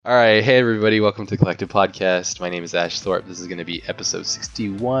All right, hey everybody, welcome to Collective Podcast. My name is Ash Thorpe. This is going to be episode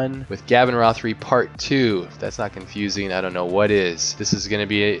 61 with Gavin Rothery part 2. If that's not confusing, I don't know what is. This is going to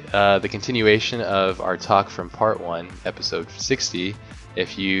be the continuation of our talk from part 1, episode 60.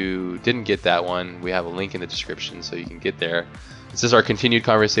 If you didn't get that one, we have a link in the description so you can get there. This is our continued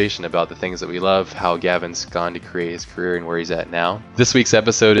conversation about the things that we love, how Gavin's gone to create his career and where he's at now. This week's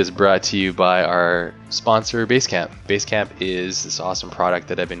episode is brought to you by our sponsor, Basecamp. Basecamp is this awesome product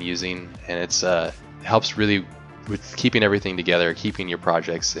that I've been using, and it's helps really with keeping everything together, keeping your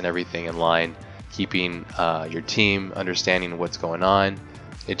projects and everything in line, keeping your team understanding what's going on.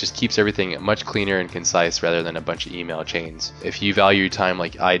 It just keeps everything much cleaner and concise rather than a bunch of email chains. If you value your time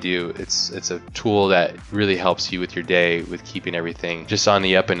like I do, it's a tool that really helps you with your day, with keeping everything just on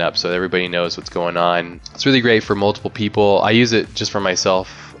the up and up so everybody knows what's going on. It's really great for multiple people. I use it just for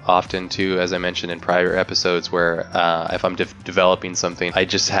myself often too, as I mentioned in prior episodes, where if I'm developing something, I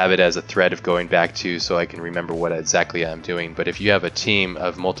just have it as a thread of going back to so I can remember what exactly I'm doing. But if you have a team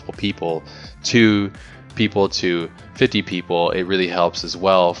of multiple people, 2 people to 50 people, it really helps as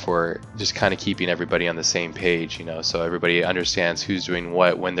well for just kind of keeping everybody on the same page, so everybody understands who's doing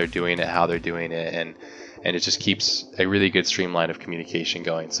what, when they're doing it, how they're doing it, and it just keeps a really good streamline of communication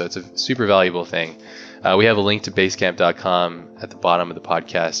going. So it's a super valuable thing. We have a link to basecamp.com at the bottom of the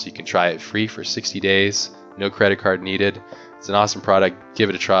podcast. You can try it free for 60 days, no credit card needed. It's an awesome product. Give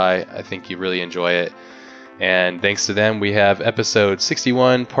it a try. I think you really enjoy it. And thanks to them, we have episode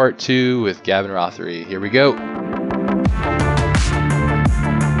 61, part 2 with Gavin Rothery. Here we go.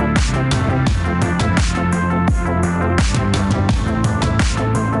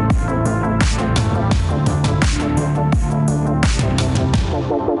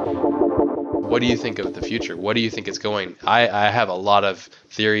 What do you think of the future? What do you think it's going? I have a lot of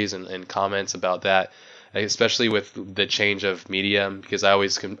theories and comments about that, especially with the change of medium, because I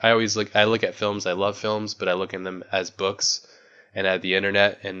look at films. I love films, but I look at them as books and at the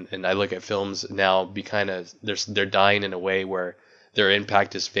internet, and I look at films now they're dying in a way where their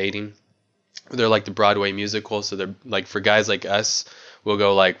impact is fading. They're like the Broadway musical, so they're like, for guys like us, we'll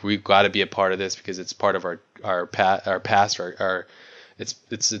go like, we've got to be a part of this because it's part of our past, our it's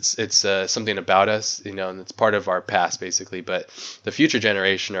something about us, and it's part of our past basically. But the future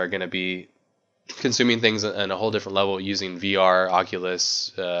generation are going to be consuming things on a whole different level using VR,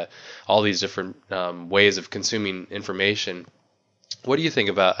 Oculus, all these different ways of consuming information. What do you think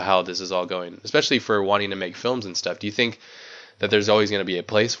about how this is all going, especially for wanting to make films and stuff? Do you think that there's always going to be a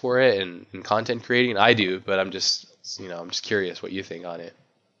place for it in content creating? I do, but I'm just curious what you think on it.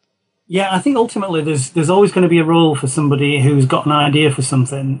 Yeah, I think ultimately there's always going to be a role for somebody who's got an idea for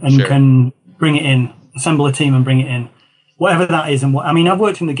something and Sure. can bring it in, assemble a team and bring it in, whatever that is. And I've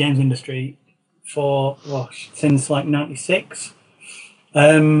worked in the games industry since like 96.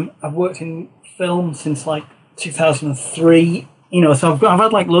 I've worked in film since like 2003. So I've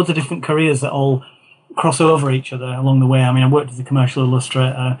had like loads of different careers that all cross over each other along the way. I worked as a commercial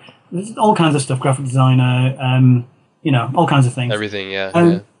illustrator. There's all kinds of stuff, graphic designer, all kinds of things. Everything,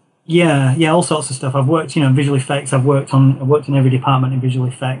 yeah. Yeah, all sorts of stuff. I've worked, in visual effects. I've worked in every department in visual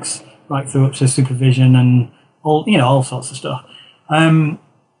effects, right through up to supervision and all sorts of stuff.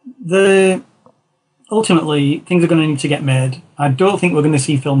 Ultimately, things are going to need to get made. I don't think we're going to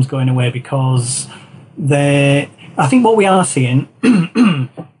see films going away because I think what we are seeing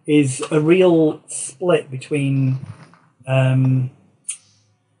is a real split between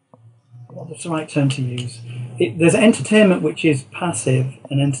what's the right term to use? There's entertainment which is passive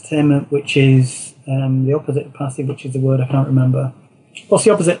and entertainment which is the opposite of passive, which is the word I can't remember. What's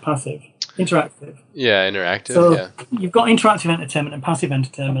the opposite of passive? Interactive. Yeah, interactive. So yeah. You've got interactive entertainment and passive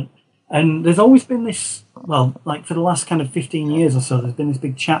entertainment. And there's always been this, like for the last kind of 15 years or so, there's been this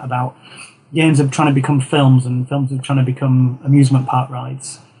big chat about games are trying to become films and films are trying to become amusement park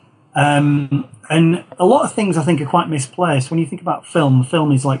rides. And a lot of things I think are quite misplaced. When you think about film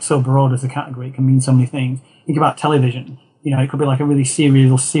is like so broad as a category. It can mean so many things. Think about television. It could be like a really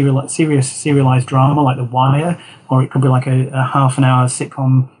serious serialized drama like The Wire, or it could be like a half an hour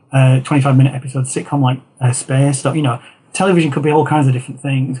sitcom, 25-minute episode sitcom like Space. Television could be all kinds of different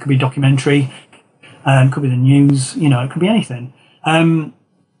things. It could be documentary, could be the news, it could be anything.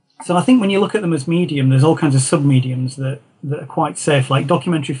 So I think when you look at them as medium, there's all kinds of sub-mediums that are quite safe. Like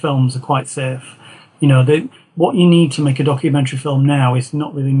documentary films are quite safe. What you need to make a documentary film now is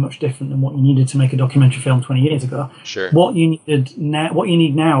not really much different than what you needed to make a documentary film 20 years ago. Sure. What you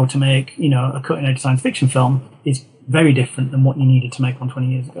need now to make, a cutting-edge science fiction film is very different than what you needed to make one 20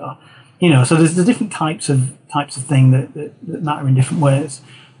 years ago. So there's the different types of thing that matter in different ways.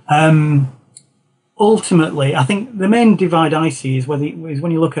 ultimately, I think the main divide I see is when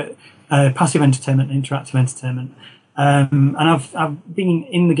you look at passive entertainment and interactive entertainment. And I've been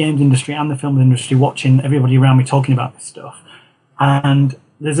in the games industry and the film industry watching everybody around me talking about this stuff. And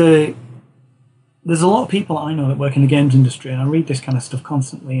there's a lot of people that I know that work in the games industry, and I read this kind of stuff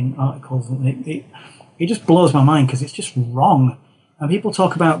constantly in articles, and it just blows my mind because it's just wrong. And people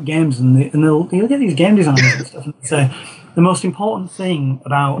talk about games, and they'll get these game designers and stuff, and say the most important thing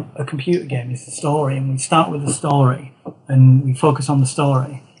about a computer game is the story, and we start with the story, and we focus on the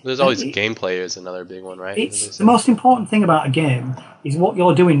story. There's always gameplay is another big one, right? It's the most important thing about a game is what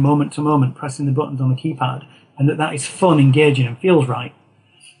you're doing moment to moment, pressing the buttons on the keypad, and that is fun, engaging, and feels right.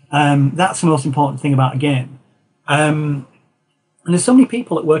 That's the most important thing about a game. And there's so many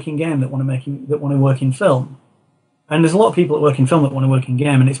people that work in game that want to work in film. And there's a lot of people that work in film that want to work in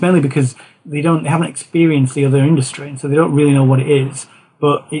game, and it's mainly because they haven't experienced the other industry, and so they don't really know what it is.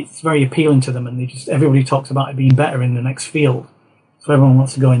 But it's very appealing to them, and everybody talks about it being better in the next field, so everyone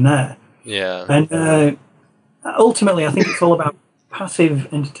wants to go in there. Yeah. And ultimately, I think it's all about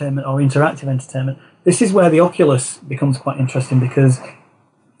passive entertainment or interactive entertainment. This is where the Oculus becomes quite interesting because,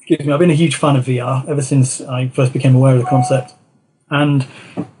 excuse me, I've been a huge fan of VR ever since I first became aware of the concept. And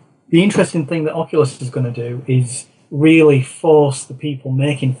the interesting thing that Oculus is going to do is really force the people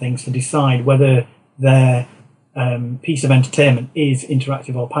making things to decide whether their piece of entertainment is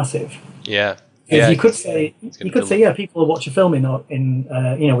interactive or passive. Yeah. Because you could say, people will watch a film in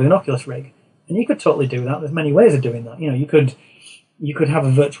with an Oculus rig, and you could totally do that. There's many ways of doing that. You could have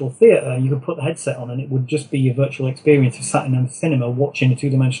a virtual theatre. You could put the headset on, and it would just be a virtual experience of sat in a cinema watching a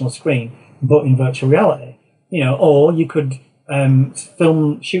two-dimensional screen, but in virtual reality. Or you could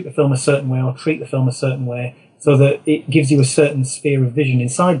shoot the film a certain way or treat the film a certain way, so that it gives you a certain sphere of vision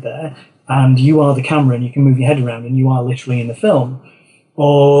inside there, and you are the camera, and you can move your head around, and you are literally in the film.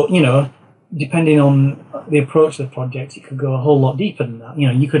 Or depending on the approach of the project, it could go a whole lot deeper than that.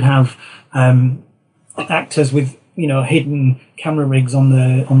 You could have actors with hidden camera rigs on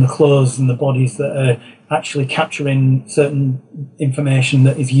the clothes and the bodies that are actually capturing certain information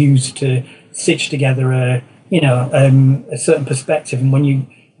that is used to stitch together a certain perspective. And when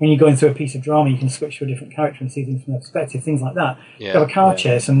you're going through a piece of drama, you can switch to a different character and see things from their perspective, things like that. Yeah, you have a car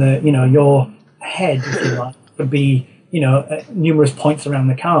chase, and your head, if you like, could be numerous points around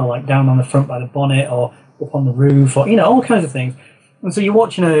the car, like down on the front by the bonnet or up on the roof, or all kinds of things. And so you're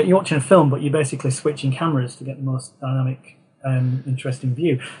watching a film, but you're basically switching cameras to get the most dynamic, interesting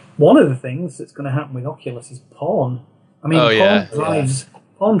view. One of the things that's going to happen with Oculus is porn. I mean,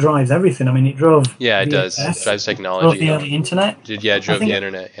 porn drives everything. I mean, it drove. Yeah, it does. It drives technology. Drove the early internet. It drove the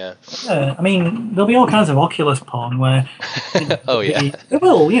internet. Yeah. Yeah, I mean, there'll be all kinds of Oculus porn where. Oh yeah. There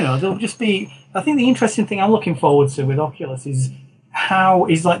will. There'll just be. I think the interesting thing I'm looking forward to with Oculus is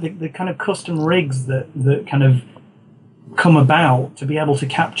like the kind of custom rigs that kind of come about to be able to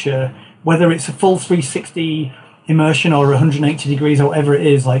capture, whether it's a full 360 immersion or 180 degrees or whatever it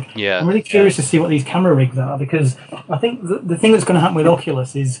is. Like, I'm really curious to see what these camera rigs are, because I think the thing that's going to happen with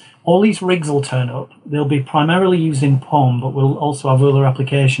Oculus is all these rigs will turn up. They'll be primarily used in porn, but we'll also have other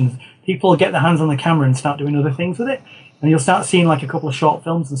applications. People will get their hands on the camera and start doing other things with it. And you'll start seeing like a couple of short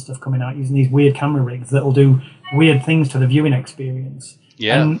films and stuff coming out using these weird camera rigs that will do weird things to the viewing experience.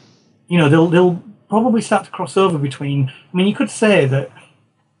 Yeah. And, they'll probably start to cross over between. I mean, you could say that,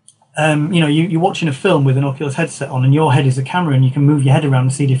 you're watching a film with an Oculus headset on, and your head is the camera, and you can move your head around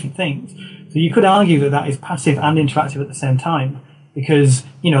and see different things. So you could argue that is passive and interactive at the same time, because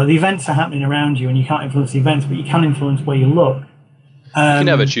the events are happening around you, and you can't influence the events, but you can influence where you look. You can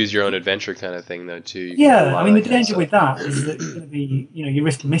have a choose your own adventure kind of thing, though, too. Yeah, I mean, the danger with that is that you're going to be, you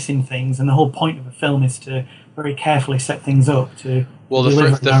risk missing things, and the whole point of a film is to very carefully set things up to. Well,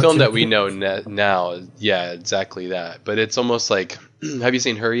 the film that we know now, yeah, exactly that. But it's almost like, have you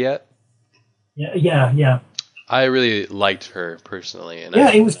seen Her yet? Yeah. I really liked Her personally, and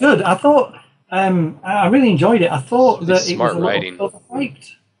it was good. I thought I really enjoyed it. I thought that it was a little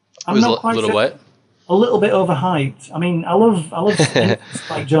overhyped. It was a little what? A little bit overhyped. I mean, I love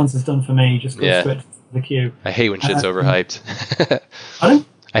Spike Jonze has done for me. Just goes straight to the queue. I hate when shit's overhyped. Pardon?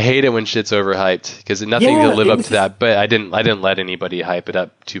 I hate it when shit's overhyped because nothing will live up to that. But I didn't let anybody hype it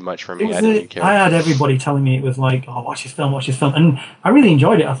up too much for me. I didn't care. I had everybody telling me it was like, oh, watch this film, and I really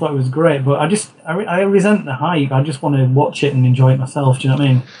enjoyed it. I thought it was great, but I resent the hype. I just want to watch it and enjoy it myself. Do you know what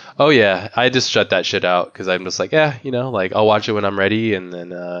I mean? Oh yeah, I just shut that shit out because I'm just like, like I'll watch it when I'm ready, and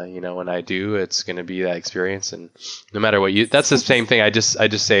then when I do, it's gonna be that experience. And no matter what that's the same thing. I just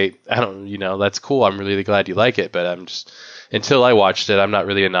say I don't, that's cool. I'm really glad you like it, but I'm just. until I watched it, I'm not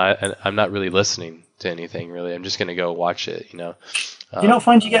really listening to anything really. I'm just gonna go watch it, you know. Do you not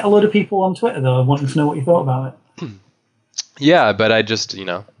find you get a lot of people on Twitter though wanting to know what you thought about it? Yeah, but I just, you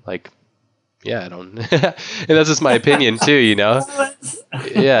know, like, yeah, I don't. And that's just my opinion too, you know.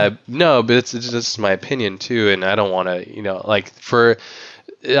 Yeah, no, but it's just my opinion too, and I don't want to, you know, like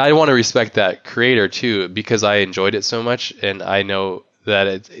I want to respect that creator too because I enjoyed it so much, and I know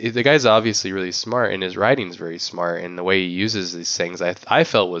that the guy's obviously really smart, and his writing's very smart, and the way he uses these things, I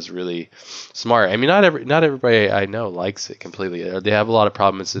felt was really smart. I mean, not everybody I know likes it completely. They have a lot of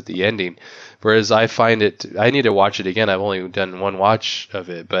problems with the ending, whereas I find I need to watch it again. I've only done one watch of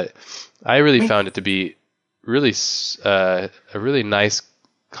it, but I really found it to be really a really nice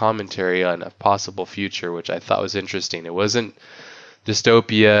commentary on a possible future, which I thought was interesting. It wasn't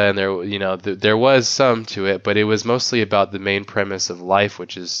dystopia, and there was some to it, but it was mostly about the main premise of life,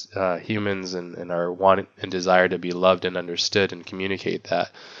 which is humans and our want and desire to be loved and understood and communicate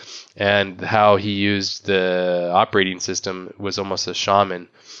that. And how he used the operating system was almost a shaman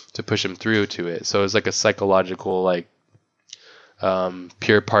to push him through to it. So it was like a psychological, like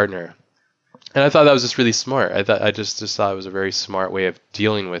peer partner. And I thought that was just really smart. I just thought it was a very smart way of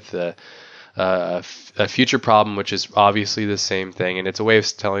dealing with a future problem, which is obviously the same thing, and it's a way of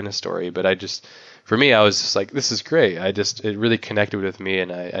telling a story. But for me, I was just like, this is great. It really connected with me,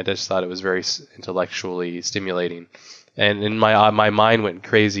 and I just thought it was very intellectually stimulating. And in my mind went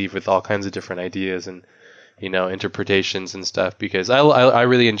crazy with all kinds of different ideas and, you know, interpretations and stuff, because I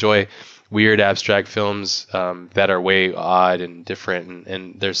really enjoy weird abstract films that are way odd and different,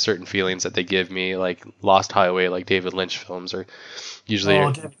 and there's certain feelings that they give me, like Lost Highway, like David Lynch films are usually.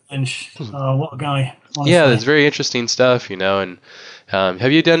 Oh, David Lynch! Oh, what a guy! Honestly. Yeah, there's very interesting stuff, you know. And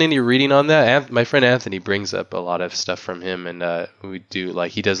have you done any reading on that? My friend Anthony brings up a lot of stuff from him, and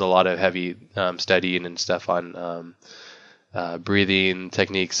he does a lot of heavy studying and stuff on breathing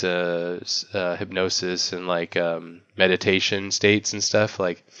techniques, hypnosis, and like meditation states and stuff,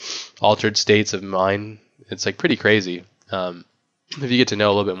 like altered states of mind. It's like pretty crazy. If you get to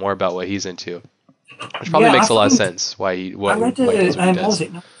know a little bit more about what he's into, which probably makes a lot of sense. Why he what I read does.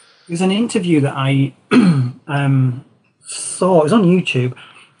 it was an interview that I saw. It was on YouTube.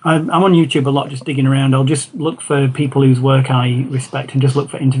 I'm on YouTube a lot, just digging around. I'll just look for people whose work I respect and just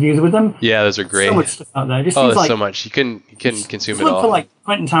look for interviews with them. Yeah, those are great. So much stuff out there. There's so much. You can consume it all. Look for like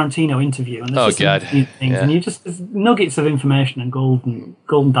Quentin Tarantino interview, and there's things, and there's nuggets of information and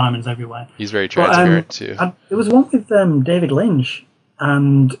golden diamonds everywhere. He's very transparent too. There was one with David Lynch,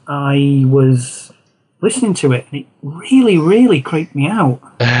 and I was listening to it, and it really, really creeped me out.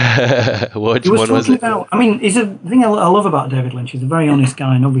 Which one was it? I mean, the thing I love about David Lynch. He's a very honest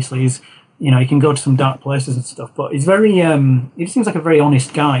guy, and obviously he's, you know, he can go to some dark places and stuff, but he's very, he seems like a very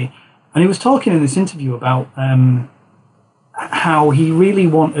honest guy. And he was talking in this interview about how he really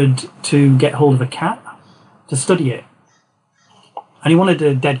wanted to get hold of a cat to study it. And he wanted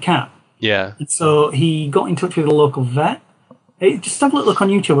a dead cat. Yeah. And so he got in touch with a local vet. Just have a look on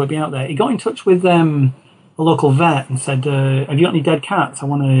YouTube, it'll be out there. He got in touch with a local vet and said, have you got any dead cats? I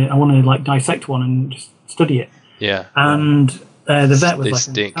want to like dissect one and just study it. Yeah. And the vet was they like,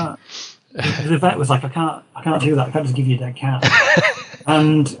 stink. The vet was like, I can't do that. I can't just give you a dead cat.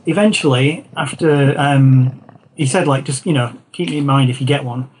 And eventually, after he said, like, just, you know, keep me in mind if you get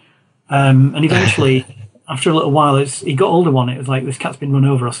one. And eventually, after a little while, he got hold of one. It was like, this cat's been run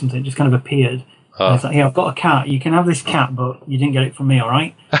over or something. It just kind of appeared. And it's like, yeah, I've got a cat. You can have this cat, but you didn't get it from me, all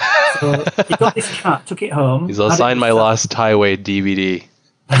right? So he got this cat, took it home. He's all signed my Lost Highway DVD.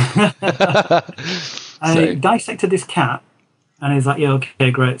 I dissected this cat, and he's like, yeah, okay,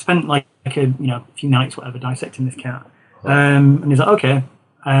 great. Spent like a few nights, whatever, dissecting this cat. And he's like, okay,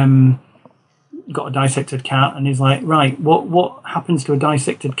 got a dissected cat, and he's like, right, what happens to a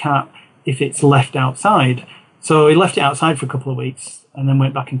dissected cat if it's left outside? So he left it outside for a couple of weeks, and then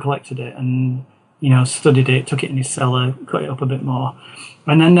went back and collected it, and, you know, studied it, took it in his cellar, cut it up a bit more.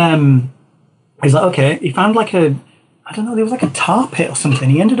 And then he's like, okay, he found like there was like a tar pit or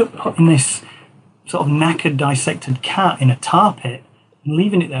something. He ended up putting this sort of knackered, dissected cat in a tar pit and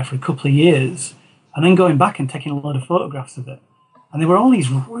leaving it there for a couple of years, and then going back and taking a lot of photographs of it. And there were all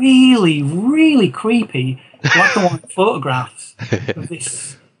these really, really creepy black and white photographs of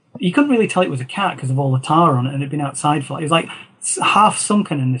this. You couldn't really tell it was a cat because of all the tar on it, and it had been outside for, it was like half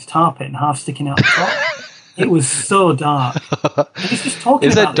sunken in this tar pit and half sticking out the top. It was so dark. He's just talking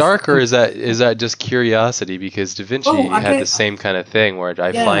is about that dark, or is that just curiosity? Because Da Vinci had the same kind of thing, where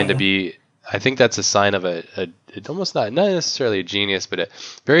I find to be, I think that's a sign of a almost not necessarily a genius, but a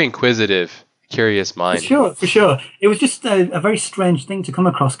very inquisitive, curious mind. For sure. It was just a very strange thing to come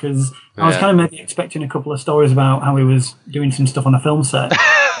across because I was kind of maybe expecting a couple of stories about how he was doing some stuff on a film set.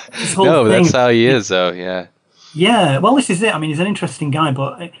 No, that's how he is, though. Yeah. Yeah. Well, this is it. I mean, he's an interesting guy,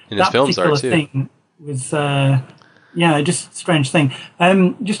 but and his films are too. Thing was, just a strange thing.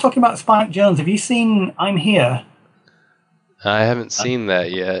 Just talking about Spike Jonze, have you seen I'm Here? I haven't seen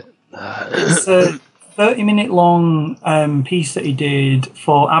that yet. It's a 30-minute long piece that he did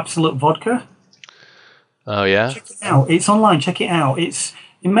for Absolute Vodka. Oh, yeah? Check it out. It's online. Check it out. It's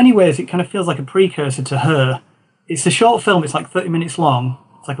in many ways, it kind of feels like a precursor to Her. It's a short film. It's like 30 minutes long.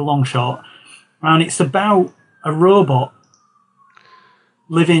 It's like a long short. And it's about a robot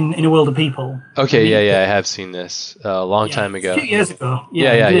living in a world of people. Okay, I have seen this a long time ago. A few years ago.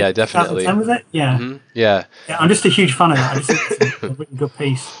 Yeah, definitely. 2010, was it? Yeah. Mm-hmm. Yeah. I'm just a huge fan of that. I just think it's a really good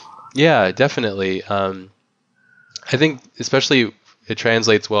piece. Yeah, definitely. I think especially it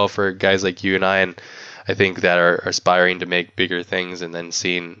translates well for guys like you and I think that are aspiring to make bigger things, and then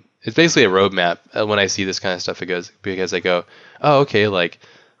seeing it's basically a roadmap. When I see this kind of stuff, it goes because I go, oh, okay, like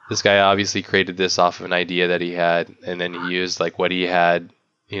this guy obviously created this off of an idea that he had, and then he used like what he had,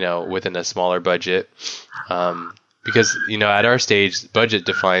 within a smaller budget. Because, at our stage, budget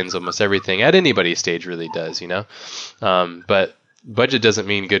defines almost everything. At anybody's stage really does, but budget doesn't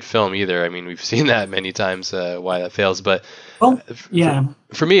mean good film either. I mean, we've seen that many times, why that fails. But for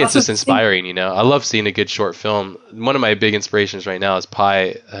me, it's just inspiring, I love seeing a good short film. One of my big inspirations right now is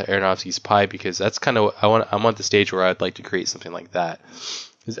Pi, Aronofsky's Pi, because that's kind of, I want the stage where I'd like to create something like that.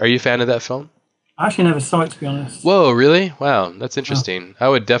 Are you a fan of that film? I actually never saw it, to be honest. Whoa, really? Wow, that's interesting. I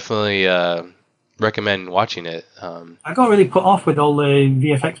would definitely recommend watching it. I got really put off with all the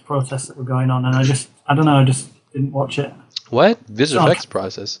VFX protests that were going on, and I just didn't watch it. What? Visual effects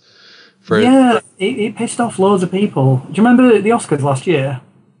process? It pissed off loads of people. Do you remember the Oscars last year?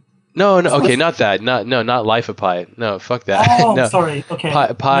 No, okay, not that. Not Life of Pi. No, fuck that. Oh, no. Sorry. Okay.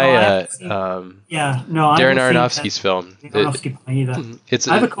 Pi. Darren Aronofsky's film. Aronofsky Pi either.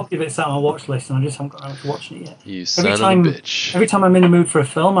 I have a copy of it sat on my watch list, and I just haven't got around to watching it yet. You son of a bitch. Every time I'm in the mood for a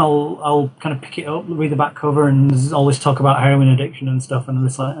film, I'll kind of pick it up, read the back cover, and there's all this talk about heroin addiction and stuff, and I'm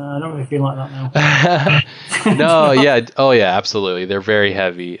just like, I don't really feel like that now. No, yeah. Oh, yeah, absolutely. They're very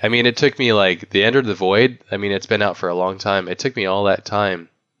heavy. I mean, it took me like The Enter the Void. I mean, it's been out for a long time. It took me all that time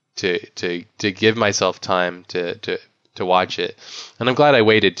to give myself time to watch it, and I'm glad I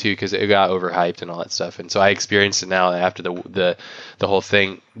waited too, because it got overhyped and all that stuff, and so I experienced it now after the whole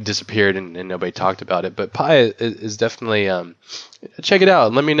thing disappeared and nobody talked about it. But Pi is definitely check it out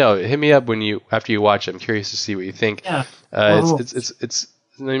and let me know. Hit me up after you watch it. I'm curious to see what you think. Yeah. It's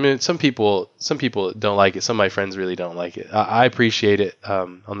I mean, some people don't like it. Some of my friends really don't like it. I appreciate it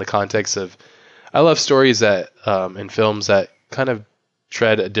on the context of I love stories that and films that kind of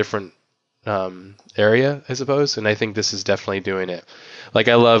tread a different area, I suppose, and I think this is definitely doing it. Like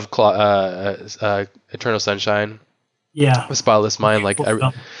I love Eternal Sunshine. Yeah. A Spotless Mind, like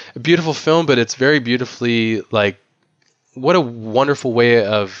a beautiful film, but it's very beautifully like what a wonderful way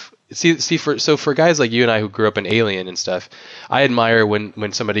of for guys like you and I who grew up in Alien and stuff, I admire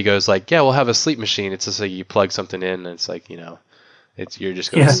when somebody goes like, yeah, we'll have a sleep machine. It's just like you plug something in and it's like, you're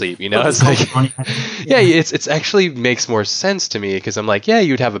just going to sleep, It's like, it's actually makes more sense to me because I'm like, yeah,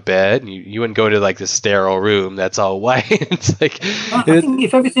 you'd have a bed, and you wouldn't go to like the sterile room that's all white. It's like, I think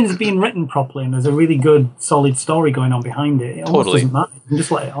if everything's being written properly and there's a really good, solid story going on behind it, it almost doesn't matter. You can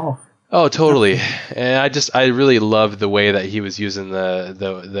just let it off. Oh, totally. And I really loved the way that he was using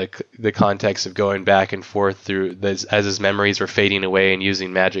the context of going back and forth through this as his memories were fading away and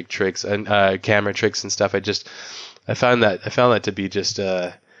using magic tricks and camera tricks and stuff. I found that to be just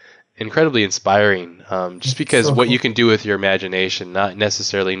incredibly inspiring, just because what you can do with your imagination, not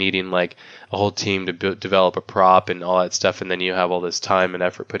necessarily needing like a whole team to develop a prop and all that stuff, and then you have all this time and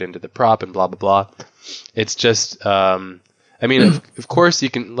effort put into the prop and blah blah blah. It's just, I mean, of course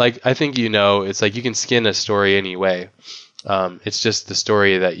you can, like, I think it's like you can skin a story anyway. It's just the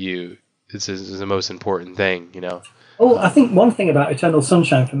story that is the most important thing, Oh, I think one thing about Eternal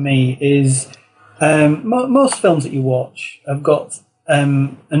Sunshine for me is. Most films that you watch have got a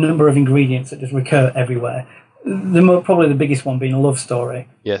number of ingredients that just recur everywhere. Probably the biggest one being a love story.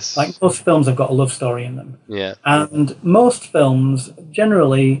 Yes. Like most films have got a love story in them. Yeah. And most films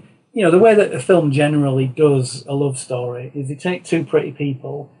generally, the way that a film generally does a love story is they take two pretty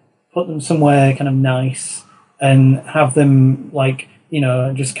people, put them somewhere kind of nice, and have them like,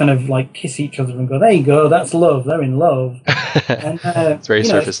 just kind of like kiss each other and go, there you go, that's love, they're in love. And, it's very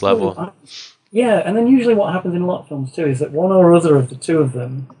surface level. Yeah, and then usually what happens in a lot of films too is that one or other of the two of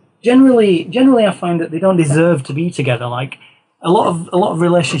them, generally I find that they don't deserve to be together. Like, a lot of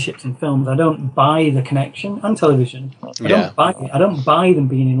relationships in films, I don't buy the connection, and television. I don't buy it. I don't buy them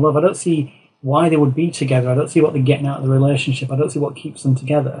being in love. I don't see why they would be together. I don't see what they're getting out of the relationship. I don't see what keeps them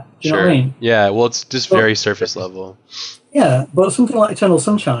together. Do you know what I mean? Yeah, well, it's just very surface level. Yeah, but something like Eternal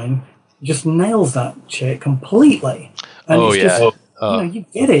Sunshine just nails that shit completely. And you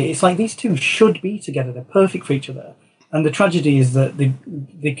get it. It's like these two should be together. They're perfect for each other. And the tragedy is that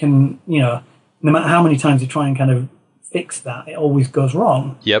they can, no matter how many times they try and kind of fix that, it always goes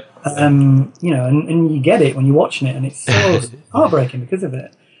wrong. Yep. And you get it when you're watching it, and it's so heartbreaking because of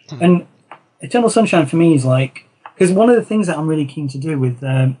it. And Eternal Sunshine for me is like, because one of the things that I'm really keen to do with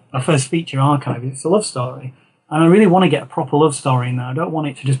our first feature archive is it's a love story. And I really want to get a proper love story in there. I don't want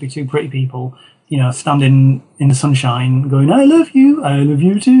it to just be two pretty people, standing in the sunshine going, I love you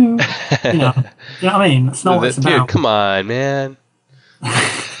too. You know what I mean? That's not what it's about. Dude, come on, man.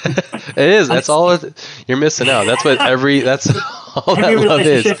 It is. That's all. You're missing out. That's what that's all every that love is.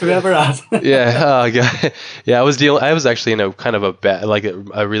 Relationship we've ever had. Yeah. Oh god. Yeah. I was actually in a kind of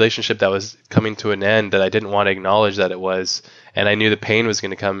a relationship that was coming to an end that I didn't want to acknowledge that it was, and I knew the pain was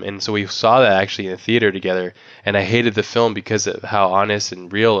going to come, and so we saw that actually in the theater together, and I hated the film because of how honest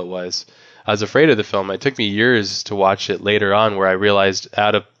and real it was. I was afraid of the film. It took me years to watch it later on, where I realized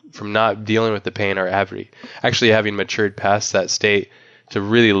from not dealing with the pain or actually having matured past that state to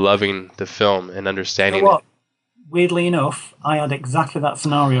really loving the film and understanding it. Weirdly enough, I had exactly that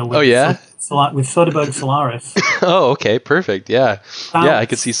scenario with with Soderbergh Solaris. Oh, okay, perfect. Yeah. I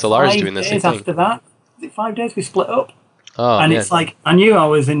could see Solaris doing the same thing. After that, 5 days we split up. Oh, and man. It's like I knew I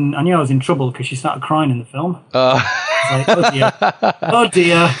was in trouble because she started crying in the film. Like, oh dear. Oh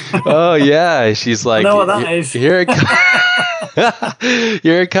dear. Oh yeah, she's like, I know what that is. Here it comes.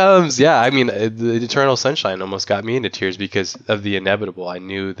 Here it comes. Yeah, I mean, the Eternal Sunshine almost got me into tears because of the inevitable. I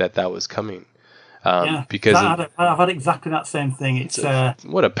knew that was coming. Because I've had exactly that same thing. It's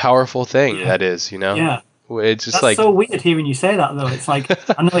what a powerful thing that is, Yeah. It's just That's so weird hearing you say that, though. It's like,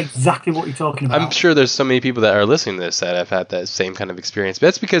 I know exactly what you're talking about. I'm sure there's so many people that are listening to this that have had that same kind of experience. But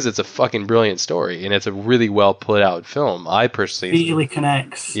that's because it's a fucking brilliant story, and it's a really well put out film. I personally really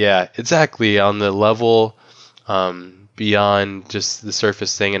connects. Yeah, exactly, on the level beyond just the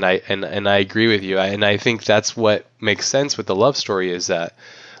surface thing. And I agree with you. And I think that's what makes sense with the love story, is that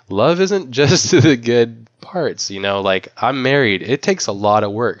love isn't just the good parts. Like, I'm married. It takes a lot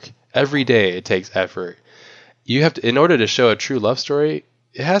of work. Every day it takes effort. You have to, in order to show a true love story,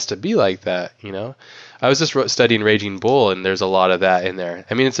 it has to be like that, I was just studying Raging Bull, and there's a lot of that in there.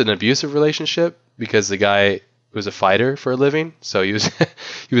 I mean, it's an abusive relationship because the guy was a fighter for a living, so he was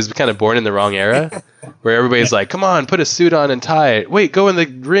kind of born in the wrong era, where everybody's like, come on, put a suit on and tie it. Wait, go in the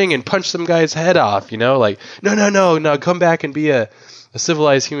ring and punch some guy's head off, like, no, come back and be a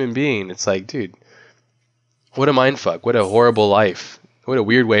civilized human being. It's like, dude, what a mindfuck. What a horrible life. What a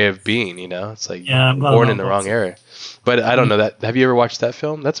weird way of being, It's like born in the wrong era. But I don't know that. Have you ever watched that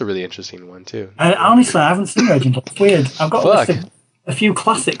film? That's a really interesting one too. Honestly, I haven't seen Raging Bull. It's weird. I've got a few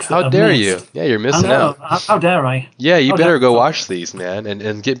classics. How dare you? Yeah, you're missing out. How dare I? Yeah, you better go watch these, man,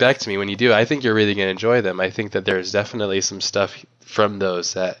 and get back to me when you do. I think you're really going to enjoy them. I think that there's definitely some stuff from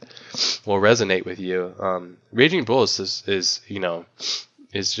those that will resonate with you. Raging Bull is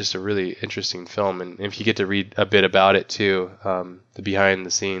just a really interesting film, and if you get to read a bit about it too, the behind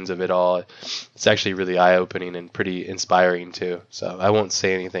the scenes of it all, it's actually really eye-opening and pretty inspiring too. So I won't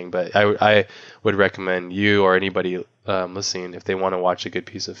say anything, but I would recommend you or anybody listening, if they want to watch a good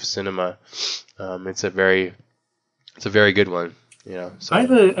piece of cinema, it's a very good one. So. I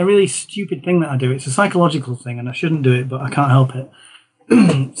have a really stupid thing that I do. It's a psychological thing, and I shouldn't do it, but I can't help it.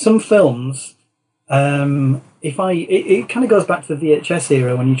 Some films. It kind of goes back to the VHS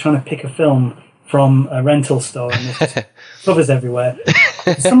era when you're trying to pick a film from a rental store and there's covers everywhere.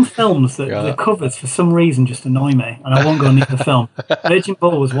 Some films that the covers for some reason just annoy me, and I won't go near the film. Raging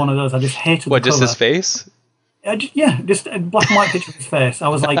Bull was one of those. I just hated the cover. Just his face? Just a black and white picture of his face. I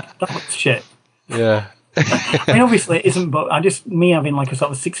was like, that looks shit. Yeah. I mean, obviously it isn't, but me having like a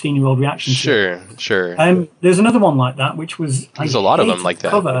sort of 16-year-old reaction to it. Sure. There's another one like that, which was... There's a lot of them like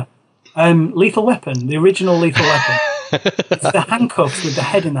that. Cover. Lethal Weapon, the original Lethal Weapon. It's the handcuffs with the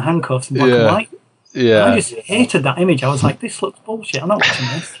head in the handcuffs in black and white. Yeah. And I just hated that image. I was like, this looks bullshit. I'm not watching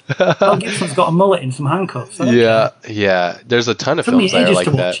this. Mel Gibson's got a mullet in some handcuffs. Yeah. There's a ton of films that are like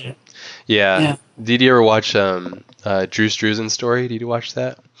that. Yeah. Did you ever watch Drew Struzan's Story? Did you watch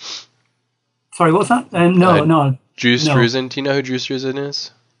that? Sorry, what's that? No. Drew Struzan. Do you know who Drew Struzan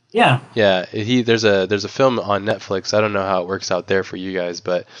is? Yeah. Yeah. There's a film on Netflix. I don't know how it works out there for you guys,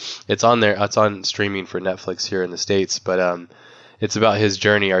 but it's on there. It's on streaming for Netflix here in the States. But it's about his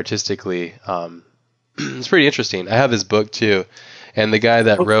journey artistically, it's pretty interesting. I have his book too, and the guy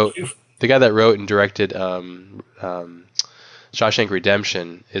that wrote and directed Shawshank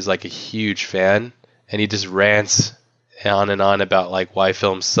Redemption is like a huge fan, and he just rants on and on about like why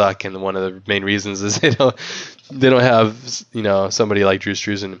films suck, and one of the main reasons is they don't have somebody like Drew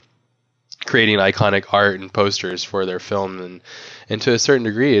Struzan creating iconic art and posters for their film, and to a certain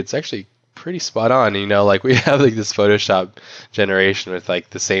degree it's actually pretty spot on. Like we have like this Photoshop generation with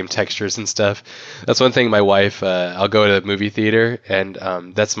like the same textures and stuff. That's one thing my wife, I'll go to a movie theater, and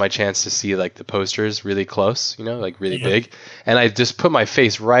that's my chance to see like the posters really close, like really big, and I just put my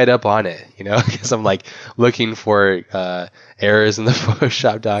face right up on it, because I'm like looking for errors in the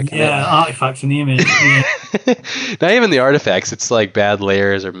Photoshop document. Artifacts in the image. Not even the artifacts, it's like bad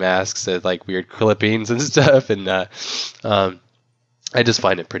layers or masks and like weird clippings and stuff, and I just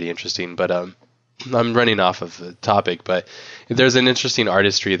find it pretty interesting. But I'm running off of the topic, but there's an interesting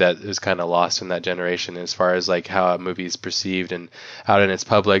artistry that is kind of lost in that generation as far as like how a movie is perceived and out in its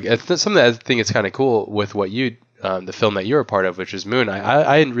public. It's something that I think is kind of cool with what you the film that you're a part of, which is Moon.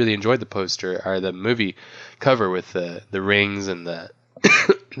 I really enjoyed the poster or the movie cover with the rings and the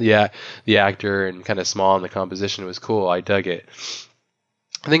the actor, and kind of small, and the composition was cool. I dug it.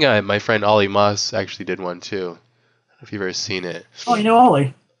 I think my friend Ollie Moss actually did one too. If you've ever seen it. Oh, you know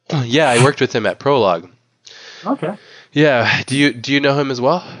Ollie? Yeah, I worked with him at Prologue. Okay. Yeah. Do you know him as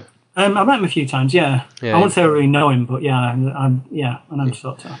well? I've met him a few times. Yeah. I wouldn't say I really know him, but I know him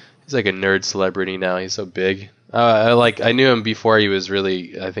sort of. He's like a nerd celebrity now. He's so big. I knew him before he was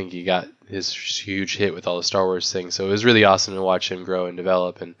really. I think he got his huge hit with all the Star Wars things. So it was really awesome to watch him grow and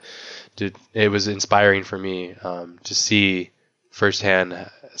develop, and it was inspiring for me to see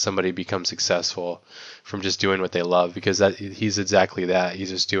firsthand somebody become successful from just doing what they love, because he's exactly that. He's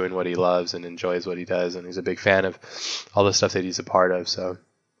just doing what he loves and enjoys what he does, and he's a big fan of all the stuff that he's a part of. So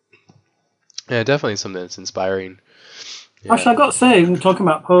yeah, definitely something that's inspiring. Yeah. Actually, I got to say, when talking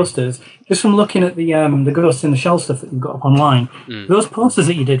about posters, just from looking at the Ghost in the Shell stuff that you've got up online, those posters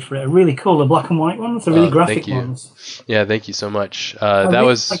that you did for it are really cool. The black and white ones, the really graphic ones. Yeah, thank you so much.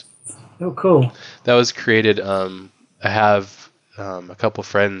 They were cool. That was created. I have a couple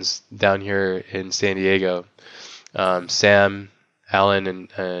friends down here in San Diego, Sam, Alan,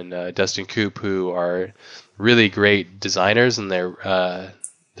 and Dustin Coop, who are really great designers, and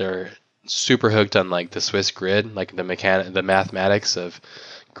they're super hooked on like the Swiss grid, like the mathematics of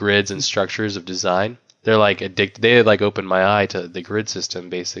grids and structures of design. They're like addicted. They like opened my eye to the grid system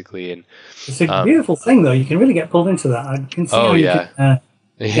basically, and it's a beautiful thing though. You can really get pulled into that. I can see how you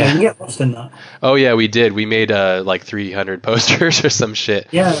can get lost in that. Oh yeah, we did. We made like 300 posters or some shit.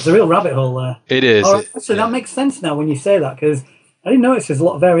 Yeah, it's a real rabbit hole there. It is. Actually, that makes sense now when you say that, because I didn't notice there's a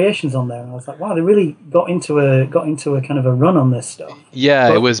lot of variations on there, and I was like, wow, they really got into a kind of a run on this stuff.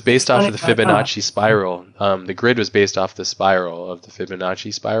 Yeah, it was based off of the Fibonacci spiral. The grid was based off the spiral of the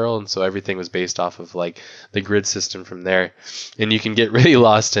Fibonacci spiral, and so everything was based off of like the grid system from there. And you can get really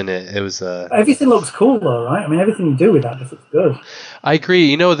lost in it. It was everything looks cool though, right? I mean, everything you do with that just looks good. I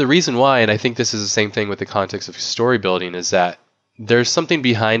agree. The reason why, and I think this is the same thing with the context of story building, is that there's something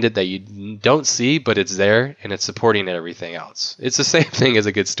behind it that you don't see, but it's there, and it's supporting everything else. It's the same thing as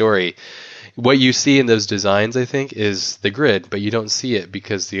a good story. What you see in those designs, I think, is the grid, but you don't see it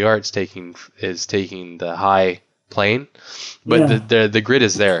because the art's taking the high plane. But the grid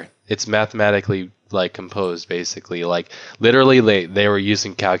is there. It's mathematically like composed, basically. Like literally, they were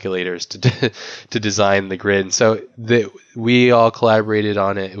using calculators to design the grid. And so we all collaborated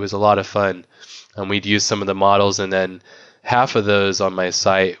on it. It was a lot of fun, and we'd use some of the models, and then half of those on my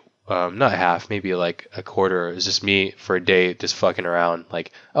site, not half, maybe like a quarter, it was just me for a day just fucking around.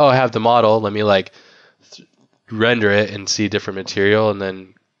 Like, oh, I have the model, let me like render it and see different material, and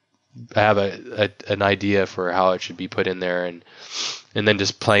then I have an idea for how it should be put in there, and then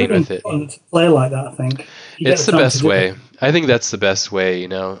just playing with it. To play like that, I think. It's the best way. I think that's the best way,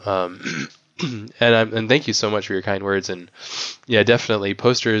 and thank you so much for your kind words. And yeah, definitely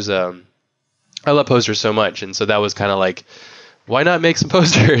posters. I love posters so much, and so that was kind of like, why not make some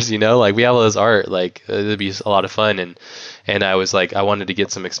posters? Like we have all this art, like it'd be a lot of fun. And I was like, I wanted to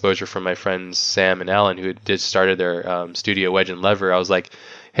get some exposure from my friends Sam and Alan, who just started their studio Wedge and Lever. I was like,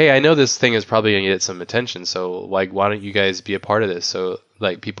 hey, I know this thing is probably gonna get some attention, so like, why don't you guys be a part of this, so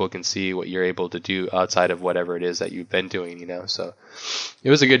like people can see what you're able to do outside of whatever it is that you've been doing. So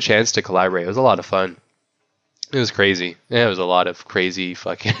it was a good chance to collaborate. It was a lot of fun. It was crazy. Yeah, it was a lot of crazy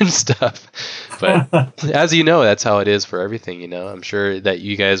fucking stuff. But as you know, that's how it is for everything, I'm sure that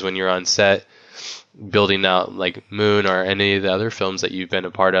you guys, when you're on set building out like Moon or any of the other films that you've been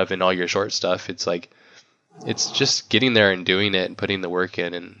a part of and all your short stuff, it's like, it's just getting there and doing it and putting the work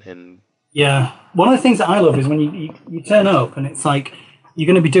in, and Yeah. One of the things that I love is when you turn up and it's like you're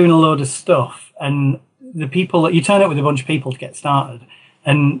going to be doing a load of stuff, and the people that you turn up with a bunch of people to get started,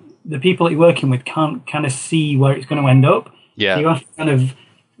 and the people that you're working with can't kind of see where it's going to end up. Yeah. So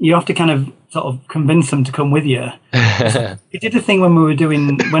you have to kind of sort of convince them to come with you. We did a thing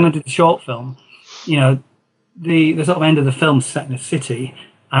when I did the short film, you know, the sort of end of the film set in a city,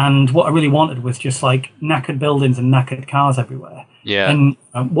 and what I really wanted was just like knackered buildings and knackered cars everywhere. Yeah. And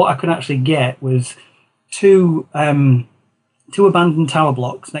what I could actually get was two abandoned tower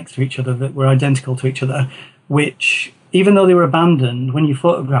blocks next to each other that were identical to each other, which, even though they were abandoned, when you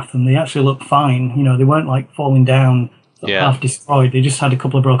photograph them, they actually looked fine. You know, they weren't like falling down, half destroyed. They just had a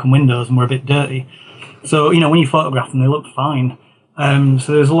couple of broken windows and were a bit dirty. So, you know, when you photograph them, they looked fine.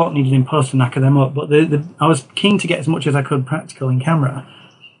 So there's a lot needed in post to knacker them up. But I was keen to get as much as I could practical in camera.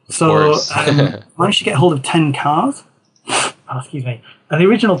 So I managed to get hold of 10 cars. Excuse me. And the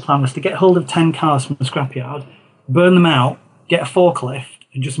original plan was to get hold of 10 cars from the scrapyard, burn them out, get a forklift,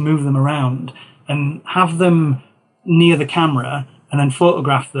 and just move them around and have them near the camera, and then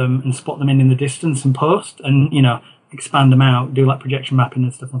photograph them and spot them in the distance and post, and, you know, expand them out, do like projection mapping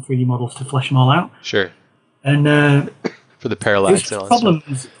and stuff on 3D models to flesh them all out. Sure. And for the parallax and all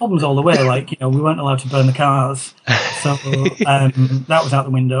problems all the way. Like, you know, we weren't allowed to burn the cars, so that was out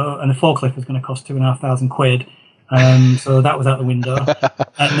the window, and the forklift was going to cost £2,500. So that was out the window,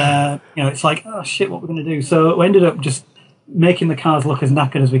 and you know, it's like, oh shit, what we're going to do? So we ended up just making the cars look as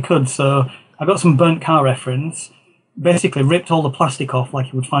knackered as we could. So I got some burnt car reference, basically ripped all the plastic off like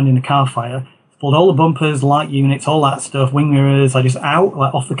you would find in a car fire, pulled all the bumpers, light units, all that stuff, wing mirrors, I just out,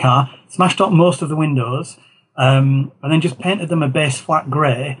 like off the car, smashed up most of the windows, and then just painted them a base flat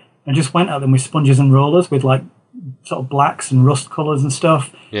grey, and just went at them with sponges and rollers with like sort of blacks and rust colours and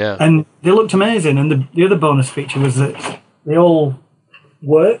stuff. Yeah. And they looked amazing. And the other bonus feature was that they all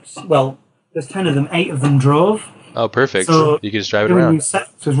worked. Well, there's 10 of them, 8 of them drove. Oh, perfect. So you could just drive it doing around. these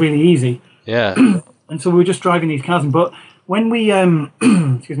sets was really easy. Yeah. And so we were just driving these cars in. But when we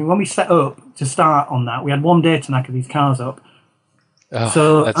when we set up to start on that, we had one day to knacker these cars up. Oh,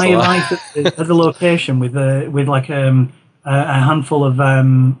 so I arrived at the location with like a handful of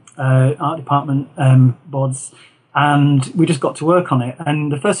art department boards, and we just got to work on it.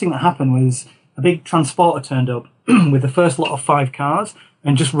 And the first thing that happened was a big transporter turned up with the first lot of 5 cars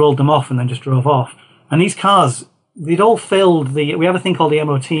and just rolled them off and then just drove off. And these cars, they'd all failed we have a thing called the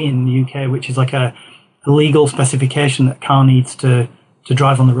MOT in the UK, which is like a legal specification that a car needs to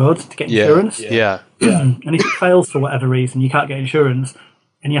drive on the road to get insurance. Yeah. And if it fails for whatever reason, you can't get insurance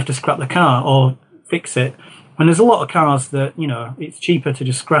and you have to scrap the car or fix it. And there's a lot of cars that, you know, it's cheaper to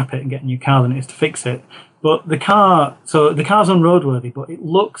just scrap it and get a new car than it is to fix it. But the car's unroadworthy, but it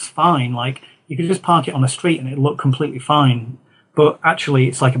looks fine. Like, you could just park it on the street and it'd look completely fine. But actually,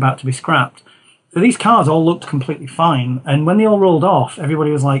 it's like about to be scrapped. So these cars all looked completely fine. And when they all rolled off,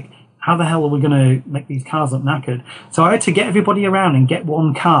 everybody was like, how the hell are we going to make these cars look knackered? So I had to get everybody around and get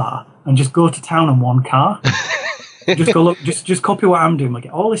one car and just go to town on one car. Just go, look, just copy what I'm doing. Like,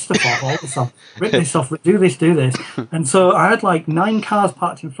 get all this stuff off, all this off, rip this off, do this. And so I had like 9 cars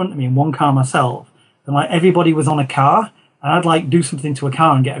parked in front of me and 1 car myself. And like everybody was on a car. And I'd like do something to a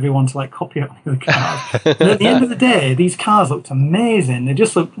car and get everyone to like copy it on the car. And at the end of the day, these cars looked amazing. They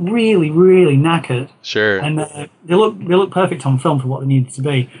just looked really, really knackered. Sure. And they look perfect on film for what they needed to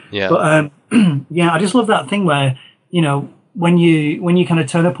be. Yeah. But yeah, I just love that thing where, you know, when you kind of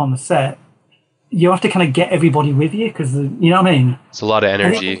turn up on the set, you have to kind of get everybody with you because, you know what I mean? It's a lot of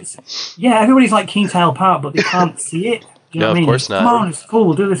energy. Yeah, everybody's like keen to help out, but they can't see it. Do you know what I mean? Of course not. Come on, it's cool.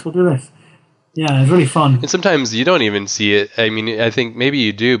 We'll do this. Yeah, it's really fun. And sometimes you don't even see it. I mean, I think maybe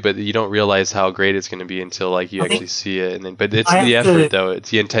you do, but you don't realize how great it's going to be until like you actually see it. And then, but it's the effort, though. It's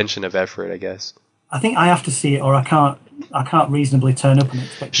the intention of effort, I guess. I think I have to see it, or I can't reasonably turn up and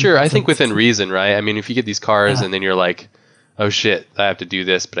expect. Sure, I think within reason, right? I mean, if you get these cars and then you're like, oh shit, I have to do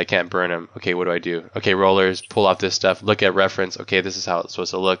this, but I can't burn them. Okay, what do I do? Okay, rollers, pull off this stuff, look at reference. Okay, this is how it's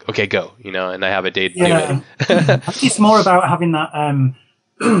supposed to look. Okay, go. You know, and I have a day to do it. I think it's more about having that,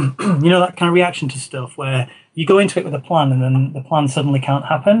 you know, that kind of reaction to stuff where you go into it with a plan and then the plan suddenly can't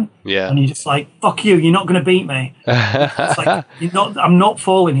happen. Yeah. And you're just like, fuck you, you're not going to beat me. It's like, I'm not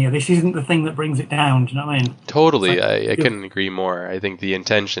falling here. This isn't the thing that brings it down. Do you know what I mean? Totally. Like, I couldn't agree more. I think the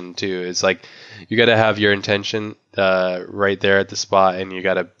intention too is like, you got to have your intention right there at the spot, and you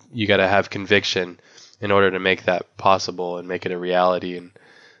got to have conviction in order to make that possible and make it a reality. And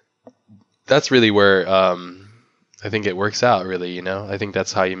that's really where I think it works out, really, you know. I think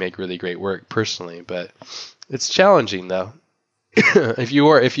that's how you make really great work personally, but it's challenging though. If you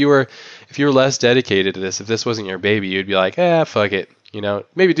were less dedicated to this, if this wasn't your baby, you'd be like, fuck it,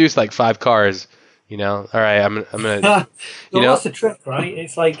 maybe do like 5 cars. All right, I'm gonna. Well, that's the trick, right?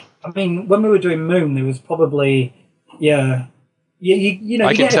 It's like, I mean, when we were doing Moon, there was probably, yeah,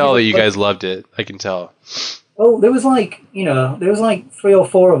 I can tell that you guys loved it. I can tell. Well, there was like 3 or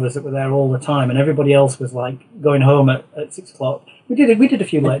 4 of us that were there all the time, and everybody else was like going home at 6 o'clock. We did a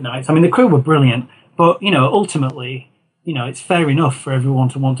few late nights. I mean, the crew were brilliant, but ultimately, it's fair enough for everyone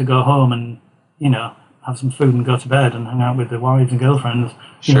to want to go home and have some food and go to bed and hang out with their wives and girlfriends.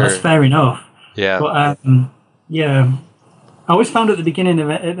 Sure. That's fair enough. Yeah. But yeah, I always found at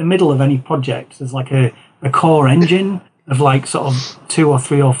the middle of any project, there's like a core engine of like sort of 2 or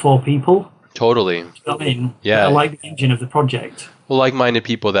 3 or 4 people. Totally. You know what I mean? Yeah. I like the engine of the project. Well, like-minded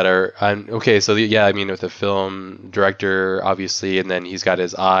people that are okay. So I mean, with a film director, obviously, and then he's got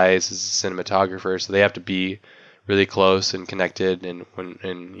his eyes as a cinematographer, so they have to be really close and connected. And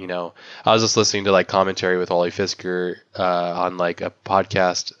I was just listening to like commentary with Ollie Fisker on like a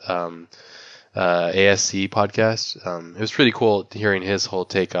podcast, ASC podcast. It was pretty cool hearing his whole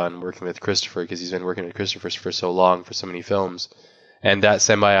take on working with Christopher, because he's been working with Christopher for so long for so many films. And that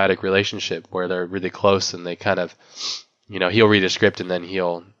symbiotic relationship where they're really close and they kind of, he'll read a script and then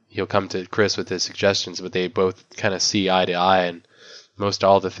he'll come to Chris with his suggestions, but they both kind of see eye to eye and most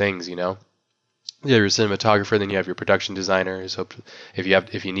all the things, You have your cinematographer, then you have your production designer. So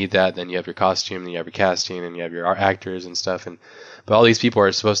if you need that, then you have your costume, then you have your casting, and you have your actors and stuff. But all these people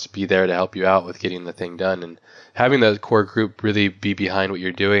are supposed to be there to help you out with getting the thing done, and having the core group really be behind what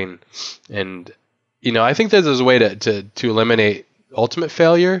you're doing. And I think there's a way to eliminate ultimate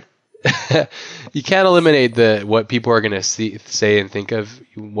failure. You can't eliminate what people are going to say and think of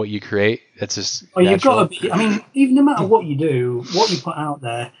what you create. That's just you've got to be. I mean, even no matter what you do, what you put out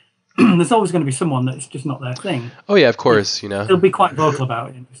there, there's always going to be someone that's just not their thing. Oh yeah, of course. They'll be quite vocal about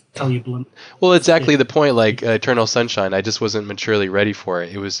it and just tell you blunt. Well, exactly the point. Like Eternal Sunshine, I just wasn't maturely ready for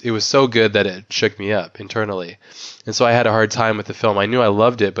it. It was so good that it shook me up internally, and so I had a hard time with the film. I knew I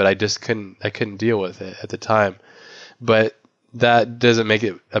loved it, but I just couldn't deal with it at the time. But that doesn't make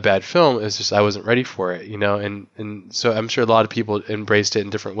it a bad film. It's just I wasn't ready for it, and so I'm sure a lot of people embraced it in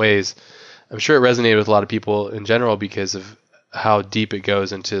different ways. I'm sure it resonated with a lot of people in general because of how deep it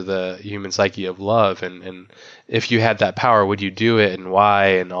goes into the human psyche of love, and if you had that power, would you do it, and why,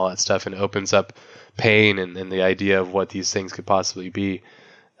 and all that stuff, and it opens up pain and the idea of what these things could possibly be.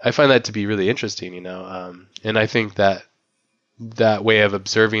 I find that to be really interesting, and I think that way of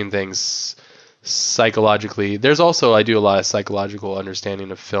observing things psychologically, there's also, I do a lot of psychological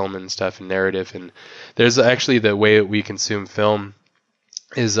understanding of film and stuff and narrative, and there's actually the way that we consume film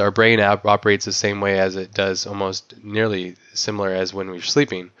is our brain operates the same way as it does, almost nearly similar as when we're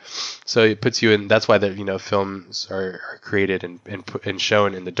sleeping. So it puts you in, that's why films are created and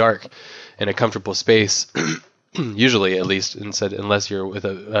shown in the dark in a comfortable space, usually at least, unless you're with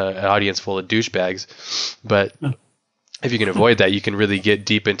an audience full of douchebags. But if you can avoid that, you can really get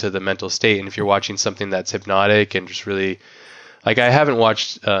deep into the mental state. And if you're watching something that's hypnotic and just really, like, I haven't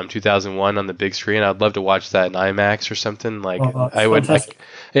watched 2001 on the big screen. I'd love to watch that in IMAX or something. Like, I would,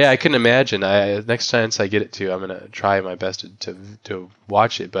 I couldn't imagine. Next chance I get it to, I'm gonna try my best to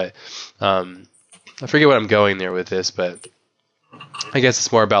watch it. But I forget what I'm going there with this, but I guess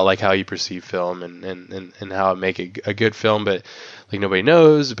it's more about like how you perceive film and how it make a good film, but like nobody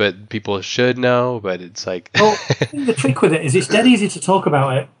knows, but people should know. But it's like, well, I think the trick with it is it's dead easy to talk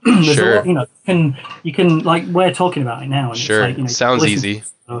about it. There's sure. a lot, you can like, we're talking about it now. And sure, it's like, sounds easy.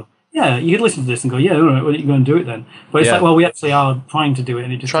 Yeah, you could listen to this and go, yeah, all right, well, you go and do it then. But it's like, well, we actually are trying to do it,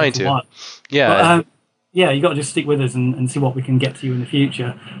 and it just takes a while. Yeah. But, you got to just stick with us and see what we can get to you in the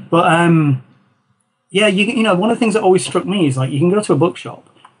future. But yeah, one of the things that always struck me is like you can go to a bookshop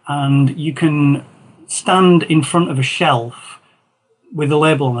and you can stand in front of a shelf with a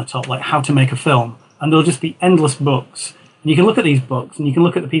label on the top, like how to make a film, and there'll just be endless books. And you can look at these books and you can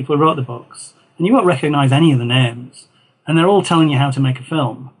look at the people who wrote the books, and you won't recognize any of the names, and they're all telling you how to make a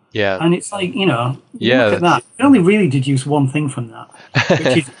film. Yeah. And it's like, look at that. You only really deduce one thing from that,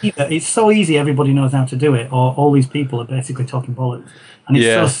 which is either it's so easy everybody knows how to do it, or all these people are basically talking bollocks. And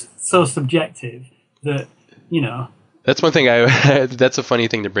it's so subjective that, That's one thing that's a funny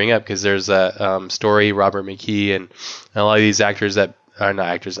thing to bring up, because there's a story, Robert McKee, and a lot of these actors that are not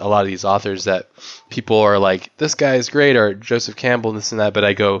actors, a lot of these authors that people are like, this guy is great, or Joseph Campbell, this and that. But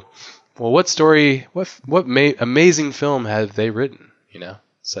I go, well, what story, what amazing film have they written?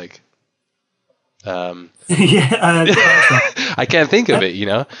 It's like, I can't think of it,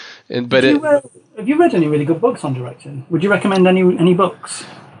 But have you read any really good books on directing? Would you recommend any books?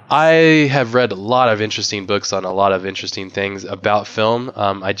 I have read a lot of interesting books on a lot of interesting things about film.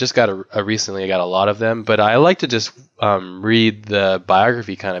 I just got recently I got a lot of them, but I like to just read the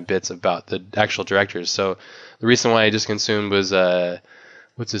biography kind of bits about the actual directors. So the recent one I just consumed was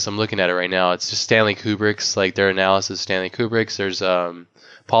what's this? I'm looking at it right now. It's just Stanley Kubrick's, like their analysis of Stanley Kubrick's. There's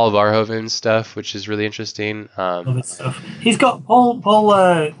Paul Verhoeven's stuff, which is really interesting. Love his stuff. He's got Paul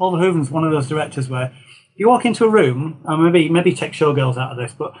Verhoeven's one of those directors where you walk into a room, and maybe take Showgirls out of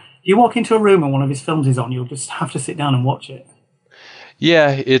this, but you walk into a room and one of his films is on, you'll just have to sit down and watch it. Yeah,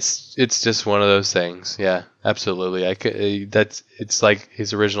 it's just one of those things. Yeah, absolutely. It's like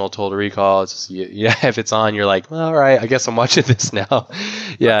his original Total Recall. It's just, yeah, if it's on, you're like, well, all right, I guess I'm watching this now.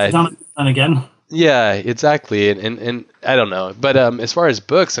 Yeah, it's on and again. Yeah, exactly. And I don't know, but as far as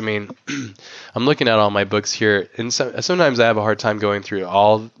books, I mean, I'm looking at all my books here, and sometimes I have a hard time going through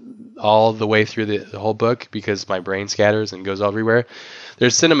all the way through the whole book because my brain scatters and goes everywhere.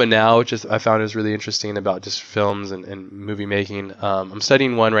 There's Cinema Now, which I found is really interesting about just films and movie making. I'm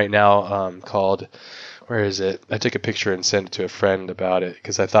studying one right now called, where is it? I took a picture and sent it to a friend about it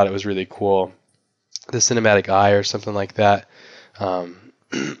because I thought it was really cool. The Cinematic Eye or something like that.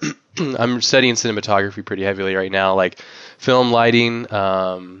 I'm studying cinematography pretty heavily right now, like film lighting,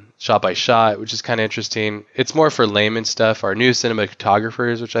 shot by shot, which is kind of interesting. It's more for layman stuff. Our new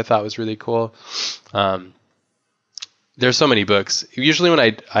cinematographers, which I thought was really cool. There's so many books. Usually when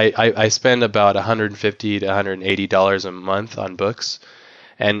I spend about $150 to $180 a month on books.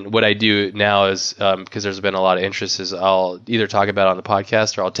 And what I do now is, because there's been a lot of interest, is I'll either talk about it on the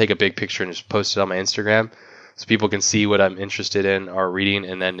podcast or I'll take a big picture and just post it on my Instagram so people can see what I'm interested in or reading,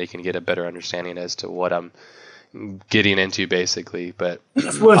 and then they can get a better understanding as to what I'm getting into, basically. But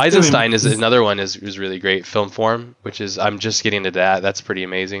Eisenstein is another one is really great. Film Form, which is, I'm just getting into that. That's pretty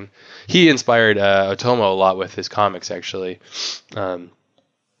amazing. He inspired Otomo a lot with his comics, actually.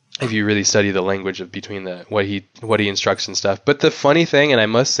 If you really study the language of between what he instructs and stuff. But the funny thing, and I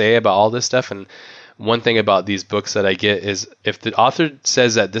must say about all this stuff, and one thing about these books that I get is if the author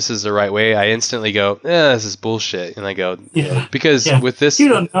says that this is the right way, I instantly go, this is bullshit. And I go, because with this, you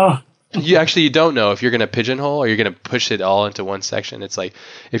don't know. You don't know if you're going to pigeonhole or you're going to push it all into one section. It's like,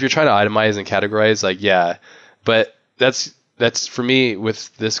 if you're trying to itemize and categorize, like, yeah, but that's for me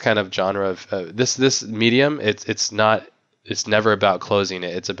with this kind of genre of this medium. It's never about closing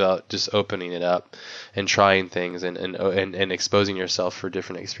it. It's about just opening it up and trying things and exposing yourself for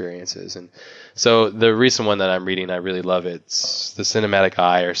different experiences. And so the recent one that I'm reading, I really love it. It's The Cinematic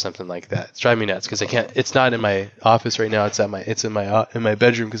Eye or something like that. It's driving me nuts because I can't. It's not in my office right now. It's in my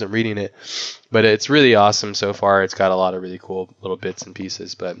bedroom because I'm reading it. But it's really awesome so far. It's got a lot of really cool little bits and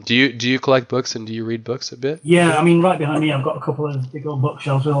pieces. But do you collect books and do you read books a bit? Yeah, I mean, right behind me, I've got a couple of big old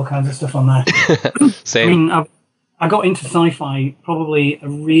bookshelves with all kinds of stuff on there. Same. I mean, I got into sci-fi probably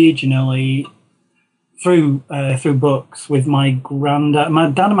originally through books with my granddad. My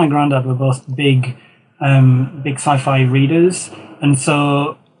dad and my granddad were both big sci-fi readers, and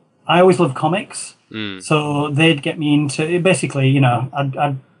so I always loved comics. So they'd get me into basically, I'd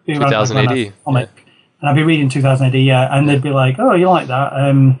be around 2000 AD comic, and I'd be reading 2000 AD, and they'd be like, "Oh, you like that?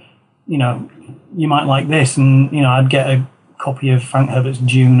 You might like this," and I'd get a copy of Frank Herbert's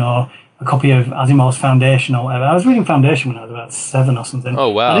Dune or a copy of Asimov's Foundation or whatever. I was reading Foundation when I was about 7 or something. Oh,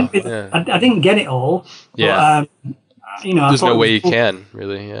 wow. I didn't get it all. Yeah. But, there's no way you can,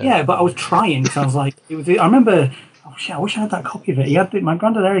 really. Yeah, but I was trying. So I was like, I remember, I wish I had that copy of it. My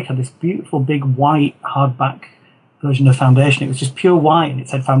granddad Eric had this beautiful big white hardback version of Foundation. It was just pure white and it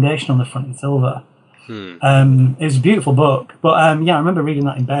said Foundation on the front in silver. It was a beautiful book. But I remember reading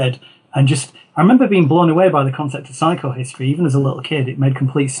that in bed and I remember being blown away by the concept of psychohistory. Even as a little kid, it made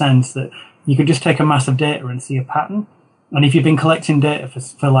complete sense that you could just take a mass of data and see a pattern. And if you've been collecting data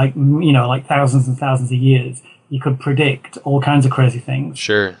for like thousands and thousands of years, you could predict all kinds of crazy things.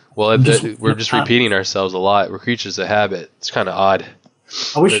 Sure. Well, we're just repeating ourselves a lot. We're creatures of habit. It's kind of odd.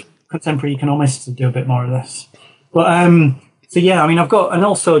 I wish contemporary economists would do a bit more of this. But I've got, and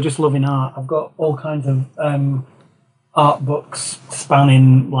also just loving art. I've got all kinds of art books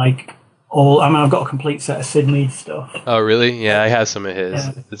spanning I've got a complete set of Sid Mead stuff. Oh, really? Yeah, I have some of his.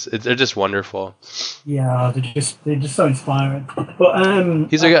 Yeah. They're just wonderful. Yeah, they're just so inspiring. But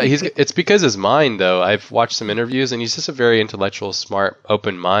it's because his mind, though. I've watched some interviews, and he's just a very intellectual, smart,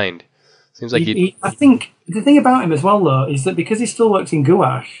 open mind. Seems like I think the thing about him as well, though, is that because he still works in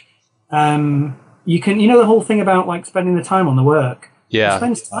gouache, you can, the whole thing about spending the time on the work. Yeah. He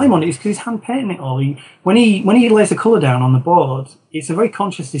spends time on it because he's hand painting it all. When he lays the colour down on the board, it's a very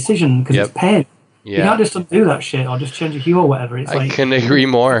conscious decision because it's paint. You can't just undo that shit or just change a hue or whatever. It's I couldn't agree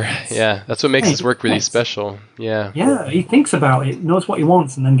more. Yeah, that's what makes this work really special. Yeah. Yeah, he thinks about it, knows what he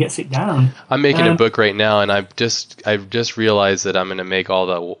wants, and then gets it down. I'm making a book right now, and I've just realized that I'm going to make all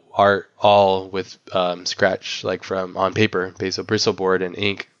the art all with scratch, like from on paper, based on bristboard and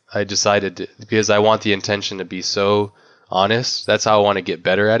ink. I decided because I want the intention to be so honest. That's how I want to get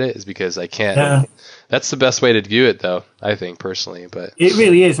better at it, is because I can't. Yeah. That's the best way to do it, though, I think, personally. But it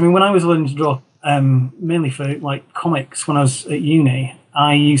really is. I mean, when I was learning to draw, mainly for like comics, when I was at uni,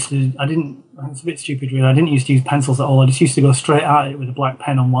 it's a bit stupid really, I didn't used to use pencils at all. I just used to go straight at it with a black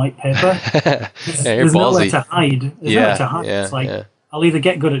pen on white paper. There's nowhere to hide. It's like, I'll either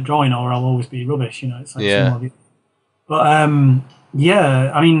get good at drawing or I'll always be rubbish, it's like But I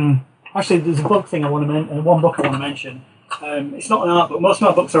mean, actually there's a book thing one book I want to mention. It's not an art book. Most of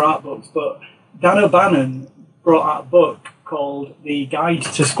my books are art books, but Dan O'Bannon brought out a book called The Guide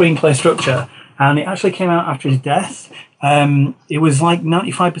to Screenplay Structure, and it actually came out after his death. It was like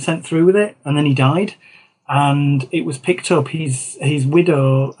 95% through with it, and then he died. And it was picked up. His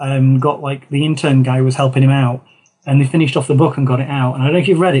widow got, like, the intern guy was helping him out, and they finished off the book and got it out. And I don't know if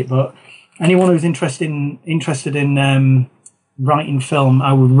you've read it, but anyone who's interested in writing film,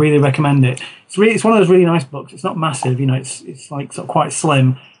 I would really recommend it. It's one of those really nice books. It's not massive, it's like sort of quite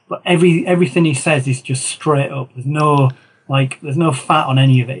slim, but everything he says is just straight up. There's no fat on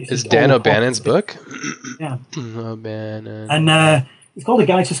any of it. It's Dan O'Bannon's book? Yeah. O'Bannon. And it's called A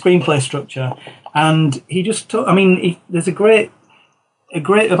Guide to Screenplay Structure. And he just there's about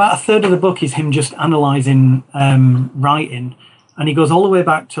a third of the book is him just analysing writing. And he goes all the way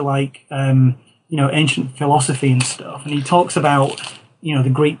back to like, ancient philosophy and stuff. And he talks about,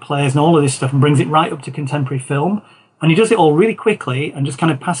 the Greek plays and all of this stuff and brings it right up to contemporary film. And he does it all really quickly and just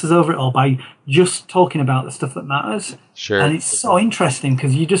kind of passes over it all by just talking about the stuff that matters. Sure. And it's so interesting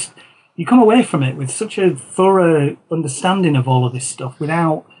because you come away from it with such a thorough understanding of all of this stuff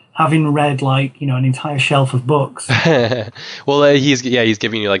without having read an entire shelf of books. Well, he's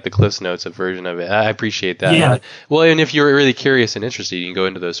giving you like the Cliff's Notes version of it. I appreciate that. Yeah. Well, and if you're really curious and interested, you can go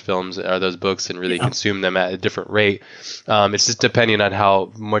into those films or those books and really consume them at a different rate. It's just depending on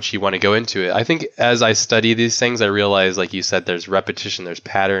how much you want to go into it. I think as I study these things, I realize, like you said, there's repetition, there's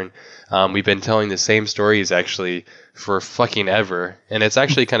pattern. We've been telling the same stories actually for fucking ever, and it's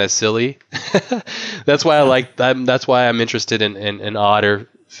actually kind of silly. That's why that's why I'm interested in odder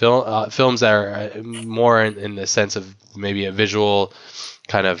films that are more in the sense of maybe a visual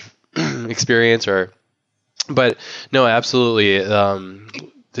kind of experience, but no, absolutely.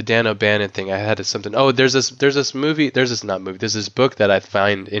 The Dan O'Bannon thing, I had something. Oh, there's this book that I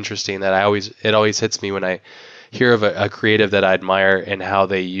find interesting that it always hits me when I hear of a creative that I admire and how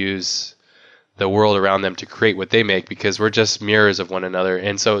they use the world around them to create what they make, because we're just mirrors of one another.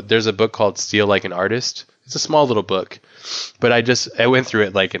 And so there's a book called Steal Like an Artist. It's a small little book, but I went through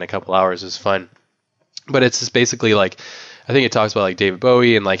it like in a couple hours. It was fun. But it's just basically like, I think it talks about like David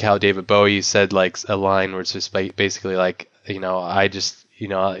Bowie and like how David Bowie said like a line where it's just basically like, I just,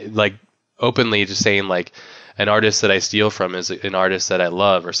 like openly just saying like an artist that I steal from is an artist that I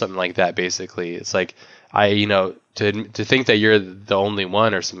love or something like that. Basically, it's like to think that you're the only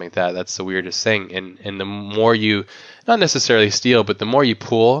one or something like that, that's the weirdest thing. And the more you, not necessarily steal, but the more you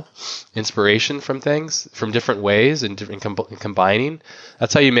pull inspiration from things from different ways and different combining,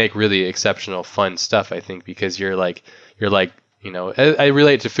 that's how you make really exceptional fun stuff, I think, because you're like I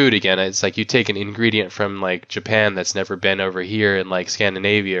relate to food again. It's like you take an ingredient from like Japan that's never been over here in like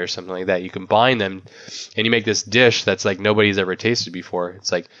Scandinavia or something like that. You combine them and you make this dish that's like nobody's ever tasted before.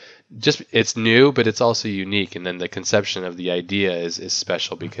 It's like it's new, but it's also unique. And then the conception of the idea is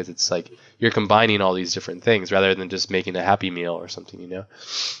special because it's like you're combining all these different things rather than just making a Happy Meal or something,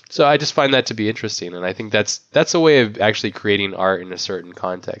 So I just find that to be interesting. And I think that's a way of actually creating art in a certain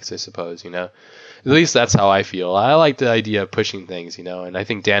context, I suppose, At least that's how I feel. I like the idea of pushing things, and I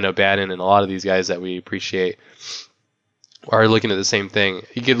think Dan O'Bannon and a lot of these guys that we appreciate are looking at the same thing.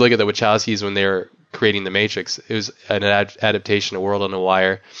 You could look at the Wachowskis when they were creating The Matrix. It was an adaptation of World on a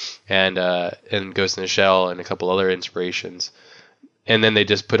Wire and Ghost in the Shell and a couple other inspirations. And then they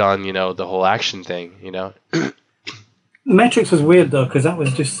just put on, the whole action thing, The Matrix was weird, though, because that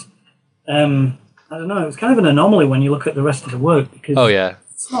was just, I don't know, it was kind of an anomaly when you look at the rest of the work. Because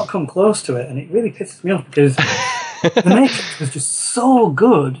it's not come close to it, and it really pisses me off because The Matrix was just so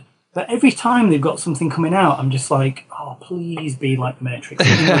good. But every time they've got something coming out, I'm just like, oh, please be like The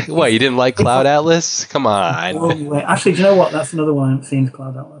Matrix. What, you didn't like Cloud Atlas? Come on. Actually, do you know what? That's another one I haven't seen,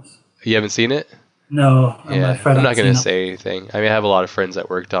 Cloud Atlas. You haven't seen it? No, I'm Yeah, afraid I'm I've not going seen to that. say anything. I mean, I have a lot of friends that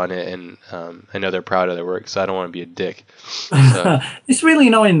worked on it, and I know they're proud of their work, so I don't want to be a dick. So, It's really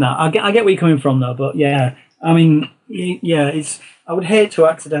annoying that. I get where you're coming from though, but yeah, I mean, yeah, I would hate to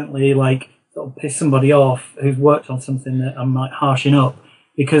accidentally like sort of piss somebody off who's worked on something that I'm like harshing up,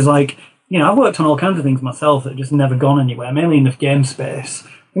 because like, you know, I've worked on all kinds of things myself that have just never gone anywhere, mainly in the game space.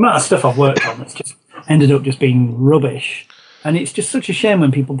 The amount of stuff I've worked on that's just ended up just being rubbish. And it's just such a shame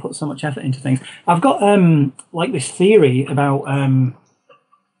when people put so much effort into things. I've got like this theory about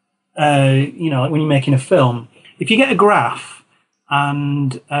you know, like when you're making a film, if you get a graph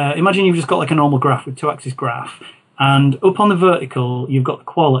and imagine you've just got like a normal graph with 2-axis graph, and up on the vertical you've got the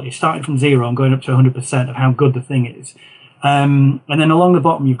quality starting from 0 and going up to 100% of how good the thing is, and then along the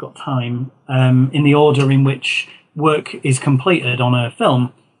bottom you've got time in the order in which work is completed on a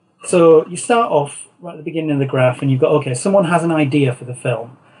film. So you start off right at the beginning of the graph and you've got, okay, someone has an idea for the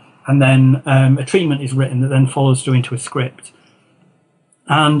film, and then a treatment is written that then follows through into a script.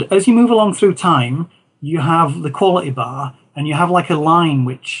 And as you move along through time, you have the quality bar, and you have like a line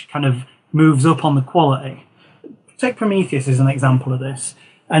which kind of moves up on the quality. Take Prometheus as an example of this.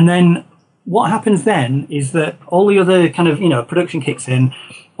 And then what happens then is that all the other kind of, you know, production kicks in,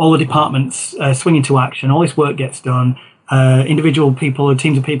 all the departments swing into action, all this work gets done, individual people or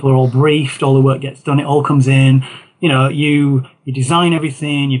teams of people are all briefed, all the work gets done, it all comes in. You know, you design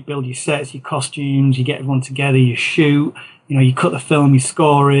everything, you build your sets, your costumes, you get everyone together, you shoot, you know, you cut the film, you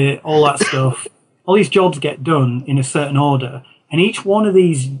score it, all that stuff. All these jobs get done in a certain order. And each one of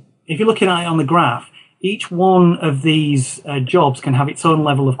these, if you're looking at it on the graph, each one of these jobs can have its own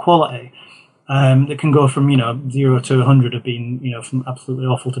level of quality that can go from, you know, 0 to 100 of being, you know, from absolutely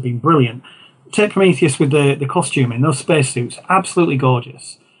awful to being brilliant. Take Prometheus with the costuming, those spacesuits, absolutely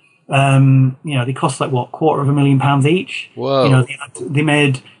gorgeous. You know, they cost like, what, £250,000 each? whoa. You know, they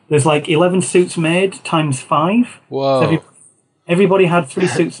made, there's like 11 suits made times 5. Whoa. So everybody had 3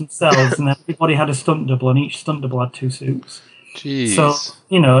 suits themselves, and then everybody had a stunt double, and each stunt double had 2 suits. Jeez. So,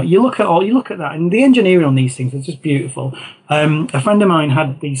 you know, you look at that, and the engineering on these things is just beautiful. A friend of mine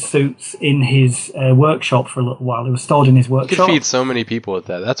had these suits in his workshop for a little while. They were stored in his You workshop. could feed so many people with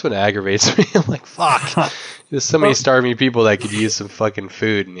that. That's what aggravates me. I'm like, fuck. There's so many starving people that could use some fucking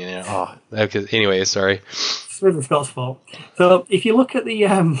food. And, you know, okay. Anyway, sorry. It's Ridley Scott's fault. So if you look at the,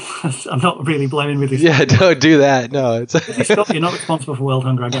 I'm not really blaming Ridley Scott. Yeah, don't do that. No, it's Ridley Scott, you're not responsible for world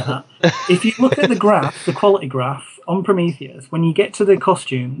hunger. I get that. If you look at the graph, the quality graph on Prometheus, when you get to the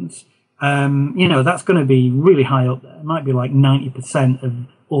costumes, you know, that's going to be really high up there. It might be like 90% of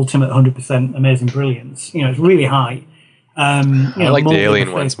ultimate 100% amazing brilliance. You know, it's really high. You I know, like the alien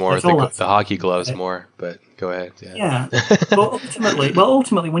face, ones more, all that the hockey gloves more, but go ahead. Yeah, but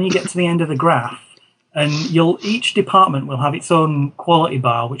ultimately, when you get to the end of the graph, and each department will have its own quality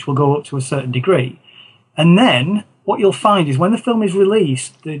bar, which will go up to a certain degree, and then what you'll find is when the film is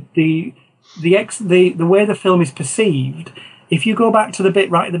released, the way the film is perceived. If you go back to the bit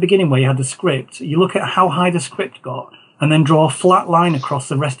right at the beginning where you had the script, you look at how high the script got, and then draw a flat line across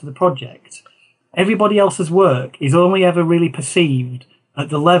the rest of the project. Everybody else's work is only ever really perceived at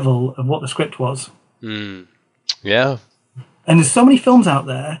the level of what the script was. Yeah. And there's so many films out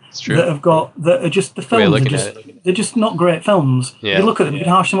there that are just the films. They're just not great films. Yeah. You look at them, you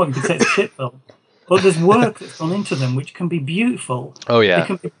can harsh them up, you can say it's a shit film. But there's work that's gone into them which can be beautiful. Oh, yeah. It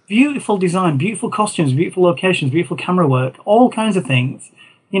can be beautiful design, beautiful costumes, beautiful locations, beautiful camera work, all kinds of things.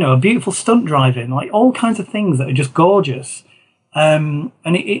 You know, beautiful stunt driving, like all kinds of things that are just gorgeous. And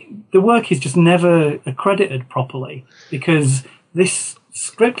the work is just never accredited properly because this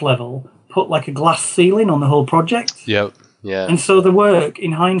script level put like a glass ceiling on the whole project. Yep. Yeah. And so the work,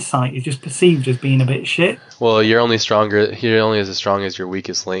 in hindsight, is just perceived as being a bit shit. Well, you're only as strong as your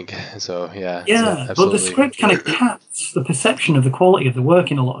weakest link. So yeah. Yeah, but the script kind of caps the perception of the quality of the work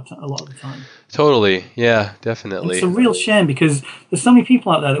in a lot of the time. Totally. Yeah, definitely. It's a real shame because there's so many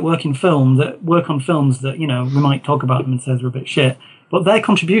people out there that work on films that, you know, we might talk about them and say they're a bit shit, but their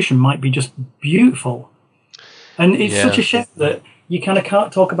contribution might be just beautiful. And it's such a shame that you kind of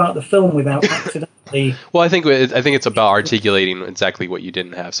can't talk about the film without accidentally. Well, I think it's about articulating exactly what you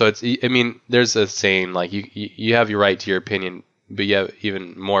didn't have. So there's a saying like you have your right to your opinion, but you have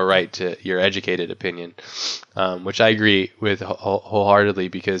even more right to your educated opinion, which I agree with wholeheartedly,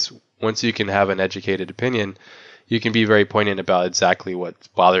 because once you can have an educated opinion, you can be very poignant about exactly what's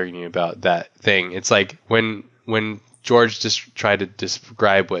bothering you about that thing. It's like when George just tried to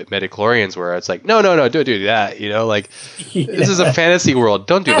describe what midichlorians were. It's like, no, don't do that. You know, like this is a fantasy world.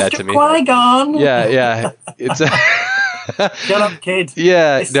 Don't do that to me. Qui-Gon. Yeah. It's Shut up, kid.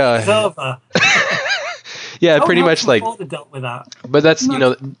 Yeah, it's over. Yeah, pretty much like. Dealt with that. But that's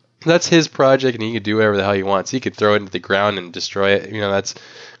that's his project, and he could do whatever the hell he wants. He could throw it into the ground and destroy it. That's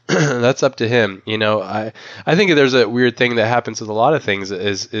that's up to him. I think there's a weird thing that happens with a lot of things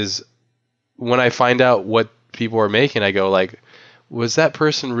is when I find out what people are making, I go like, was that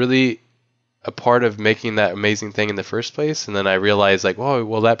person really a part of making that amazing thing in the first place? And then I realize like, oh,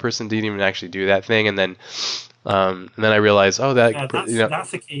 well, that person didn't even actually do that thing. And then I realize, oh,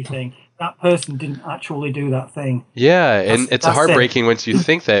 that's the key thing. That person didn't actually do that thing. Yeah, and it's heartbreaking once you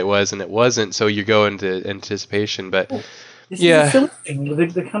think that it was and it wasn't. So you go into anticipation, but this is a silly thing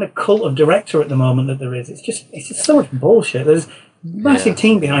with the kind of cult of director at the moment that there is. It's just so much bullshit. There's a massive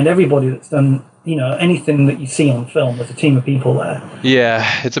team behind everybody that's done anything that you see on film. There's a team of people there. Yeah,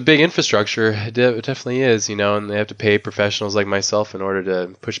 it's a big infrastructure. It definitely is, and they have to pay professionals like myself in order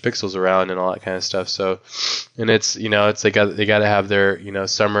to push pixels around and all that kind of stuff. So, and it's they got to have their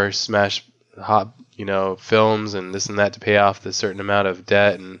summer smash hot films and this and that to pay off the certain amount of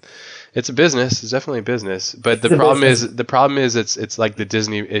debt, and it's a business. It's definitely a business. But the problem is it's like the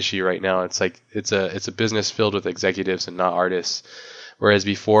Disney issue right now. It's like it's a business filled with executives and not artists. Whereas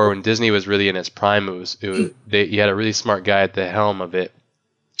before, when Disney was really in its prime, you had a really smart guy at the helm of it,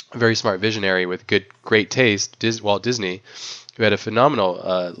 a very smart visionary with great taste, Walt Disney, who had a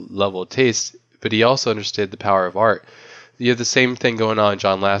phenomenal level of taste, but he also understood the power of art. You have the same thing going on,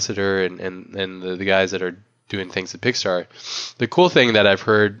 John Lasseter and the guys that are doing things at Pixar. The cool thing that I've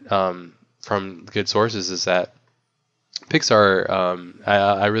heard from good sources is that Pixar,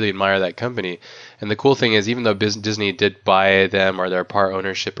 I really admire that company. And the cool thing is, even though Disney did buy them or they're part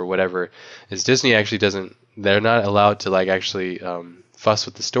ownership or whatever, is Disney actually they're not allowed to like actually fuss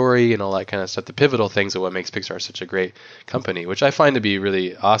with the story and all that kind of stuff. The pivotal things are what makes Pixar such a great company, which I find to be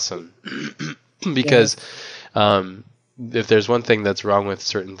really awesome. Because if there's one thing that's wrong with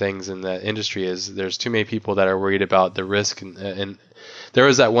certain things in the industry is there's too many people that are worried about the risk. And there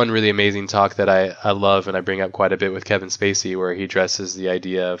was that one really amazing talk that I love and I bring up quite a bit with Kevin Spacey, where he addresses the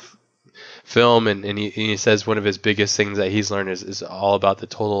idea of film, and he says one of his biggest things that he's learned is all about the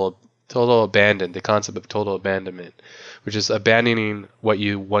total the concept of total abandonment, which is abandoning what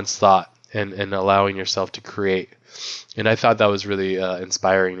you once thought and allowing yourself to create. And I thought that was really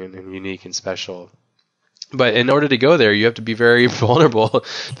inspiring and unique and special. But in order to go there, you have to be very vulnerable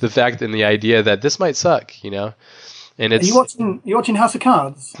to the fact and the idea that this might suck, And it's. Are you watching House of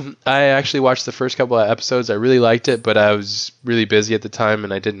Cards? I actually watched the first couple of episodes. I really liked it, but I was really busy at the time,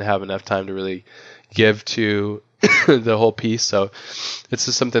 and I didn't have enough time to really give to the whole piece. So it's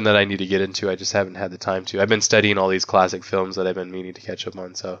just something that I need to get into. I just haven't had the time to. I've been studying all these classic films that I've been meaning to catch up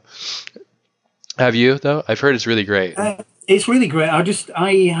on. So, have you though? I've heard it's really great. It's really great.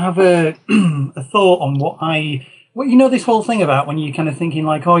 I have a thought on what this whole thing about when you're kind of thinking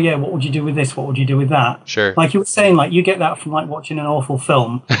like, oh yeah, what would you do with this? What would you do with that? Sure. Like you were saying, like you get that from like watching an awful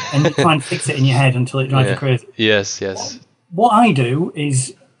film and you try and fix it in your head until it drives you crazy. Yes. What I do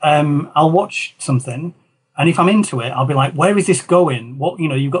is I'll watch something, and if I'm into it, I'll be like, where is this going? What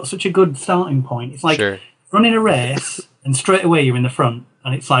you've got such a good starting point. It's like running a race, and straight away you're in the front,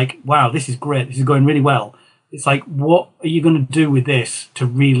 and it's like, wow, this is great. This is going really well. It's like, what are you going to do with this to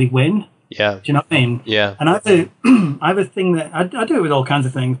really win? Yeah. Do you know what I mean? Yeah. And I have a thing that I do it with all kinds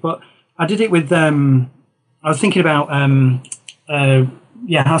of things, but I did it with I was thinking about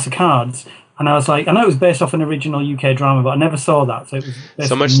House of Cards, and I was like, I know it was based off an original UK drama, but I never saw that, so it was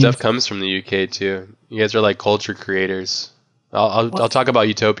so much stuff comes from the UK too. You guys are like culture creators. I'll talk about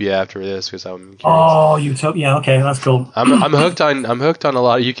Utopia after this because I'm curious. Oh, Utopia. Okay, that's cool. I'm hooked on a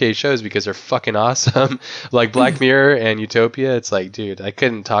lot of UK shows because they're fucking awesome. Like Black Mirror and Utopia. It's like, dude, I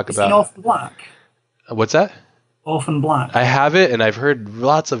couldn't talk about. Orphan Black. What's that? Orphan Black. I have it, and I've heard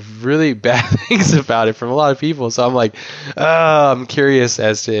lots of really bad things about it from a lot of people. So I'm like, I'm curious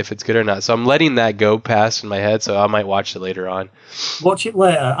as to if it's good or not. So I'm letting that go past in my head. So I might watch it later on. Watch it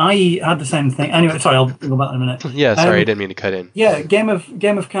later. I had the same thing. Anyway, sorry, I'll go back in a minute. Yeah, sorry, I didn't mean to cut in. Yeah, Game of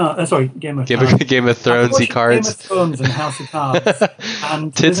Cards. Game of Thronesy cards. Game of Thrones and House of Cards.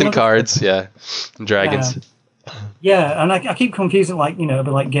 And tits and cards, and dragons. Yeah, and I keep confusing, like, it'll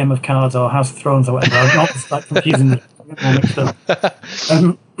be like Game of Cards or House of Thrones or whatever. I'm not just like confusing the all mixed up.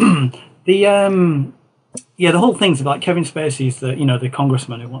 The whole thing's about Kevin Spacey's the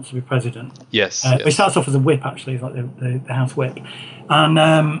congressman who wants to be president. Yes. He starts off as a whip, actually. He's like the House whip.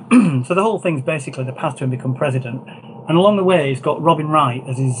 And so the whole thing's basically the path to him become president. And along the way, he's got Robin Wright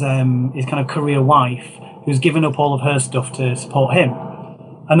as his kind of career wife, who's given up all of her stuff to support him.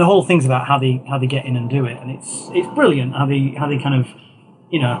 And the whole thing's about how they get in and do it, and it's brilliant how they kind of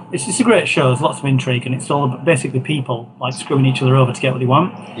you know, it's a great show. There's lots of intrigue, and it's all about basically people like screwing each other over to get what they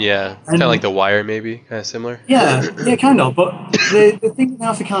want. Yeah, it's kind of like The Wire, maybe, kind of similar. Yeah, kind of. But the thing with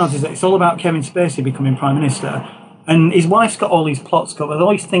House of Cards is that it's all about Kevin Spacey becoming Prime Minister, and his wife's got all these plots, got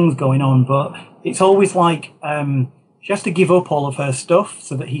all these things going on, but it's always like she has to give up all of her stuff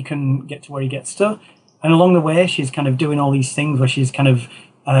so that he can get to where he gets to. And along the way, she's kind of doing all these things where she's kind of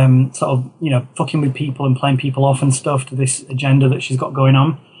sort of, you know, fucking with people and playing people off and stuff to this agenda that she's got going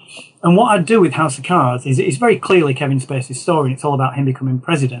on. And what I do with House of Cards is it's very clearly Kevin Spacey's story, and it's all about him becoming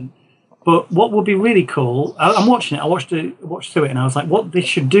president. But what would be really cool, I'm watching it, I watched through it, and I was like, what they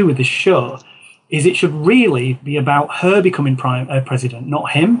should do with this show is it should really be about her becoming president,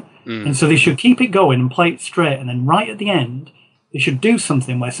 not him. And so they should keep it going and play it straight, and then right at the end, they should do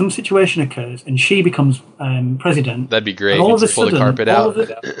something where some situation occurs and she becomes president. That'd be great. And all of a pull sudden, the carpet out.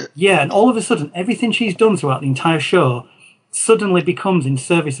 And all of a sudden, everything she's done throughout the entire show suddenly becomes in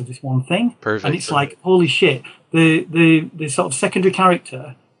service of this one thing. Perfect. And it's like, holy shit. The sort of secondary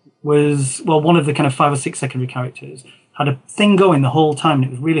character was, well, one of the kind of 5 or 6 secondary characters had a thing going the whole time,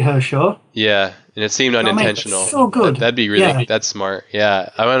 and it was really her show. Yeah, and it seemed unintentional. So good. That'd be really, that's smart. Yeah,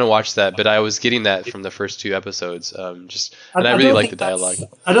 I want to watch that, but I was getting that from the first 2 episodes. And I really like the dialogue.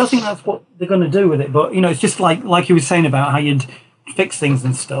 I don't think that's what they're going to do with it, but, you know, it's just like you were saying about how you'd fix things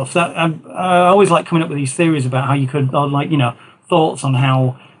and stuff. That I always like coming up with these theories about how you could, or like, you know, thoughts on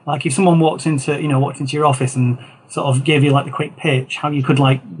how, like, if someone walked into your office and sort of gave you like the quick pitch, how you could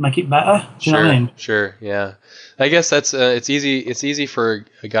like make it better. Do you know what I mean? Sure, yeah. I guess that's it's easy. It's easy for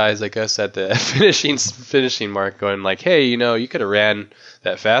guys like us at the finishing mark, going like, "Hey, you know, you could have ran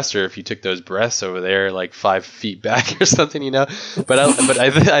that faster if you took those breaths over there, like 5 feet back or something," you know. But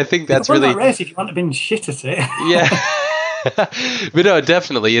I think that's really that race if you want to be shit at it. Yeah. But no,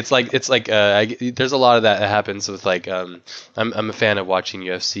 definitely, it's like there's a lot of that happens with like I'm a fan of watching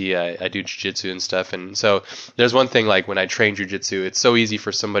UFC. I do jiu-jitsu and stuff, and so there's one thing, like when I train jiu-jitsu, it's so easy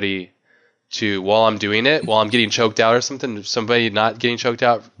for somebody to, while I'm doing it, while I'm getting choked out or something, somebody not getting choked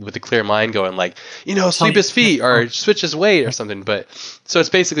out with a clear mind going like, you know, sweep his feet or switch his weight or something. But so it's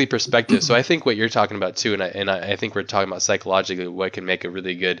basically perspective. So I think what you're talking about too, and I think we're talking about psychologically what can make a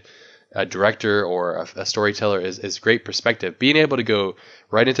really good director or a storyteller is great perspective. Being able to go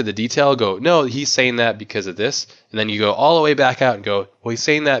right into the detail, go, no, he's saying that because of this, and then you go all the way back out and go, well, he's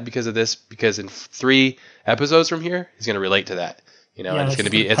saying that because of this, because in 3 episodes from here, he's going to relate to that. You know, and it's going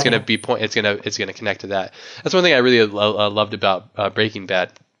to connect to that. That's one thing I really loved about Breaking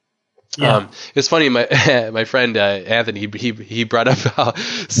Bad. Yeah. It's funny. My friend Anthony, he brought up how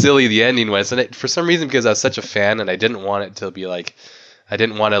silly the ending was, and for some reason, because I was such a fan, and I didn't want it to be like, I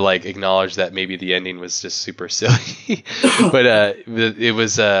didn't want to like acknowledge that maybe the ending was just super silly, but it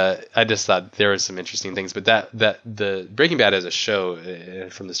was. I just thought there was some interesting things, but that the Breaking Bad as a show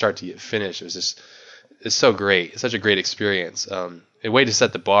from the start to finish, it was just. It's so great. It's such a great experience. A way to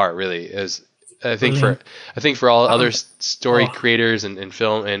set the bar, really, is I think for all other story creators and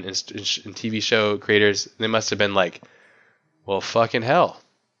film and TV show creators, they must have been like, well, fucking hell,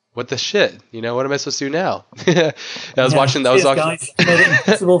 what the shit? You know, what am I supposed to do now? I was watching. Guys, you made it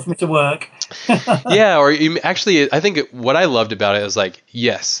impossible for me to work. Yeah, actually, I think what I loved about it was like,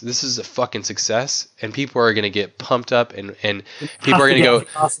 yes, this is a fucking success, and people are going to get pumped up, and people are going to go,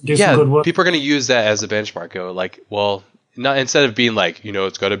 yeah, people are going to use that as a benchmark. Go like, well, not instead of being like, you know,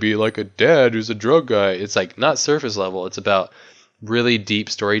 it's got to be like a dad who's a drug guy. It's like not surface level. It's about really deep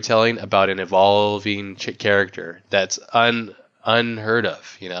storytelling about an evolving character that's unheard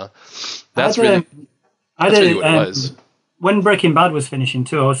of. You know, that's really what it was. When Breaking Bad was finishing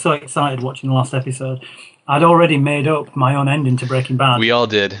too, I was so excited watching the last episode. I'd already made up my own ending to Breaking Bad. We all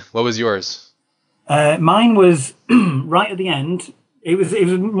did. What was yours? Mine was right at the end. It was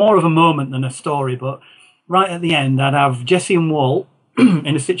more of a moment than a story, but right at the end, I'd have Jesse and Walt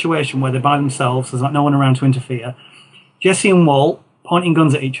in a situation where they're by themselves. There's like no one around to interfere. Jesse and Walt pointing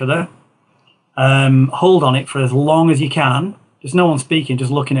guns at each other. Hold on it for as long as you can. There's no one speaking,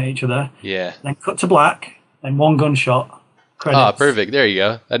 just looking at each other. Yeah. Then cut to black. Then one gunshot. Credits. Oh, perfect. There you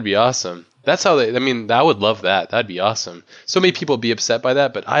go. That'd be awesome. That's how I would love that. That'd be awesome. So many people be upset by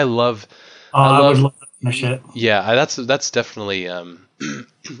that, but I love would love that kind of shit. Yeah, that's definitely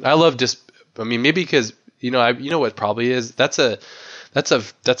I love just maybe because you know what probably is that's a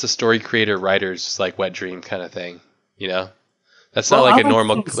story creator writer's like wet dream kind of thing, you know. That's not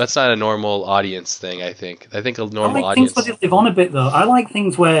that's not a normal audience thing, I think. I think a normal audience. Things where they live on a bit though. I like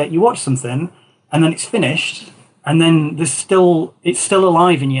things where you watch something and then it's finished and then it's still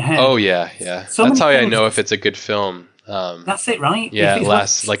alive in your head. Oh yeah. That's how I know if it's a good film. That's it, right? Yeah, it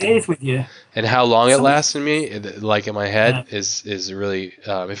lasts like stays with you. And how long it lasts in me, like in my head, Yeah. is really.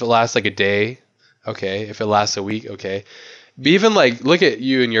 If it lasts like a day, okay. If it lasts a week, okay. But even like look at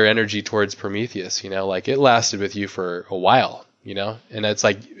you and your energy towards Prometheus. Like it lasted with you for a while. And it's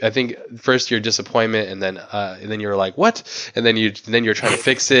like I think first your disappointment, and then you're like what, and then you're trying to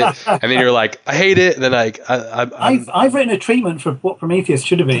fix it, and then you're like I hate it, and then I've written a treatment for what Prometheus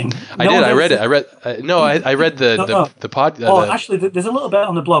should have been. I read it. I read the pod. Actually, there's a little bit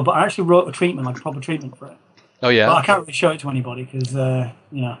on the blog, but I actually wrote a treatment, like a proper treatment for it. Oh yeah. But I can't really show it to anybody because I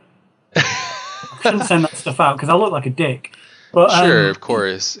shouldn't send that stuff out because I look like a dick. But, sure, of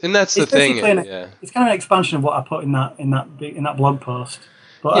course, and that's the thing. It's kind of an expansion of what I put in that blog post.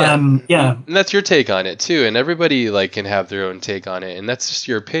 But and that's your take on it too, and everybody can have their own take on it, and that's just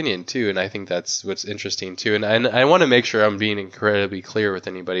your opinion too. And I think that's what's interesting too. And I want to make sure I'm being incredibly clear with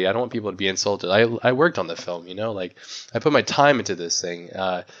anybody. I don't want people to be insulted. I worked on the film, I put my time into this thing.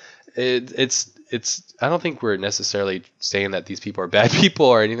 It's I don't think we're necessarily saying that these people are bad people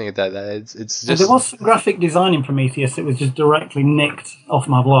or anything like that. It's just there was some graphic design in Prometheus that was just directly nicked off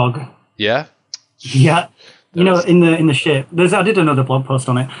my blog. Yeah. Yeah. In the ship. I did another blog post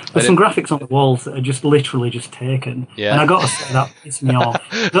on it. There's some graphics on the walls that are just literally just taken. Yeah. And I got to say that pissed me off.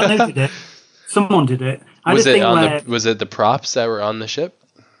 I don't know who did it. Someone did it. Was it the props that were on the ship?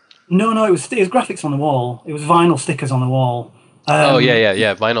 No. It was graphics on the wall. It was vinyl stickers on the wall.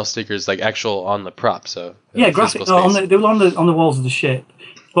 Yeah. Vinyl stickers, like actual on the prop. So graphics. They were on the walls of the ship.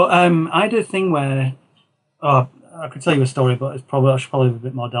 But I did a thing where, I could tell you a story, but I should probably be a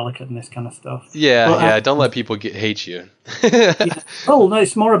bit more delicate than this kind of stuff. Yeah. Don't let people hate you. Oh no,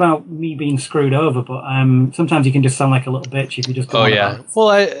 it's more about me being screwed over. But sometimes you can just sound like a little bitch if you just. Oh yeah.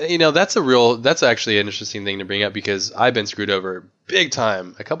 Well, that's actually an interesting thing to bring up because I've been screwed over big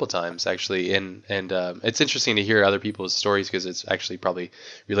time a couple times actually, and it's interesting to hear other people's stories because it's actually probably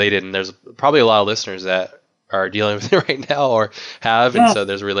related, and there's probably a lot of listeners that are dealing with it right now or have, and so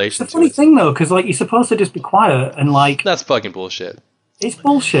there's a relation. It's a funny thing though, because you're supposed to just be quiet and that's fucking bullshit. It's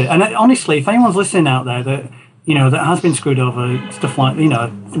bullshit, and honestly, if anyone's listening out there that that has been screwed over, stuff like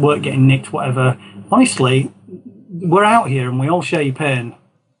work getting nicked, whatever. Honestly, we're out here and we all share your pain.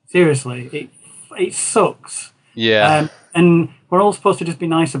 Seriously, it sucks. Yeah. And we're all supposed to just be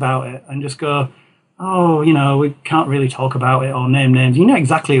nice about it and just go, we can't really talk about it or name names. You know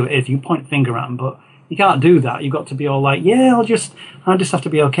exactly who it is. You point a finger at them, but you can't do that. You've got to be all like, I just have to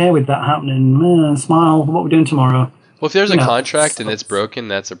be okay with that happening. Smile. What we're doing tomorrow. Well, if there's a contract and it's broken,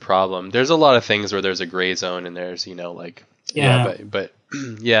 that's a problem. There's a lot of things where there's a gray zone and there's, but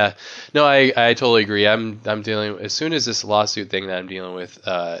yeah, no, I totally agree. I'm dealing as soon as this lawsuit thing that I'm dealing with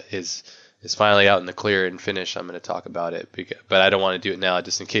is finally out in the clear and finished. I'm going to talk about it, but I don't want to do it now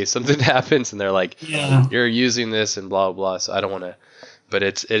just in case something happens and they're like, you're using this and blah blah. So I don't want to. But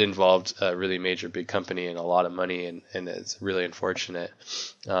it involved a really major big company and a lot of money, and it's really unfortunate.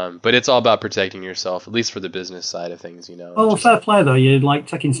 But it's all about protecting yourself, at least for the business side of things, Oh, fair play though. You're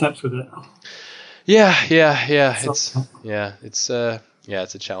taking steps with it. Yeah. It's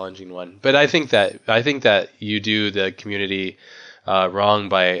a challenging one. But I think that you do the community wrong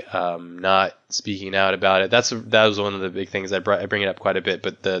by not speaking out about it. That was one of the big things I bring it up quite a bit.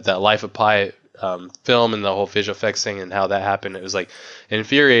 But that Life of Pi film and the whole visual effects thing and how that happened, it was it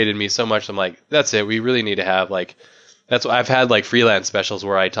infuriated me so much. I'm like, that's it. We really need to have that's what I've had freelance specials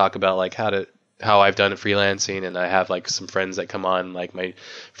where I talk about how I've done freelancing, and I have some friends that come on, my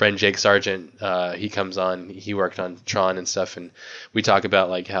friend Jake Sargent, he comes on, he worked on Tron and stuff, and we talk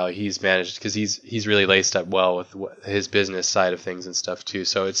about how he's managed, because he's really laced up well with his business side of things and stuff too.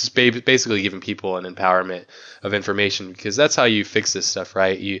 So it's basically giving people an empowerment of information, because that's how you fix this stuff,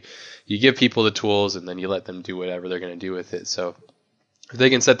 right? You give people the tools and then you let them do whatever they're going to do with it. So if they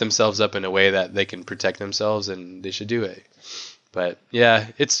can set themselves up in a way that they can protect themselves, and they should do it. But yeah,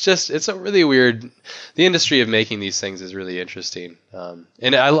 it's a really weird. The industry of making these things is really interesting,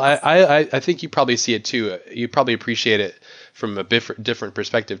 and I think you probably see it too. You probably appreciate it from a different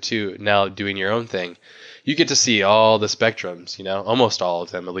perspective too. Now doing your own thing, you get to see all the spectrums. Almost all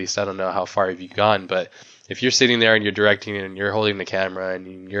of them, at least. I don't know how far have you gone, but if you're sitting there and you're directing and you're holding the camera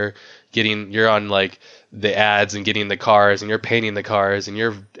and you're on the ads and getting the cars and you're painting the cars and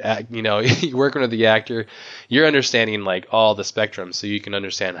you're working with the actor, you're understanding all the spectrum, so you can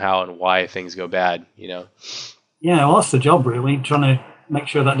understand how and why things go bad. Yeah, well, that's the job really, trying to make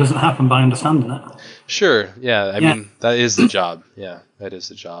sure that doesn't happen by understanding it. Sure. Yeah. I mean, that is the job. Yeah, that is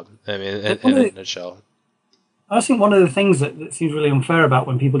the job. I mean, in a nutshell. I think one of the things that seems really unfair about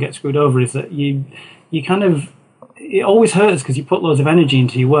when people get screwed over is that you kind of, it always hurts because you put loads of energy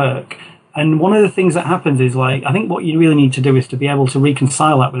into your work, And one of the things that happens is like, I think what you really need to do is to be able to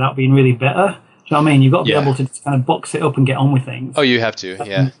reconcile that without being really bitter. Do you know what I mean? You've got to be able to just kind of box it up and get on with things. Oh, you have to.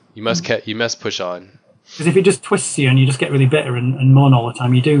 Yeah. You must push on. Because if it just twists you and you just get really bitter and moan all the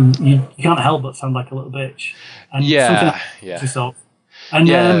time, you can't help but sound like a little bitch. And yeah. And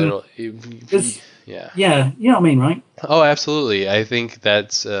yeah. Yeah, you know what I mean, right? Oh, absolutely. I think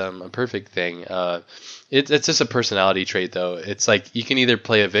that's a perfect thing. It's just a personality trait, though. It's like you can either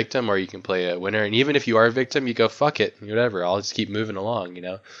play a victim or you can play a winner. And even if you are a victim, you go, fuck it, whatever. I'll just keep moving along,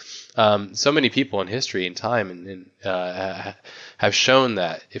 So many people in history and time have shown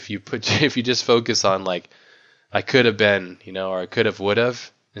that if you just focus on like, I could have been, or I could have, would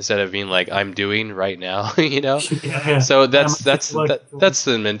have, instead of being like, I'm doing right now, Yeah. So that's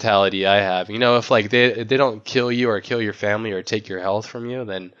the mentality I have. If like they don't kill you or kill your family or take your health from you,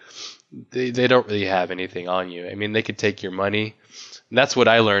 then they don't really have anything on you. I mean, they could take your money. And that's what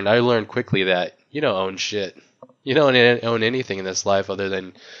I learned. I learned quickly that you don't own shit. You don't own anything in this life other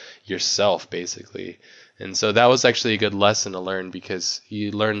than yourself, basically. And so that was actually a good lesson to learn, because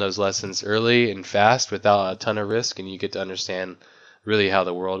you learn those lessons early and fast without a ton of risk, and you get to understand really how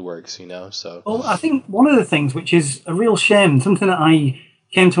the world works, So well, I think one of the things which is a real shame, something that I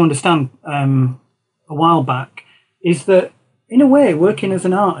came to understand a while back, is that in a way, working as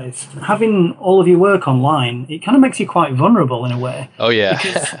an artist, having all of your work online, it kind of makes you quite vulnerable in a way. Oh yeah.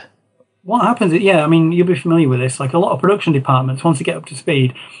 Because what happens is, I mean, you'll be familiar with this, like a lot of production departments, once they get up to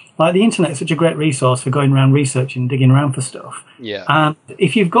speed, like the internet is such a great resource for going around researching, digging around for stuff. Yeah. And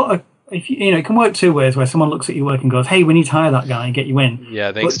if you've got it can work two ways, where someone looks at your work and goes, hey, we need to hire that guy and get you in.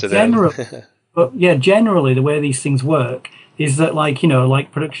 Yeah, thanks to them. Generally the way these things work is that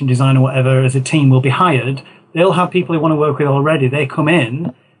like production design or whatever, as a team will be hired, they'll have people they want to work with already. They come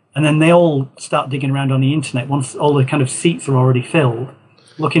in and then they all start digging around on the internet once all the kind of seats are already filled,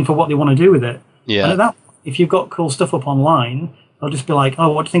 looking for what they want to do with it. Yeah. And at that, if you've got cool stuff up online, they'll just be like,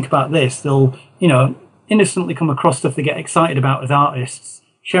 oh, what do you think about this? They'll, innocently come across stuff they get excited about as artists,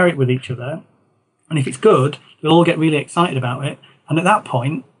 share it with each other, and if it's good, they'll all get really excited about it, and at that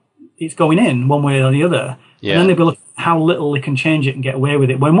point, it's going in one way or the other. Yeah. And then they'll be looking at how little they can change it and get away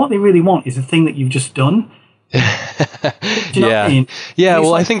with it, when what they really want is the thing that you've just done. Do you know what I mean? Yeah,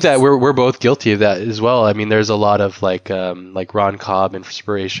 well, I think that we're both guilty of that as well. I mean, there's a lot of like Ron Cobb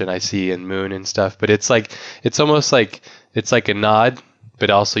inspiration I see in Moon and stuff, but it's almost like it's like a nod, but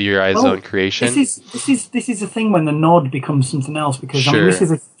also your own creation. This is the thing when the nod becomes something else, because sure. I mean, this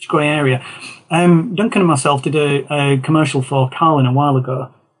is a grey area. Duncan and myself did a commercial for Carlin a while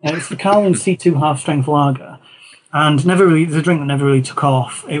ago. It's the Carlin C2 half strength lager, and it's a drink that never really took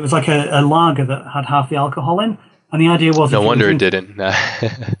off. It was like a lager that had half the alcohol in, and the idea was no wonder it didn't.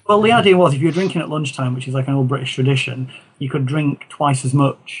 Well, the idea was if you were drinking at lunchtime, which is like an old British tradition, you could drink twice as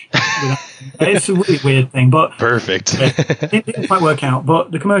much. It's a really weird thing, but perfect. It didn't quite work out.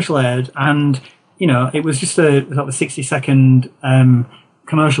 But the commercial aired, and it was just a 60-second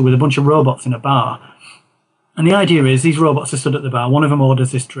commercial with a bunch of robots in a bar. And the idea is these robots are stood at the bar. One of them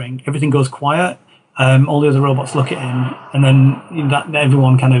orders this drink. Everything goes quiet. All the other robots look at him, and then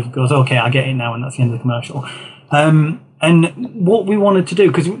everyone kind of goes, "Okay, I get it now," and that's the end of the commercial. And what we wanted to do,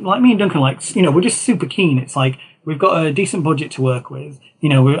 because like me and Duncan, we're just super keen. It's like we've got a decent budget to work with.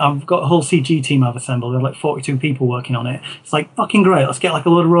 I've got a whole CG team I've assembled. There's like 42 people working on it. It's like fucking great. Let's get like a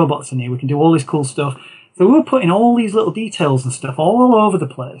load of robots in here. We can do all this cool stuff. So we were putting all these little details and stuff all over the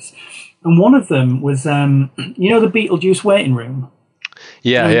place. And one of them was, the Beetlejuice waiting room.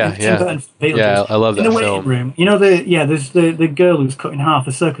 Yeah. Yeah, I love that film. In the waiting room, there's the girl who's cut in half,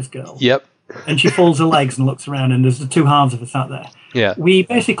 the circus girl. Yep. And she folds her legs and looks around, and there's the two halves of her sat there. Yeah. We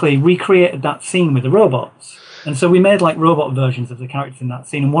basically recreated that scene with the robots. And so we made like robot versions of the characters in that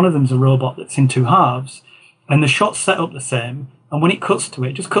scene, and one of them's a robot that's in two halves, and the shot's set up the same, and when it cuts to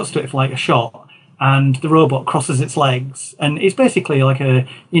it just cuts to it for like a shot, and the robot crosses its legs, and it's basically like a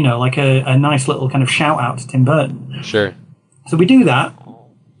nice little kind of shout out to Tim Burton. Sure. So we do that,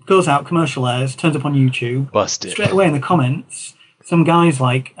 goes out, commercial airs, turns up on YouTube. Busted. Straight away in the comments, some guys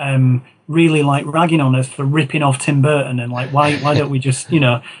really like ragging on us for ripping off Tim Burton, and like why don't we just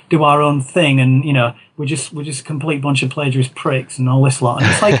do our own thing, and we're just a complete bunch of plagiarist pricks and all this lot. And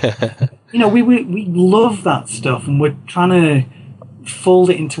it's like we love that stuff, and we're trying to fold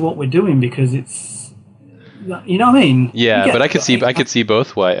it into what we're doing, because it's, you know what I mean? Yeah, but I could see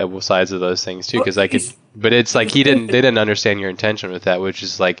both sides of those things too, because but it's like they didn't understand your intention with that, which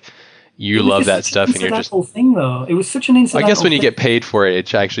is like you love that stuff, and you're just whole thing though. It was such an incidental. I guess when you get paid for it,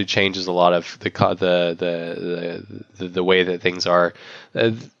 it actually changes a lot of the way that things are.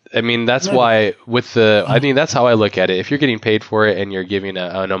 I mean, that's why with the, I mean, that's how I look at it. If you're getting paid for it and you're giving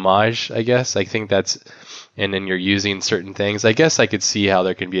an homage, I guess, I think that's, and then you're using certain things, I guess I could see how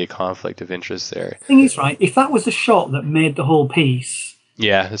there can be a conflict of interest there. The thing is, right, if that was the shot that made the whole piece,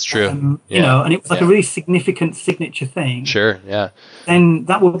 yeah, that's true. You know, and it was like a really significant signature thing. Sure, yeah. Then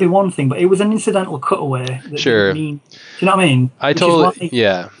that would be one thing, but it was an incidental cutaway. That sure. Do you know what I mean? I totally,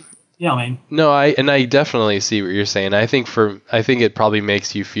 yeah. You know what I mean? No, I definitely see what you're saying. I think it probably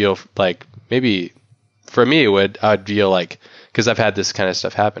makes you feel like, maybe for me I'd feel like, because I've had this kind of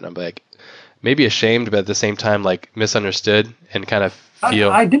stuff happen, I'm like maybe ashamed, but at the same time like misunderstood, and kind of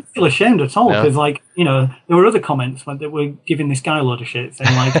feel. I didn't feel ashamed at all, because like, you know, there were other comments that were giving this guy a load of shit,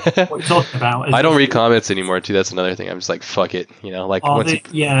 saying like, what are you talking about? I don't read comments anymore too. That's another thing. I'm just like, fuck it, you know, like once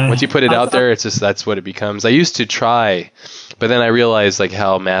you put it out there, it's just, that's what it becomes. I used to try, but then I realized like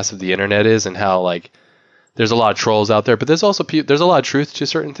how massive the internet is, and how like there's a lot of trolls out there, but there's also there's a lot of truth to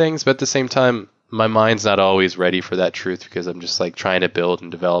certain things, but at the same time my mind's not always ready for that truth, because I'm just like trying to build and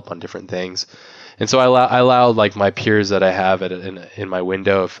develop on different things. And so I allow like my peers that I have in my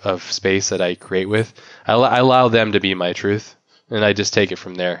window of space that I create with, I allow them to be my truth, and I just take it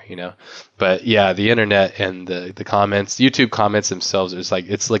from there, you know. But yeah, the internet and the comments, YouTube comments themselves, it's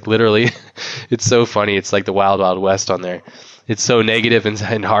like literally, it's so funny. It's like the wild, wild west on there. It's so negative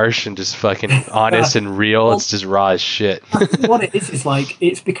and harsh and just fucking honest and real. Well, it's just raw as shit. What it is like,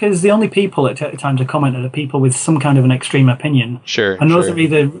 it's because the only people that take the time to comment are the people with some kind of an extreme opinion. Sure. And those are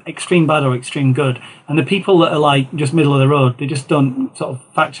either extreme bad or extreme good. And the people that are like just middle of the road, they just don't sort of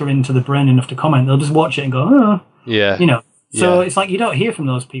factor into the brain enough to comment. They'll just watch it and go, oh. Yeah. You know. So it's like you don't hear from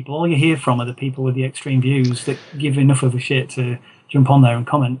those people. All you hear from are the people with the extreme views that give enough of a shit to jump on there and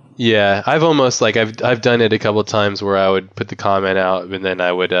comment. Yeah, I've almost like I've done it a couple of times where I would put the comment out, and then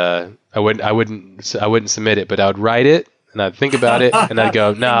I wouldn't submit it, but I would write it and I'd think about it and I'd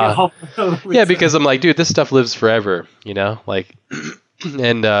go, nah. Yeah, because I'm like, dude, this stuff lives forever, you know, like,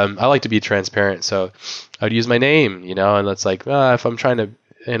 and I like to be transparent, so I would use my name, you know, and it's like, if I'm trying to,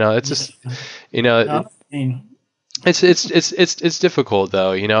 you know, it's just, you know. It's difficult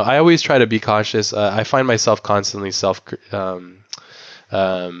though, you know. I always try to be cautious. I find myself constantly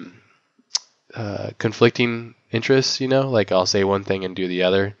conflicting interests, you know, like I'll say one thing and do the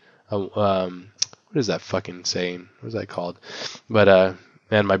other. What is that fucking saying? What is that called? But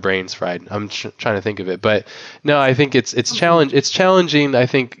man, my brain's fried. I'm trying to think of it. But no, I think it's challenging. I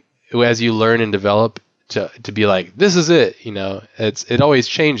think as you learn and develop, to be like, this is it, you know, it always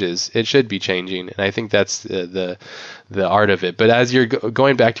changes. It should be changing, and I think that's the art of it. But as you're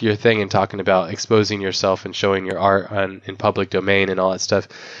going back to your thing and talking about exposing yourself and showing your art in public domain and all that stuff,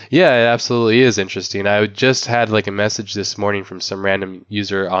 yeah, it absolutely is interesting. I just had like a message this morning from some random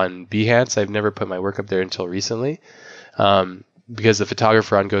user on Behance. I've never put my work up there until recently, because the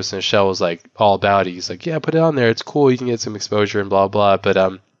photographer on Ghost in a Shell was like all about it. He's like, yeah, put it on there, it's cool, you can get some exposure and blah blah. But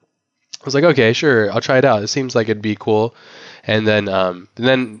I was like, okay, sure, I'll try it out. It seems like it'd be cool. And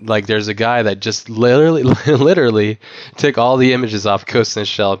then like there's a guy that just literally took all the images off Ghost in the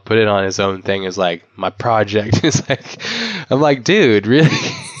Shell, put it on his own thing. Is like, my project is like, I'm like, dude, really?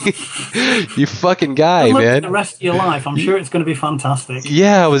 You fucking guy, man. The rest of your life, I'm sure it's going to be fantastic.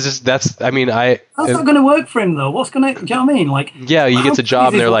 Yeah, it was just, that's not going to work for him though. What's going to, do you know what I mean? Like, yeah, he gets a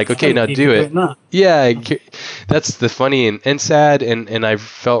job and they're like, okay, now do it. Yeah, that's the funny and sad, and I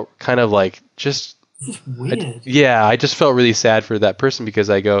felt kind of like just weird. I just felt really sad for that person, because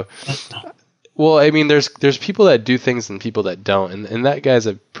I go, well, I mean, there's people that do things and people that don't, and that guy's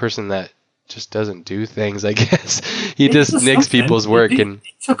a person that just doesn't do things, I guess. He just nicks people's work, and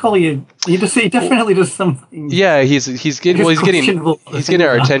he took all you. He definitely does something. Yeah, he's getting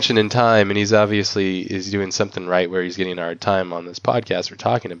our attention and time, and he's obviously is doing something right where he's getting our time on this podcast. We're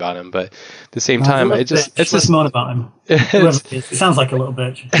talking about him, but at the same time, it's just more about him. It sounds like a little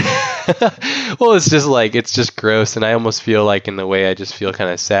bitch. Well, it's just gross, and I almost feel like, in the way, I just feel kind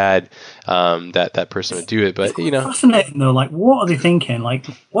of sad that person would do it. But you know, fascinating though. Like, what are they thinking? Like,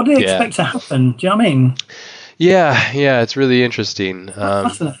 what do they expect to happen? Do you know what I mean? Yeah, it's really interesting.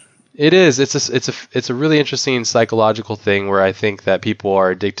 Fascinating. It is. It's a really interesting psychological thing, where I think that people are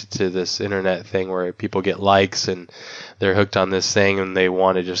addicted to this internet thing, where people get likes and they're hooked on this thing, and they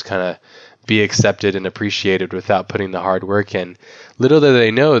want to just kind of be accepted and appreciated without putting the hard work in. Little do they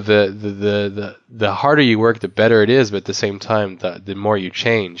know, the harder you work, the better it is, but at the same time, the more you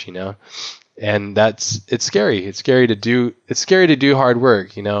change, you know. And it's scary. It's scary to do hard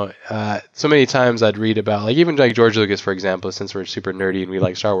work, you know. So many times I'd read about, like, even like George Lucas, for example, since we're super nerdy and we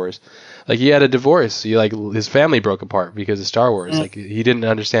like Star Wars, like, he had a divorce. His family broke apart because of Star Wars. Like, he didn't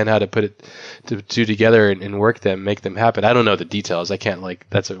understand how to put it two together and work them, make them happen. I don't know the details. I can't, like,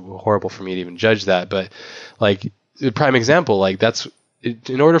 that's horrible for me to even judge that. But, like, a prime example, like, that's,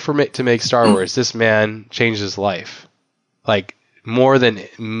 in order to make Star Wars, this man changed his life, like, more than,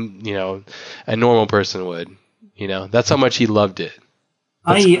 you know, a normal person would. You know, that's how much he loved it.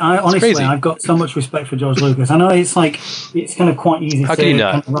 I honestly, crazy. I've got so much respect for George Lucas. I know it's kind of quite easy How to can you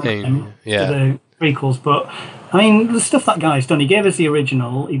not? kind of to the prequels, but I mean, the stuff that guy's done. He gave us the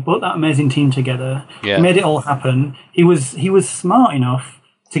original. He put that amazing team together. Yeah. He made it all happen. He was smart enough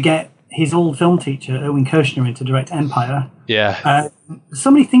to get his old film teacher, Erwin Kershner, in to direct Empire. Yeah. So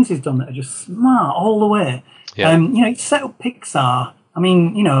many things he's done that are just smart all the way. Yeah. You know, he set up Pixar. I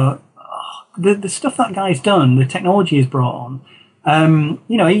mean, you know, the stuff that guy's done, the technology he's brought on.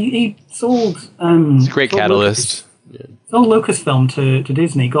 You know, he sold. It's a great catalyst. Sold Lucasfilm to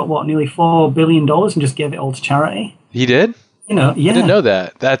Disney. Got what, nearly $4 billion, and just gave it all to charity. He did? You know, yeah. I didn't know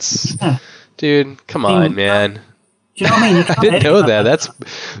that. That's dude. Come on, man. Do you know what I mean? I didn't know that.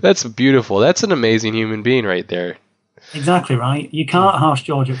 That's beautiful. That's an amazing human being right there. Exactly right. You can't harsh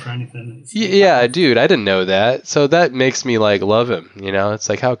George up for anything. Yeah, dude, I didn't know that. So that makes me, like, love him. You know, it's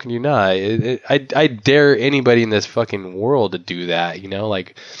like, how can you not? I dare anybody in this fucking world to do that. You know,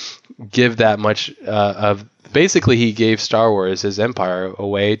 like, give that much of. Basically, he gave Star Wars, his empire,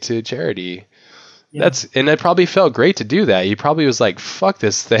 away to charity. Yeah. And it probably felt great to do that. He probably was like, "Fuck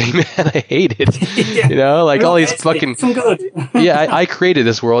this thing, man! I hate it." Yeah. You know, like, all these fucking. Good. Yeah, I created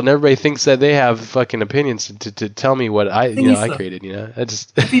this world, and everybody thinks that they have fucking opinions to tell me what I created. You know, I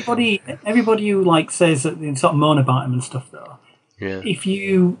just everybody who, like, says that they sort of moan about him and stuff, though. Yeah. If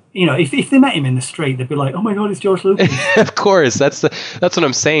if they met him in the street, they'd be like, "Oh my God, it's George Lucas." Of course, that's what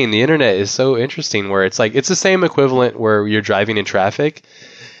I'm saying. The internet is so interesting, where it's like, it's the same equivalent where you're driving in traffic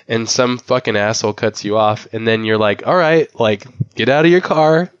and some fucking asshole cuts you off, and then you're like, all right, like, get out of your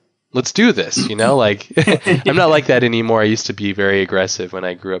car, let's do this, you know? Like, I'm not like that anymore. I used to be very aggressive when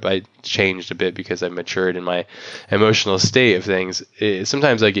I grew up. I changed a bit because I matured in my emotional state of things.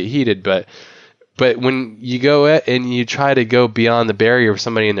 Sometimes I get heated, but when you go and you try to go beyond the barrier of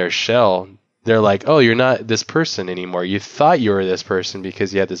somebody in their shell, they're like, oh, you're not this person anymore. You thought you were this person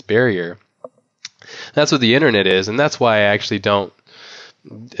because you had this barrier. That's what the internet is, and that's why I actually don't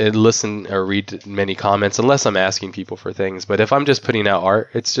listen or read many comments unless I'm asking people for things. But if I'm just putting out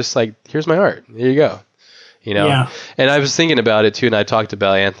art, it's just like, here's my art. Here you go. You know? Yeah. And I was thinking about it too, and I talked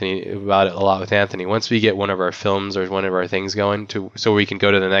about it a lot with Anthony. Once we get one of our films or one of our things going so we can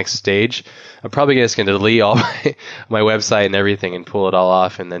go to the next stage, I'm probably just going to delete all my website and everything and pull it all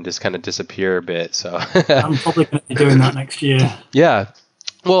off and then just kind of disappear a bit. So I'm probably going to be doing that next year. Yeah.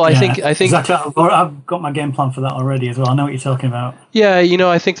 Well, I think exactly. I've got my game plan for that already as well. I know what you're talking about. Yeah, you know,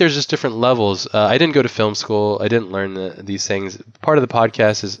 I think there's just different levels. I didn't go to film school. I didn't learn these things. Part of the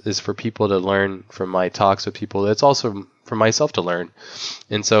podcast is for people to learn from my talks with people. It's also for myself to learn,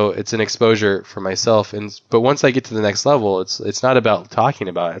 and so it's an exposure for myself. But once I get to the next level, it's not about talking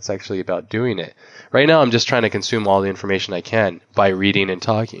about it. It's actually about doing it. Right now, I'm just trying to consume all the information I can by reading and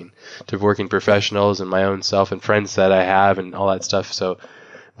talking to working professionals and my own self and friends that I have and all that stuff. So.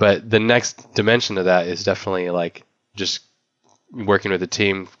 But the next dimension of that is definitely like just working with a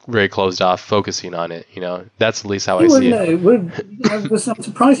team, very closed off, focusing on it. You know, that's at least how I see it. I'm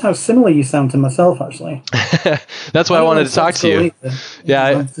surprised how similar you sound to myself, actually. That's why I wanted to talk to you.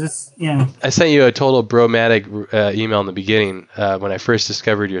 Yeah, I sent you a total bromatic email in the beginning when I first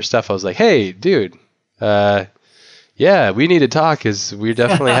discovered your stuff. I was like, hey, dude, yeah, we need to talk because we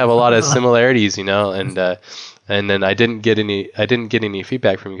definitely have a lot of similarities, you know, and then I didn't get any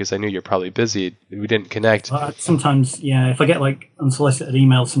feedback from you because I knew you're probably busy. We didn't connect. Sometimes, yeah, if I get like unsolicited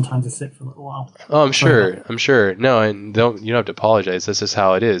emails, sometimes I sit for a little while. Oh, I'm sure. No, and you don't have to apologize. This is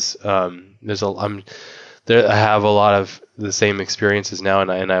how it is. I have a lot of the same experiences now,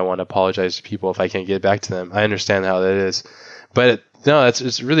 and I want to apologize to people if I can't get back to them. I understand how that is, but no,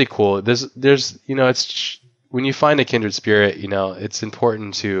 it's really cool. There's you know, it's when you find a kindred spirit, you know, it's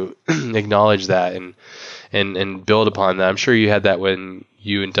important to acknowledge that and build upon that. I'm sure you had that when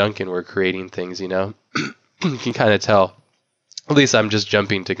you and Duncan were creating things, you know. You can kind of tell. At least I'm just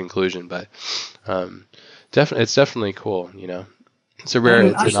jumping to conclusion, but it's definitely cool, you know. It's a rare,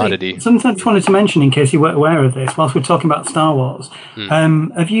 it's an oddity. Something I just wanted to mention in case you weren't aware of this, whilst we're talking about Star Wars.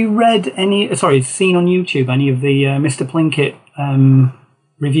 Have you seen on YouTube any of the Mr. Plinkett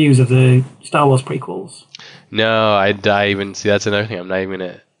reviews of the Star Wars prequels? No, I even see. That's another thing. I'm not even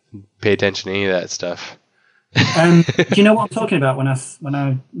gonna pay attention to any of that stuff. Do you know what I'm talking about when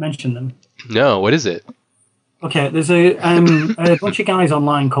I mention them? No, what is it? Okay, there's a bunch of guys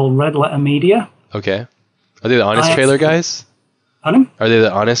online called Red Letter Media. Okay. Are they the Honest Trailer guys? Pardon? Are they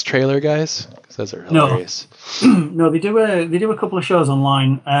the Honest Trailer guys? Because those are hilarious. No, they do a couple of shows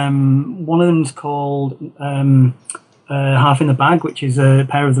online. One of them's called Half in the Bag, which is a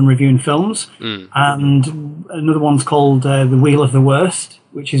pair of them reviewing films, and another one's called The Wheel of the Worst,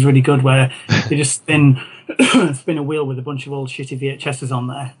 which is really good, where they just spin a wheel with a bunch of old shitty VHSs on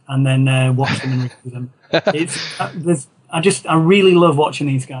there, and then watch them and review them. I really love watching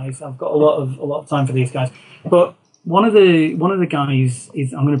these guys. I've got a lot of time for these guys. But one of the guys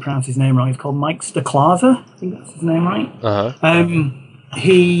is, I'm going to pronounce his name wrong. He's called Mike Staklaza. I think that's his name, right?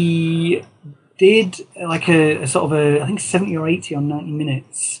 He did like a sort of I think 70 or 80 or 90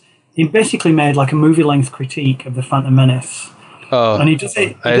 minutes. He basically made like a movie-length critique of the Phantom Menace. Oh, and he does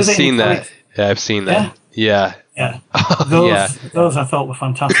it. I've seen that. Yeah, I've seen that. Yeah. Those I thought were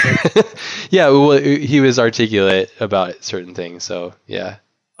fantastic. Yeah, well, he was articulate about certain things, so yeah.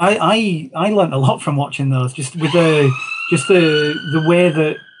 I learned a lot from watching those, just with the way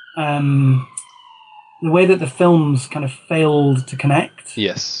that the films kind of failed to connect.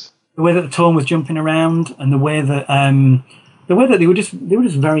 Yes. The way that the tone was jumping around, and the way that they were just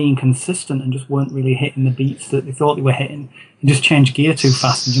very inconsistent and just weren't really hitting the beats that they thought they were hitting. They just changed gear too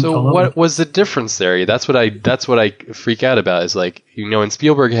fast and jumped all over. So what was the difference there? That's what I freak out about. Is like, when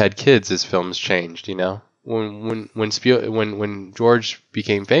Spielberg had kids, his films changed. When George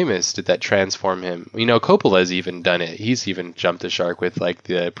became famous, did that transform him? Coppola's even done it. He's even jumped the shark with like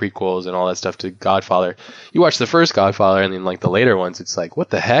the prequels and all that stuff to Godfather. You watch the first Godfather and then like the later ones, it's like,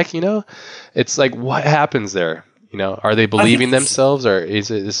 what the heck? It's like, what happens there? Are they believing themselves, or is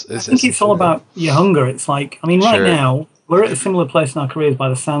it? I think it's all about your hunger. It's like, right now we're at a similar place in our careers by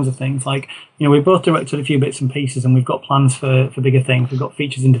the sounds of things. Like, we both directed a few bits and pieces, and we've got plans for bigger things. We've got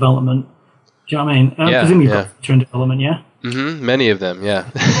features in development. Do you know what I mean? I presume you've got feature in development, yeah? Mm-hmm. Many of them, yeah.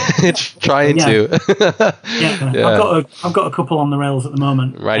 It's trying to. Yeah. I've got a couple on the rails at the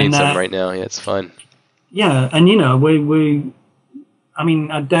moment. Writing some right now. Yeah, it's fun. Yeah, and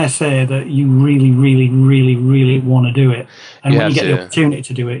I dare say that you really, really, really, really want to do it. And when you get the opportunity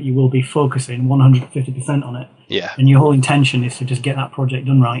to do it, you will be focusing 150% on it. Yeah. And your whole intention is to just get that project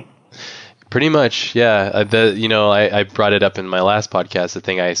done right. Pretty much, yeah. I brought it up in my last podcast. The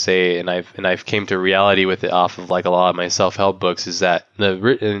thing I say, and I've came to reality with it off of like a lot of my self-help books, is that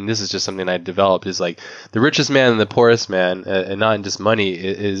and this is just something I developed, is like the richest man and the poorest man, and not in just money,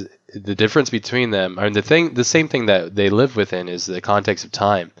 is the difference between them. The same thing that they live within is the context of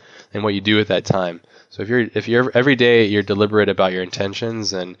time and what you do with that time. So if you're every day you're deliberate about your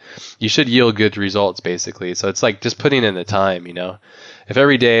intentions, and you should yield good results, basically. So it's like just putting in the time, If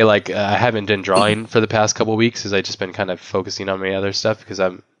every day, like I haven't been drawing for the past couple of weeks, because I just been kind of focusing on my other stuff, because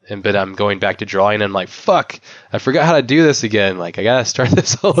I'm going back to drawing, and I'm like, fuck, I forgot how to do this again. Like, I gotta start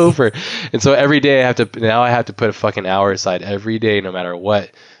this all over. And so every day I have to put a fucking hour aside every day, no matter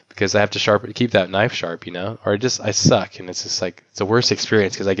what, because I have to keep that knife sharp, or I suck, and it's just like, it's the worst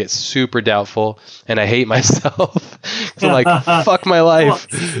experience, because I get super doubtful and I hate myself. So I'm like, fuck my life.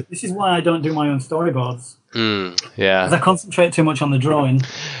 Well, this is why I don't do my own storyboards. Yeah. Because I concentrate too much on the drawing.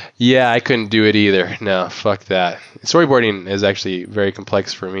 Yeah, I couldn't do it either. No, fuck that. Storyboarding is actually very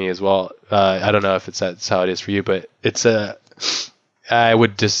complex for me as well. I don't know if that's how it is for you, but it's I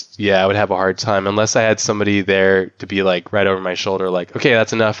would have a hard time unless I had somebody there to be like right over my shoulder, like, okay,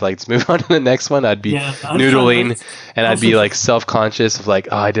 that's enough. Like, let's move on to the next one. I'd be noodling, and I'd be like self-conscious of like,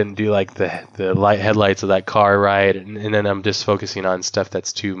 oh, I didn't do like the light headlights of that car right, and then I'm just focusing on stuff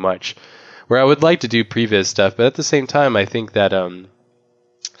that's too much. Where I would like to do previs stuff, but at the same time, I think that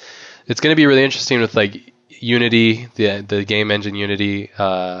it's going to be really interesting with like Unity, the game engine Unity,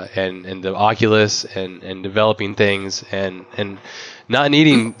 and the Oculus, and developing things, and not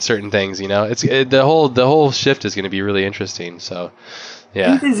needing certain things. The whole shift is going to be really interesting. So,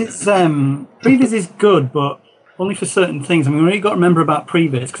 yeah. Previs is good, but only for certain things. I mean, what you got to remember about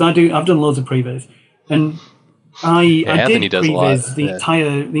previs, because I've done loads of previs, and I did previs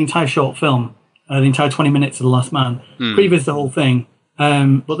the entire short film, the entire 20 minutes of The Last Man. Previs the whole thing.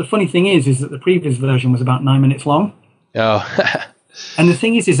 But the funny thing is that the previs version was about 9 minutes long. Oh. And the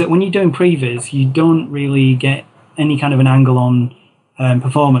thing is that when you're doing previs, you don't really get any kind of an angle on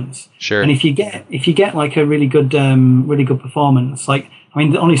performance. Sure. And if you get like a really good performance, like, I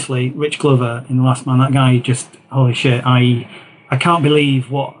mean, honestly, Rich Glover in The Last Man, that guy just, holy shit, I can't believe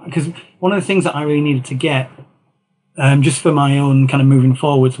because one of the things that I really needed to get, just for my own kind of moving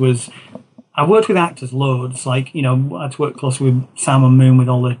forwards, was I've worked with actors loads, like, you know, I've worked closely with Sam and Moon with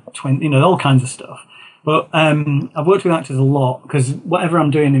all the you know, all kinds of stuff. But I've worked with actors a lot because whatever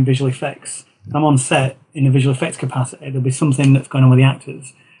I'm doing in visual effects, I'm on set in a visual effects capacity. There'll be something that's going on with the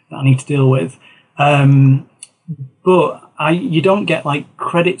actors that I need to deal with. But you don't get like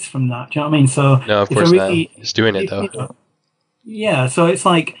credits from that. Do you know what I mean? So no, of course not. Just doing it though. You know, yeah, so it's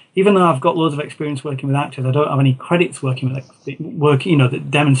like, even though I've got loads of experience working with actors, I don't have any credits working with you know,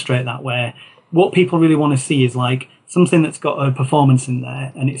 that demonstrate that. Where what people really want to see is like something that's got a performance in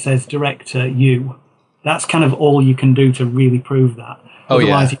there, and it says director you. That's kind of all you can do to really prove that. Oh,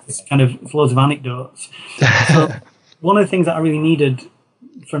 otherwise, yeah. it's loads of anecdotes. So one of the things that I really needed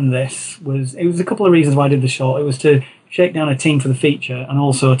from this was, it was a couple of reasons why I did the short. It was to shake down a team for the feature, and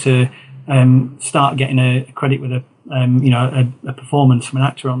also to start getting a credit with a you know, a performance from an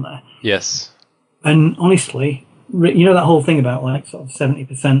actor on there. Yes. And honestly, you know that whole thing about like sort of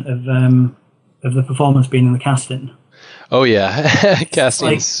 70% of the performance being in the casting. Oh yeah, casting's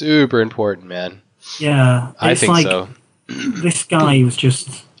like, super important, man. Yeah, I think like, so. This guy was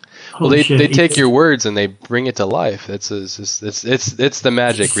just. Well, they take your words and they bring it to life. It's the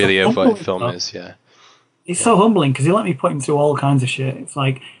magic really of what film is. Yeah. It's so humbling because he let me put him through all kinds of shit. It's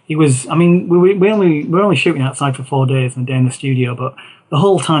like he was. I mean, we were only shooting outside for 4 days and a day in the studio, but the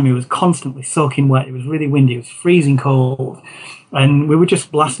whole time he was constantly soaking wet. It was really windy. It was freezing cold, and we were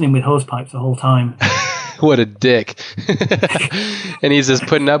just blasting him with hose pipes the whole time. What a dick! And he's just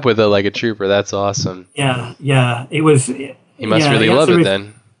putting up with it like a trooper. That's awesome. Yeah. It was. He must really love it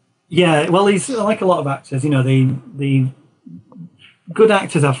then. Yeah. Well, he's like a lot of actors. You know, the good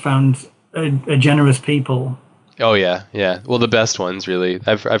actors I've found are generous people. Oh yeah. Well, the best ones, really.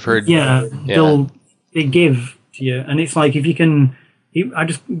 I've heard. Yeah. They give to you, and it's like if you can.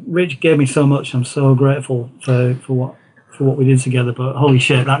 Rich gave me so much. I'm so grateful for what we did together. But holy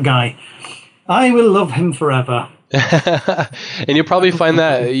shit, that guy. I will love him forever. And you'll probably find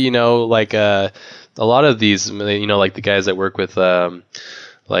that, you know, like a lot of these, you know, like the guys that work with Leonardo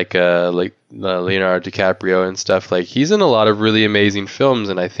DiCaprio and stuff, like he's in a lot of really amazing films,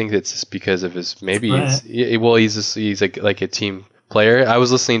 and I think it's just because of his he's like a team player. I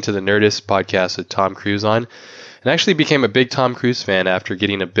was listening to the Nerdist podcast with Tom Cruise on, and actually became a big Tom Cruise fan after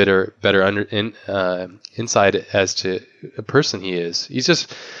getting a better insight as to a person he is. He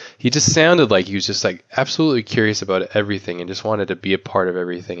just sounded like he was just like absolutely curious about everything and just wanted to be a part of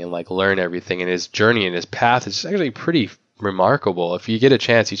everything and like learn everything. And his journey and his path is actually pretty remarkable. If you get a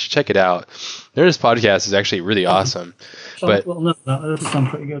chance, you should check it out. Nerdist podcast is actually really awesome. That does sound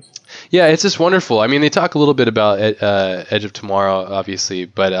pretty good. Yeah, it's just wonderful. I mean, they talk a little bit about Edge of Tomorrow, obviously,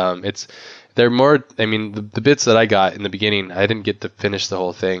 but they're more. I mean, the bits that I got in the beginning, I didn't get to finish the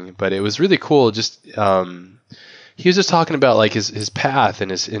whole thing, but it was really cool. Just he was just talking about like his path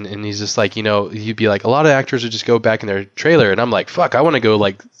and he's just like, you know, he'd be like, a lot of actors would just go back in their trailer, and I'm like, fuck, I want to go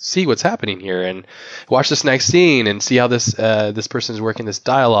like see what's happening here and watch this next scene and see how this person's working this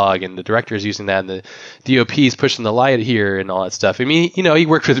dialogue, and the director's using that, and the DOP's pushing the light here and all that stuff. I mean, you know, he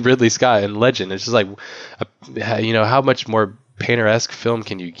worked with Ridley Scott in Legend. It's just like, you know, how much more Painter-esque film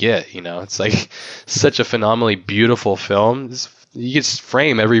can you get? You know, it's like such a phenomenally beautiful film. You just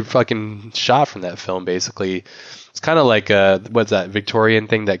frame every fucking shot from that film, basically. It's kind of like what's that Victorian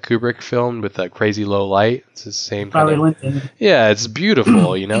thing that Kubrick filmed with that crazy low light? It's the same kind of. Yeah, it's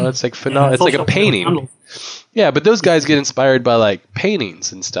beautiful. You know, it's like phenomenal. It's like a painting. Yeah, but those guys get inspired by like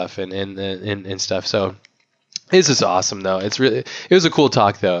paintings and stuff and stuff. So it's just awesome, though. It was a cool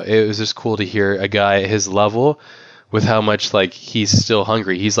talk, though. It was just cool to hear a guy at his level with how much like he's still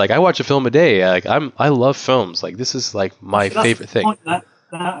hungry. He's like, I watch a film a day. Like I love films. Like this is like my favorite thing.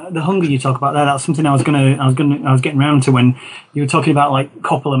 The hunger you talk about there, that's something I was getting around to when you were talking about like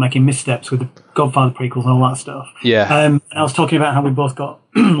Coppola making missteps with the Godfather prequels and all that stuff. Yeah. And I was talking about how we both got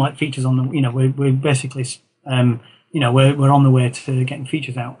like features on the, you know, we're basically, you know, we're on the way to getting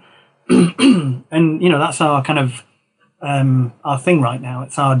features out. And, you know, that's our kind of, our thing right now.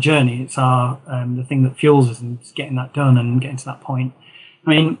 It's our journey. It's our, the thing that fuels us, and it's getting that done and getting to that point. I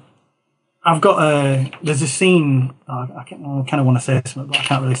mean, I've got there's a scene, I kind of want to say something, but I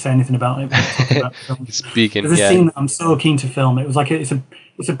can't really say anything about it. About Speaking, there's a scene that I'm so keen to film. It was like it's a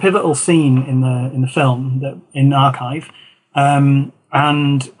pivotal scene in the film that in archive, and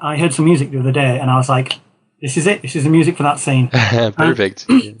I heard some music the other day, and I was like, this is it. This is the music for that scene. Perfect.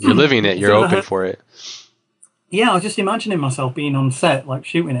 You're living it. You're open for it. Yeah, I was just imagining myself being on set, like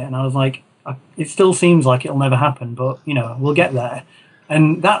shooting it, and I was like, it still seems like it'll never happen, but you know, we'll get there.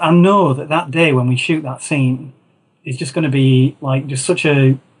 And that I know that day when we shoot that scene is just going to be like just such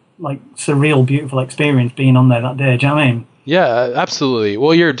a like surreal, beautiful experience being on there that day. Do you know what I mean? Yeah, absolutely.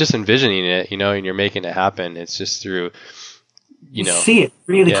 Well, you're just envisioning it, and you're making it happen. It's just through, You see it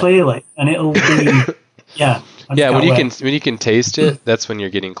really clearly, and it'll be, yeah. Yeah, when you can taste it, that's when you're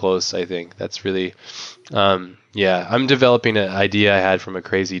getting close, I think. That's really, I'm developing an idea I had from a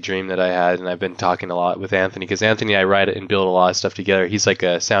crazy dream that I had, and I've been talking a lot with Anthony, because Anthony, I write it and build a lot of stuff together. He's like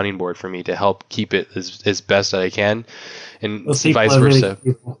a sounding board for me to help keep it as best that I can, and vice versa.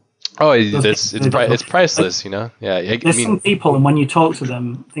 Really it's priceless, Yeah, there's some people, and when you talk to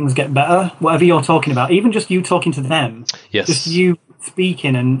them, things get better. Whatever you're talking about, even just you talking to them, just you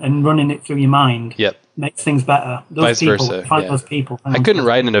speaking and running it through your mind, makes things better. Vice versa. Those people. I couldn't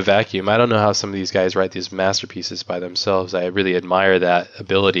write in a vacuum. I don't know how some of these guys write these masterpieces by themselves. I really admire that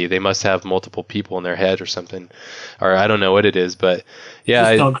ability. They must have multiple people in their head or something, or I don't know what it is, but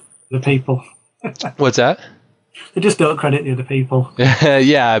the people. What's that? They just don't credit the other people.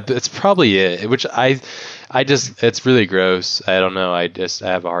 Yeah, it's probably it. Which it's really gross. I don't know. I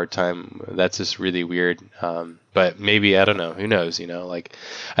have a hard time. That's just really weird. But maybe, I don't know. Who knows?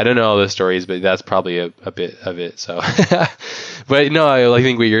 I don't know all the stories, but that's probably a bit of it. So, but no, I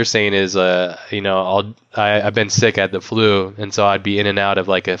think what you're saying is, I've been sick at the flu, and so I'd be in and out of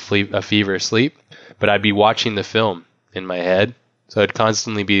like a fever sleep, but I'd be watching the film in my head. So I'd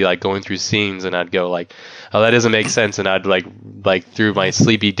constantly be like going through scenes, and I'd go like, "Oh, that doesn't make sense," and I'd like through my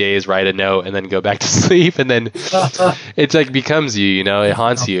sleepy days write a note and then go back to sleep, and then it's like becomes you, it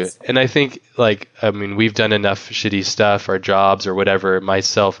haunts you. And I think we've done enough shitty stuff, our jobs or whatever.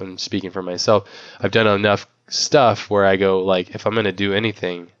 Myself, and speaking for myself, I've done enough stuff where I go like, if I'm gonna do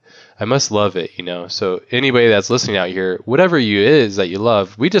anything, I must love it, So anybody that's listening out here, whatever you is that you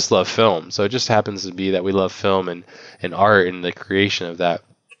love, we just love film. So it just happens to be that we love film and art and the creation of that.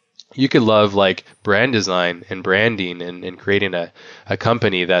 You could love like brand design and branding and creating a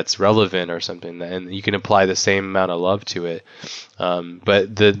company that's relevant or something, and you can apply the same amount of love to it.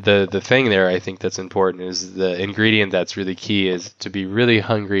 But the thing there, I think that's important, is the ingredient that's really key is to be really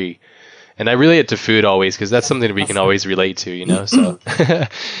hungry. And I relate it to food always, because that's something that we can always relate to, So,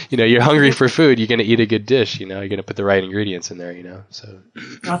 you're hungry for food, you're going to eat a good dish, you're going to put the right ingredients in there, So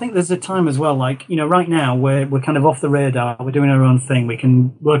I think there's a time as well, right now we're kind of off the radar, we're doing our own thing, we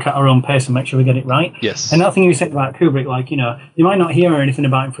can work at our own pace and make sure we get it right. Yes. And that thing you said about Kubrick, you might not hear anything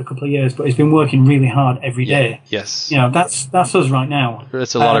about him for a couple of years, but he's been working really hard every day. Yes. That's us right now.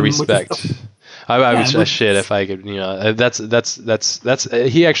 That's a lot of respect. I would shit if I could, that's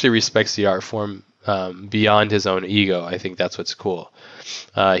he actually respects the art form beyond his own ego. I think that's what's cool.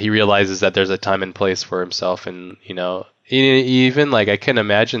 He realizes that there's a time and place for himself, and even I can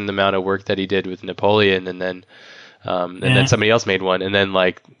imagine the amount of work that he did with Napoleon, and then then somebody else made one, and then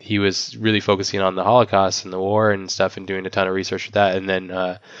he was really focusing on the Holocaust and the war and stuff, and doing a ton of research with that, and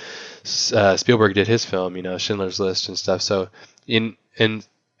then Spielberg did his film, Schindler's List and stuff. So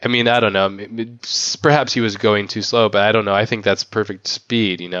I don't know. Perhaps he was going too slow, but I don't know. I think that's perfect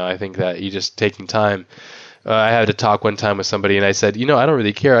speed. I think that he just taking time. I had to talk one time with somebody, and I said, I don't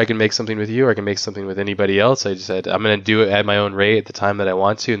really care. I can make something with you, or I can make something with anybody else. I just said, I'm going to do it at my own rate at the time that I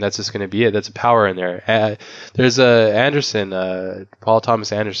want to, and that's just going to be it. That's a power in there. There's Anderson, Paul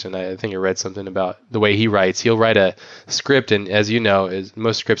Thomas Anderson. I think I read something about the way he writes. He'll write a script, and as you know,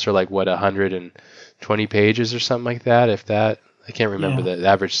 most scripts are 120 pages or something like that, if that. I can't remember the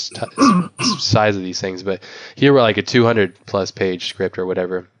average size of these things, but here we're a 200 plus page script or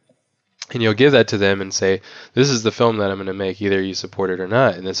whatever. And you'll give that to them and say, this is the film that I'm going to make. Either you support it or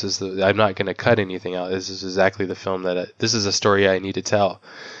not. And I'm not going to cut anything out. This is exactly the film this is a story I need to tell.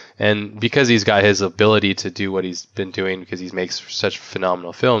 And because he's got his ability to do what he's been doing, because he makes such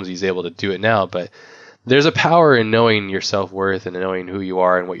phenomenal films, he's able to do it now. But there's a power in knowing your self-worth and knowing who you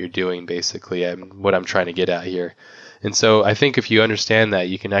are and what you're doing, basically, and what I'm trying to get at here. And so I think if you understand that,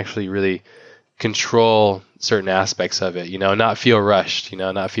 you can actually really control certain aspects of it, not feel rushed,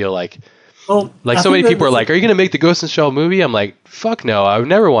 not feel so many people are are you going to make the Ghost in the Shell movie? I'm like, fuck no, I would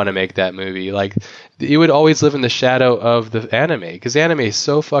never want to make that movie. It would always live in the shadow of the anime, because the anime is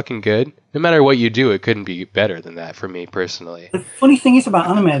so fucking good. No matter what you do, it couldn't be better than that for me personally. The funny thing is about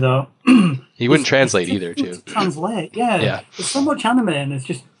anime, though, he wouldn't translate either, too. Translate, yeah. There's so much anime, and there's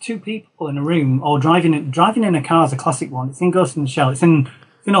just two people in a room, or driving in a car is a classic one. It's in Ghost in the Shell. It's in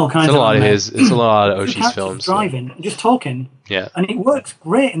all kinds of anime. It's a lot of Oshi's films. Driving, and just talking. Yeah. And it works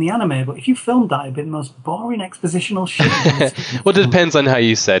great in the anime, but if you filmed that, it'd be the most boring expositional shit. Well, it depends on how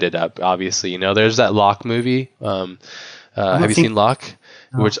you set it up, obviously. There's that Locke movie. Have you seen Locke?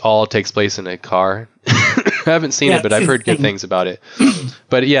 No. Which all takes place in a car. I haven't seen it, but I've heard good things about it.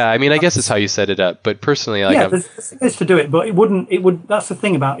 But yeah, I guess it's how you set it up. But personally, there's ways to do it, but it wouldn't. That's the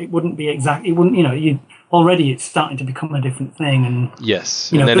thing about it. Wouldn't be exact. It wouldn't. already it's starting to become a different thing. And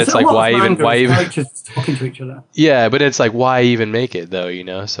yes, and then it's like, why even characters talking to each other? Yeah, but it's like, why even make it though?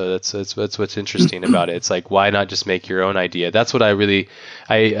 So that's what's interesting about it. It's like, why not just make your own idea? That's what I really,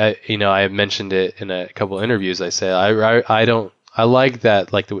 I have mentioned it in a couple of interviews. I say I like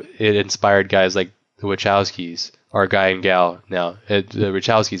that, like it inspired guys like the Wachowskis, our guy and gal now, the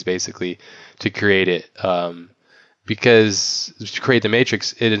Wachowskis basically, to create it, because to create the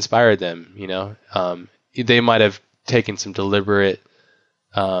Matrix, it inspired them. They might have taken some deliberate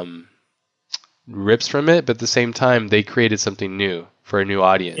rips from it, but at the same time, they created something new for a new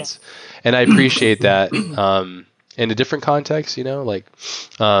audience, and I appreciate that in a different context,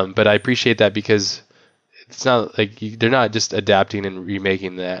 but I appreciate that because it's not like they're not just adapting and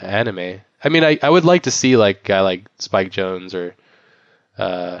remaking the anime. I mean, I would like to see like a guy like Spike Jonze or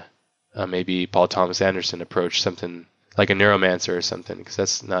maybe Paul Thomas Anderson approach something like a Neuromancer or something, because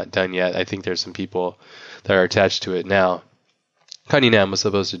that's not done yet. I think there's some people that are attached to it now. Cunningham was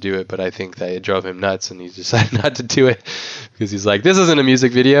supposed to do it, but I think that it drove him nuts, and he decided not to do it because he's like, this isn't a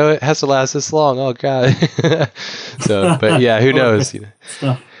music video. It has to last this long. Oh, God. So, but yeah, who knows?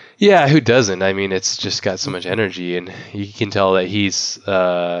 Yeah, who doesn't? I mean, it's just got so much energy, and you can tell that he's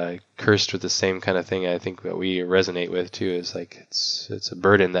cursed with the same kind of thing I think that we resonate with, too. Is like it's a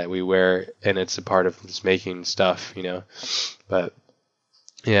burden that we wear, and it's a part of just making stuff, But,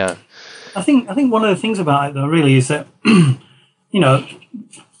 yeah. I think one of the things about it, though, really, is that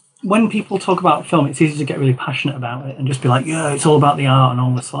when people talk about film, it's easy to get really passionate about it and just be like, yeah, it's all about the art and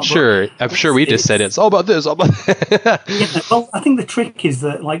all this stuff. Sure, I'm sure we just said it's all about this, all about that. Yeah, well, I think the trick is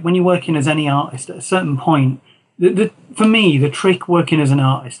that, like, when you're working as any artist, at a certain point, for me, the trick working as an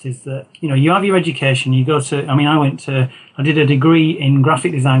artist is that, you have your education, you go to, I did a degree in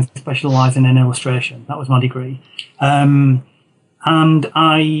graphic design specializing in illustration. That was my degree. And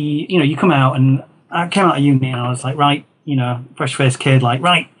you come out, and I came out of uni and I was like, right, fresh-faced kid, like,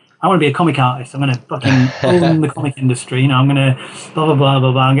 right, I want to be a comic artist. I'm going to fucking own the comic industry. I'm going to blah, blah, blah,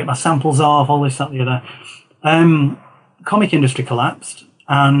 blah, blah, and get my samples off, all this, that, the other. Comic industry collapsed.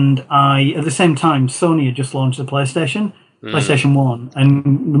 And at the same time, Sony had just launched the PlayStation 1,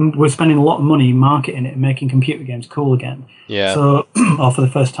 and we're spending a lot of money marketing it and making computer games cool again. Yeah. So, or for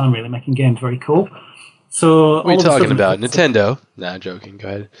the first time, really, making games very cool. So what are you talking about? Nintendo? Nah, joking. Go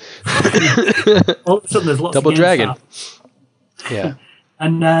ahead. All of a sudden, there's lots Double of games Dragon. out. Yeah.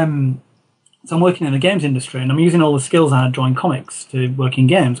 And so I'm working in the games industry, and I'm using all the skills I had drawing comics to work in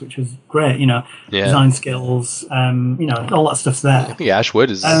games, which was great. Design skills, all that stuff's there. I think Ashwood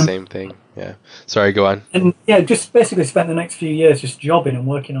is the same thing. Yeah. Sorry, go on. And yeah, just basically spent the next few years just jobbing and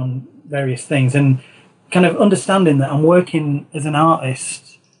working on various things, and kind of understanding that I'm working as an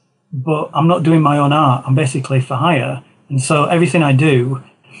artist, but I'm not doing my own art. I'm basically for hire. And so everything I do,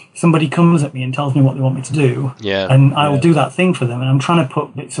 somebody comes at me and tells me what they want me to do. Yeah. And I will do that thing for them. And I'm trying to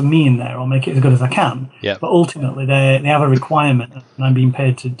put bits of me in there or make it as good as I can. Yeah. But ultimately, they have a requirement, and I'm being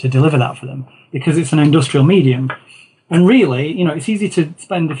paid to deliver that for them because it's an industrial medium. And really, it's easy to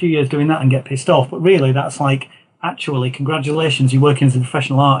spend a few years doing that and get pissed off. But really, that's like, actually, congratulations, you're working as a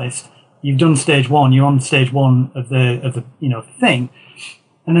professional artist. You've done stage one. You're on stage one of the thing.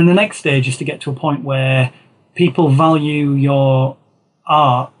 And then the next stage is to get to a point where people value your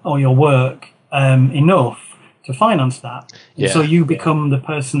art or your work enough to finance that. Yeah. So you become the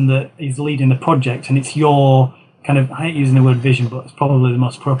person that is leading the project, and it's your kind of, I hate using the word vision, but it's probably the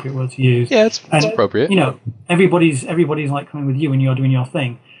most appropriate word to use. Yeah, it's appropriate. Everybody's like coming with you and you're doing your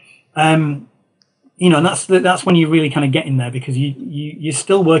thing. And that's when you really kind of get in there, because you're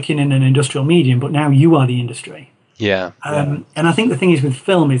still working in an industrial medium, but now you are the industry. Yeah. And I think the thing is with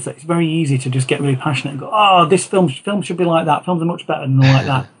film is that it's very easy to just get really passionate and go, oh, this film should be like that. Films are much better than like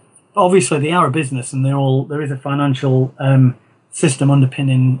that. But obviously, they are a business, and there is a financial system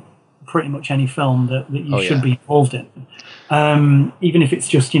underpinning pretty much any film that you should be involved in. Even if it's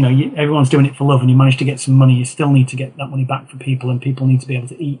just, everyone's doing it for love and you manage to get some money, you still need to get that money back for people, and people need to be able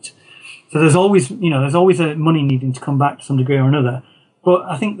to eat. So there's always a money needing to come back to some degree or another. But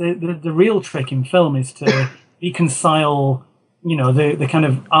I think the real trick in film is to reconcile, the kind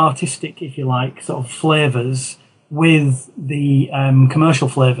of artistic, if you like, sort of flavors with the commercial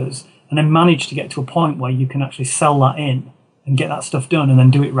flavors, and then manage to get to a point where you can actually sell that in and get that stuff done and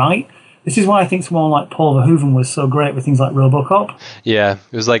then do it right. This is why I think someone like Paul Verhoeven was so great with things like RoboCop. Yeah,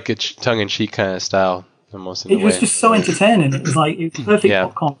 it was like a tongue-in-cheek kind of style, almost in a way. It was just so entertaining. It was like a perfect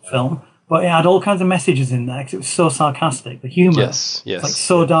popcorn film, but it had all kinds of messages in there because it was so sarcastic. The humor was like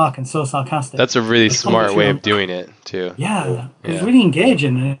so dark and so sarcastic. That's a really smart way of doing it, too. Yeah, it was really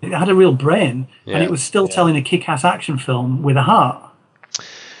engaging. It had a real brain, and it was still telling a kick-ass action film with a heart.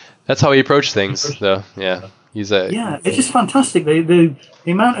 That's how he approached things, though. Yeah, it's just fantastic. The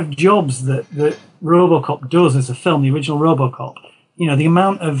amount of jobs that RoboCop does as a film, the original RoboCop. The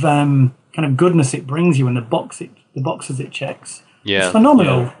amount of kind of goodness it brings you, and the boxes it checks. Yeah, it's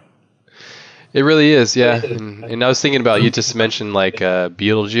phenomenal. Yeah. It really is, yeah. And I was thinking about, you just mentioned like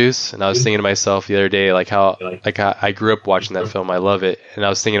Beetlejuice, and I was thinking to myself the other day, like how I grew up watching that film. I love it, and I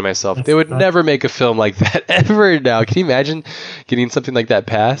was thinking to myself, they would never make a film like that ever now. Can you imagine getting something like that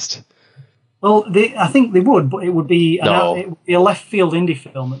passed? Well, I think they would, but it would be a left field indie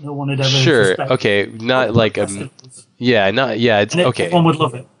film that no one would ever. Sure, suspect. Okay, not like it's okay. Everyone would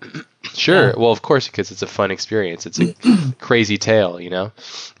love it. Sure. Yeah. Well, of course, because it's a fun experience. It's a crazy tale,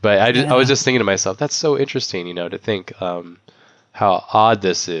 But I was just thinking to myself, that's so interesting, to think how odd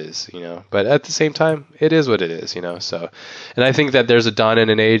this is, But at the same time, it is what it is, So, and I think that there's a dawn in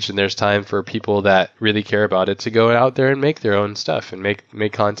an age, and there's time for people that really care about it to go out there and make their own stuff and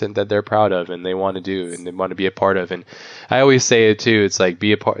make content that they're proud of and they want to do and they want to be a part of. And I always say it too. It's like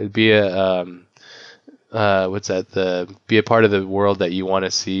be a part of the world that you want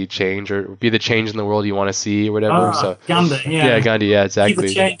to see change, or be the change in the world you want to see, or whatever. Gandhi, Gandhi, exactly. Be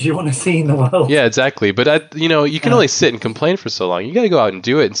the change you want to see in the world. Yeah, exactly. But you can only sit and complain for so long. You got to go out and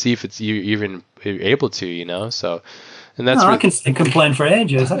do it and see if it's you even able to, So, and that's I can sit and complain for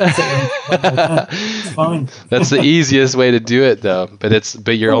ages. I can sit and it's fine. That's the easiest way to do it, though.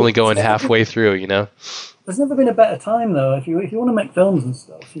 But you're only going halfway through, There's never been a better time, though. If you want to make films and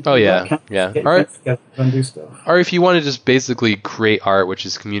stuff. Get together and do stuff. Or if you want to just basically create art, which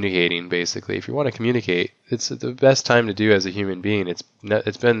is communicating, basically. If you want to communicate, it's the best time to do as a human being. It's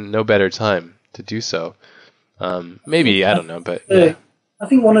been no better time to do so. Maybe, I don't know, but yeah. I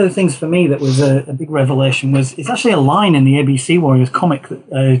think one of the things for me that was a big revelation was it's actually a line in the ABC Warriors comic,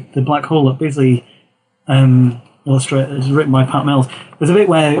 that the Black Hole that Bisley illustrated, is written by Pat Mills. There's a bit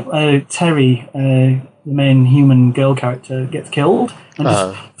where Terry, the main human girl character, gets killed, and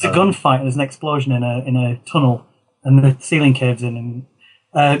there's a gunfight. There's an explosion in a tunnel, and the ceiling caves in. And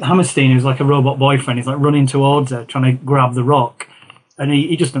Hammerstein, who's like a robot boyfriend, is like running towards her, trying to grab the rock, and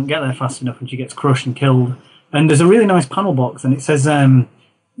he just doesn't get there fast enough, and she gets crushed and killed. And there's a really nice panel box, and it says,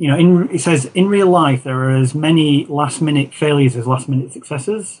 it says in real life there are as many last-minute failures as last-minute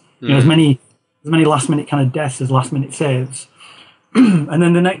successes. As many last-minute kind of deaths as last-minute saves. And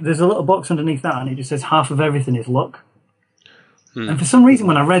then there's a little box underneath that, and it just says half of everything is luck. And for some reason,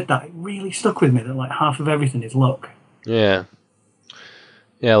 when I read that, it really stuck with me that like half of everything is luck. Yeah,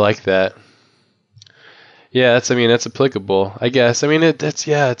 I like that. Yeah, that's applicable, I guess. It's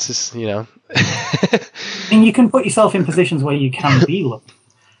just And you can put yourself in positions where you can be lucky.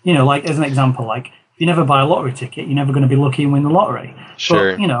 Like as an example, like if you never buy a lottery ticket, you're never going to be lucky and win the lottery.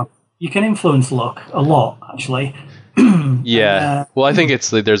 Sure. But, you can influence luck a lot, actually. Yeah. Well, I think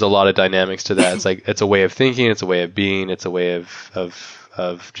there's a lot of dynamics to that. It's like it's a way of thinking, it's a way of being, it's a way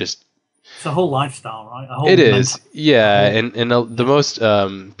of just. It's a whole lifestyle, right? It is, yeah. And the most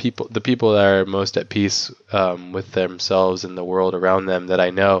the people that are most at peace with themselves and the world around them that I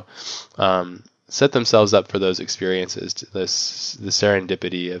know, set themselves up for those experiences, the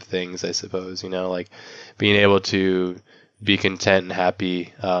serendipity of things, I suppose. Like being able to be content and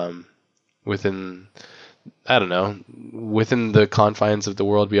happy within the confines of the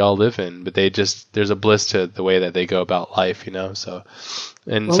world we all live in, but there's a bliss to the way that they go about life, so,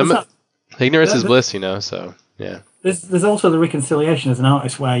 and ignorance is bliss, so, yeah. There's also the reconciliation as an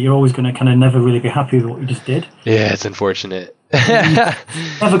artist where you're always going to kind of never really be happy with what you just did. Yeah, it's unfortunate.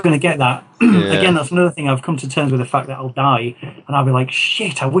 Never going to get that. Yeah. Again, that's another thing. I've come to terms with the fact that I'll die and I'll be like,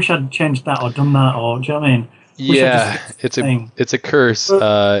 shit, I wish I'd changed that or done that, or, do you know what I mean? Yeah, it's a curse,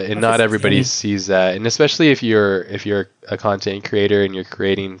 and not everybody sees that. And especially if you're a content creator and you're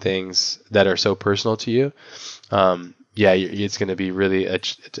creating things that are so personal to you, it's going to be really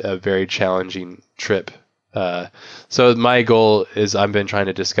a very challenging trip. So my goal is I've been trying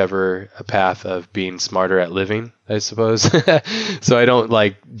to discover a path of being smarter at living, I suppose. So I don't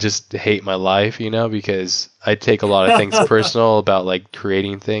just hate my life, because I take a lot of things personal about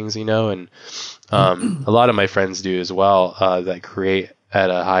creating things, and a lot of my friends do as well, that create at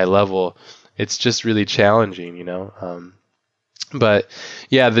a high level. It's just really challenging, but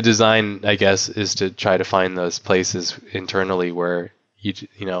yeah, the design, I guess, is to try to find those places internally where I've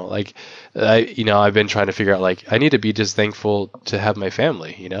been trying to figure out, I need to be just thankful to have my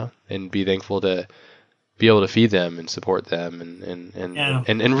family, and be thankful to be able to feed them and support them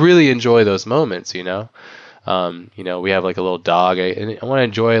and really enjoy those moments, You know, we have like a little dog, and I want to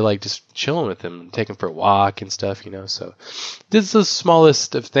enjoy like just chilling with him, take him for a walk and stuff, you know. So this is the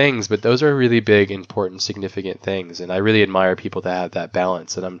smallest of things, but those are really big, important, significant things, and I really admire people that have that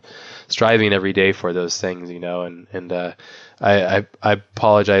balance, and I'm striving every day for those things, you know. I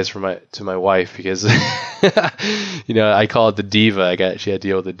apologize to my wife because you know, I call it the diva. She had to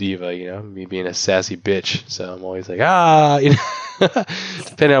deal with the diva, you know, me being a sassy bitch. So I'm always like, you know,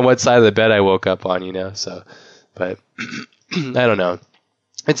 depending on what side of the bed I woke up on, you know. So, but I don't know.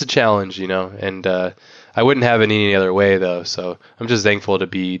 It's a challenge, you know, and I wouldn't have it any other way though. So I'm just thankful to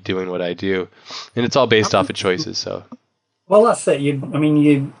be doing what I do, and it's all based off of choices. So. Well, that's it.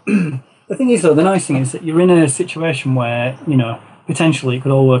 The thing is, though, the nice thing is that you're in a situation where, you know, potentially it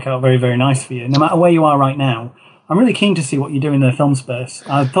could all work out very, very nice for you. No matter where you are right now, I'm really keen to see what you do in the film space.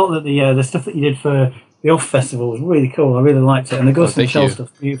 I thought that the stuff that you did for the Off Festival was really cool. I really liked it, and the Ghost in the Shell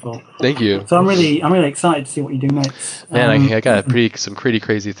stuff's beautiful. Thank you. So I'm really excited to see what you do next. Man, I got some pretty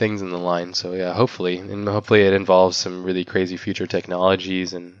crazy things in the line. So yeah, hopefully it involves some really crazy future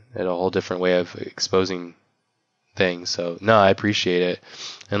technologies and a whole different way of exposing things. So no, I appreciate it,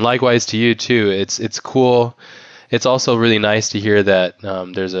 and likewise to you too. It's cool. It's also really nice to hear that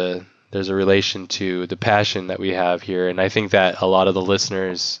there's a relation to the passion that we have here, and I think that a lot of the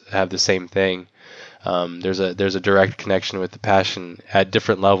listeners have the same thing. There's a direct connection with the passion at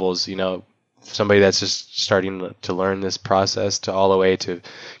different levels. You know, somebody that's just starting to learn this process to all the way to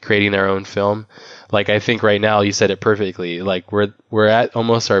creating their own film. Like I think right now you said it perfectly. Like we're at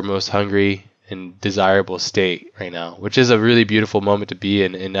almost our most hungry and desirable state right now, which is a really beautiful moment to be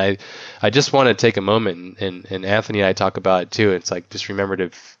in. And I just want to take a moment, and Anthony and I talk about it too. It's like, just remember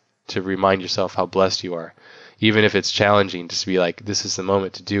to remind yourself how blessed you are, even if it's challenging, just be like, this is the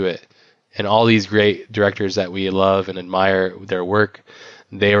moment to do it. And all these great directors that we love and admire their work,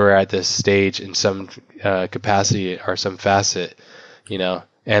 they were at this stage in some capacity or some facet, you know,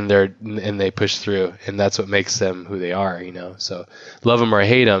 and they push through, and that's what makes them who they are, you know. So love them or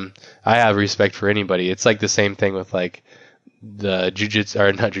hate them, I have respect for anybody. It's like the same thing with like the jujitsu,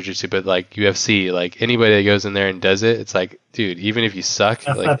 or not jujitsu, but like UFC. Like anybody that goes in there and does it, it's like, dude, even if you suck,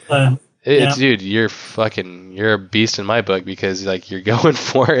 dude, you're a beast in my book, because like you're going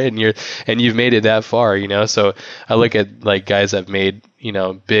for it, and you've made it that far, you know. So I look at like guys that made, you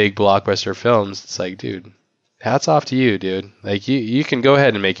know, big blockbuster films. It's like, dude, hats off to you, dude. Like you can go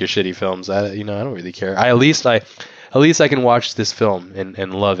ahead and make your shitty films. I don't really care. At least I can watch this film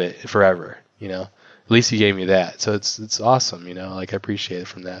and love it forever, you know. At least you gave me that. So it's awesome, you know. Like I appreciate it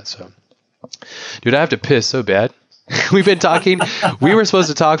from that. So, dude, I have to piss so bad. We've been talking. We were supposed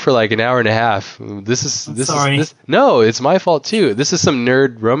to talk for like an hour and a half. No, it's my fault too. This is some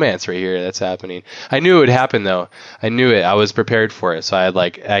nerd romance right here that's happening. I knew it would happen though. I knew it. I was prepared for it. So I had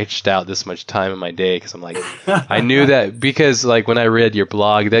like etched out this much time in my day, because I'm like, I knew that, because like when I read your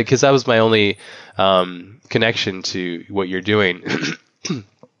blog, because that was my only connection to what you're doing.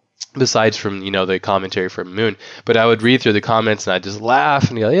 Besides from, you know, the commentary from Moon, but I would read through the comments and I'd just laugh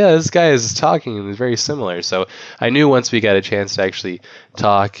and go, yeah, this guy is talking and it's very similar. So I knew once we got a chance to actually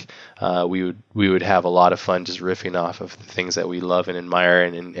talk, we would have a lot of fun just riffing off of the things that we love and admire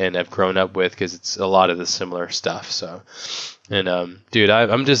and have grown up with, because it's a lot of the similar stuff. So, and dude,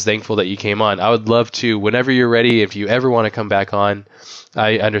 I'm just thankful that you came on. I would love to, whenever you're ready, if you ever want to come back on.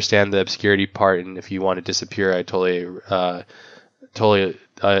 I understand the obscurity part, and if you want to disappear, I totally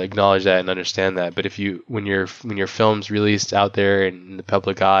acknowledge that and understand that. But when your film's released out there in the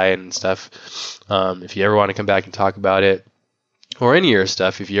public eye and stuff, if you ever want to come back and talk about it, or any of your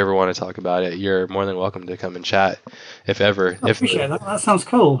stuff, if you ever want to talk about it, you're more than welcome to come and chat, if ever. I appreciate that. That sounds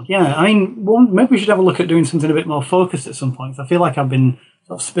cool. Yeah, I mean, maybe we should have a look at doing something a bit more focused at some point. I feel like I've been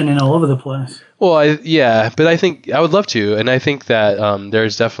sort of spinning all over the place. Well, but I think I would love to, and I think that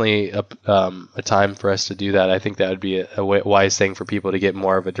there's definitely a time for us to do that. I think that would be a wise thing for people to get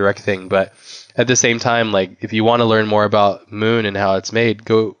more of a direct thing. But at the same time, like if you want to learn more about Moon and how it's made,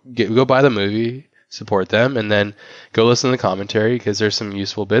 go buy the movie, support them, and then go listen to the commentary, because there's some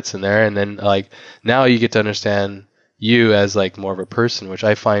useful bits in there. And then like now you get to understand you as like more of a person, which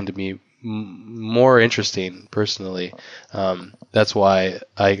I find to be more interesting personally. That's why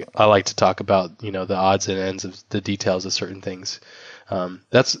I like to talk about, you know, the odds and ends of the details of certain things.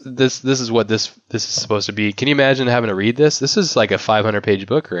 This is what this is supposed to be. Can you imagine having to read this? This is like a 500-page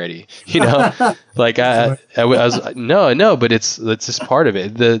book already, you know. Like I was no, but it's just part of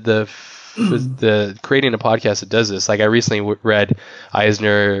it. The creating a podcast that does this. Like I recently read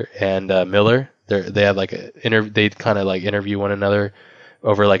Eisner and Miller. They have like they kind of like interview one another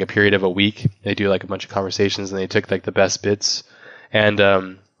over like a period of a week. They do like a bunch of conversations, and they took like the best bits.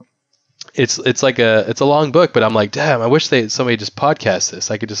 And it's like it's a long book, but I'm like, damn, I wish somebody just podcast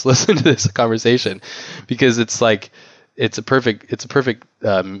this. I could just listen to this conversation, because it's like it's a perfect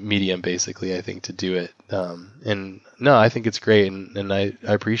medium, basically, I think, to do it. And no, I think it's great, and I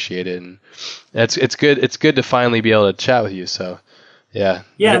appreciate it, and it's good to finally be able to chat with you. So yeah.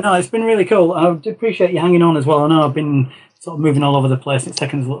 No, it's been really cool. I appreciate you hanging on as well. I know I've been sort of moving all over the place. It's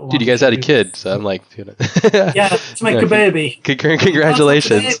taken us a little while. Dude, you guys had a kid, so I'm like, yeah, to make a baby.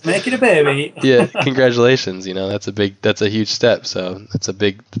 Congratulations. Making a baby. Yeah, congratulations. That's a huge step. So it's a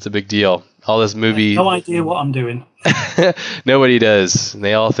big deal. All this movie. No idea what I'm doing. Nobody does. And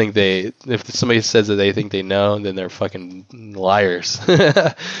they all think if somebody says that they think they know, then they're fucking liars.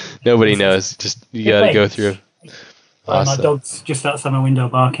 Nobody knows. Just you got to go through. Awesome. My dog's just outside my window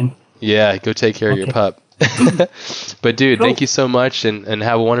barking. Yeah, go take care of your pup. But dude, cool. Thank you so much, and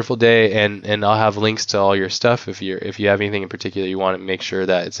have a wonderful day. And I'll have links to all your stuff if you have anything in particular you want to make sure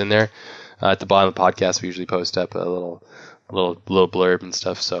that it's in there. At the bottom of the podcast, we usually post up a little blurb and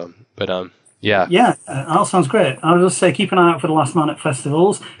stuff. So, but yeah. Yeah, that all sounds great. I'll just say keep an eye out for The Last Man at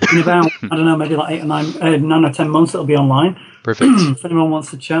festivals. In about, I don't know, maybe like 8 or 9 or 10 months, it'll be online. Perfect. If anyone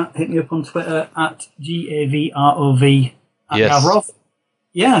wants to chat, hit me up on Twitter at GAVROV at yes. Gavrov.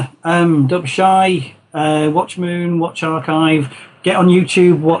 Yeah, don't be shy. Watch Moon, watch Archive. Get on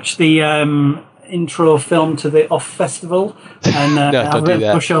YouTube, watch the intro film to the Off Festival, and I'll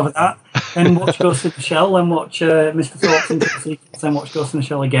really push over that. Then watch Ghost in the Shell, then watch Mr. Thorpe's Into the Secrets, then watch Ghost in the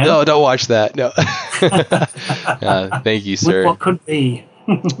Shell again. No, don't watch that. No. Thank you, sir. What could be.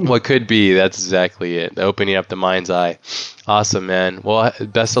 What could be, that's exactly it. Opening up the mind's eye. Awesome, man. Well,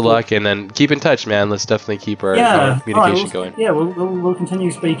 best of luck, and then keep in touch, man. Let's definitely keep our communication going. Yeah, we'll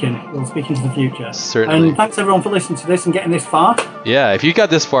continue speaking. We'll speak into the future. Certainly. And thanks everyone for listening to this and getting this far. Yeah, if you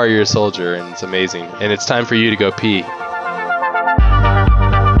got this far, you're a soldier, and it's amazing. And it's time for you to go pee.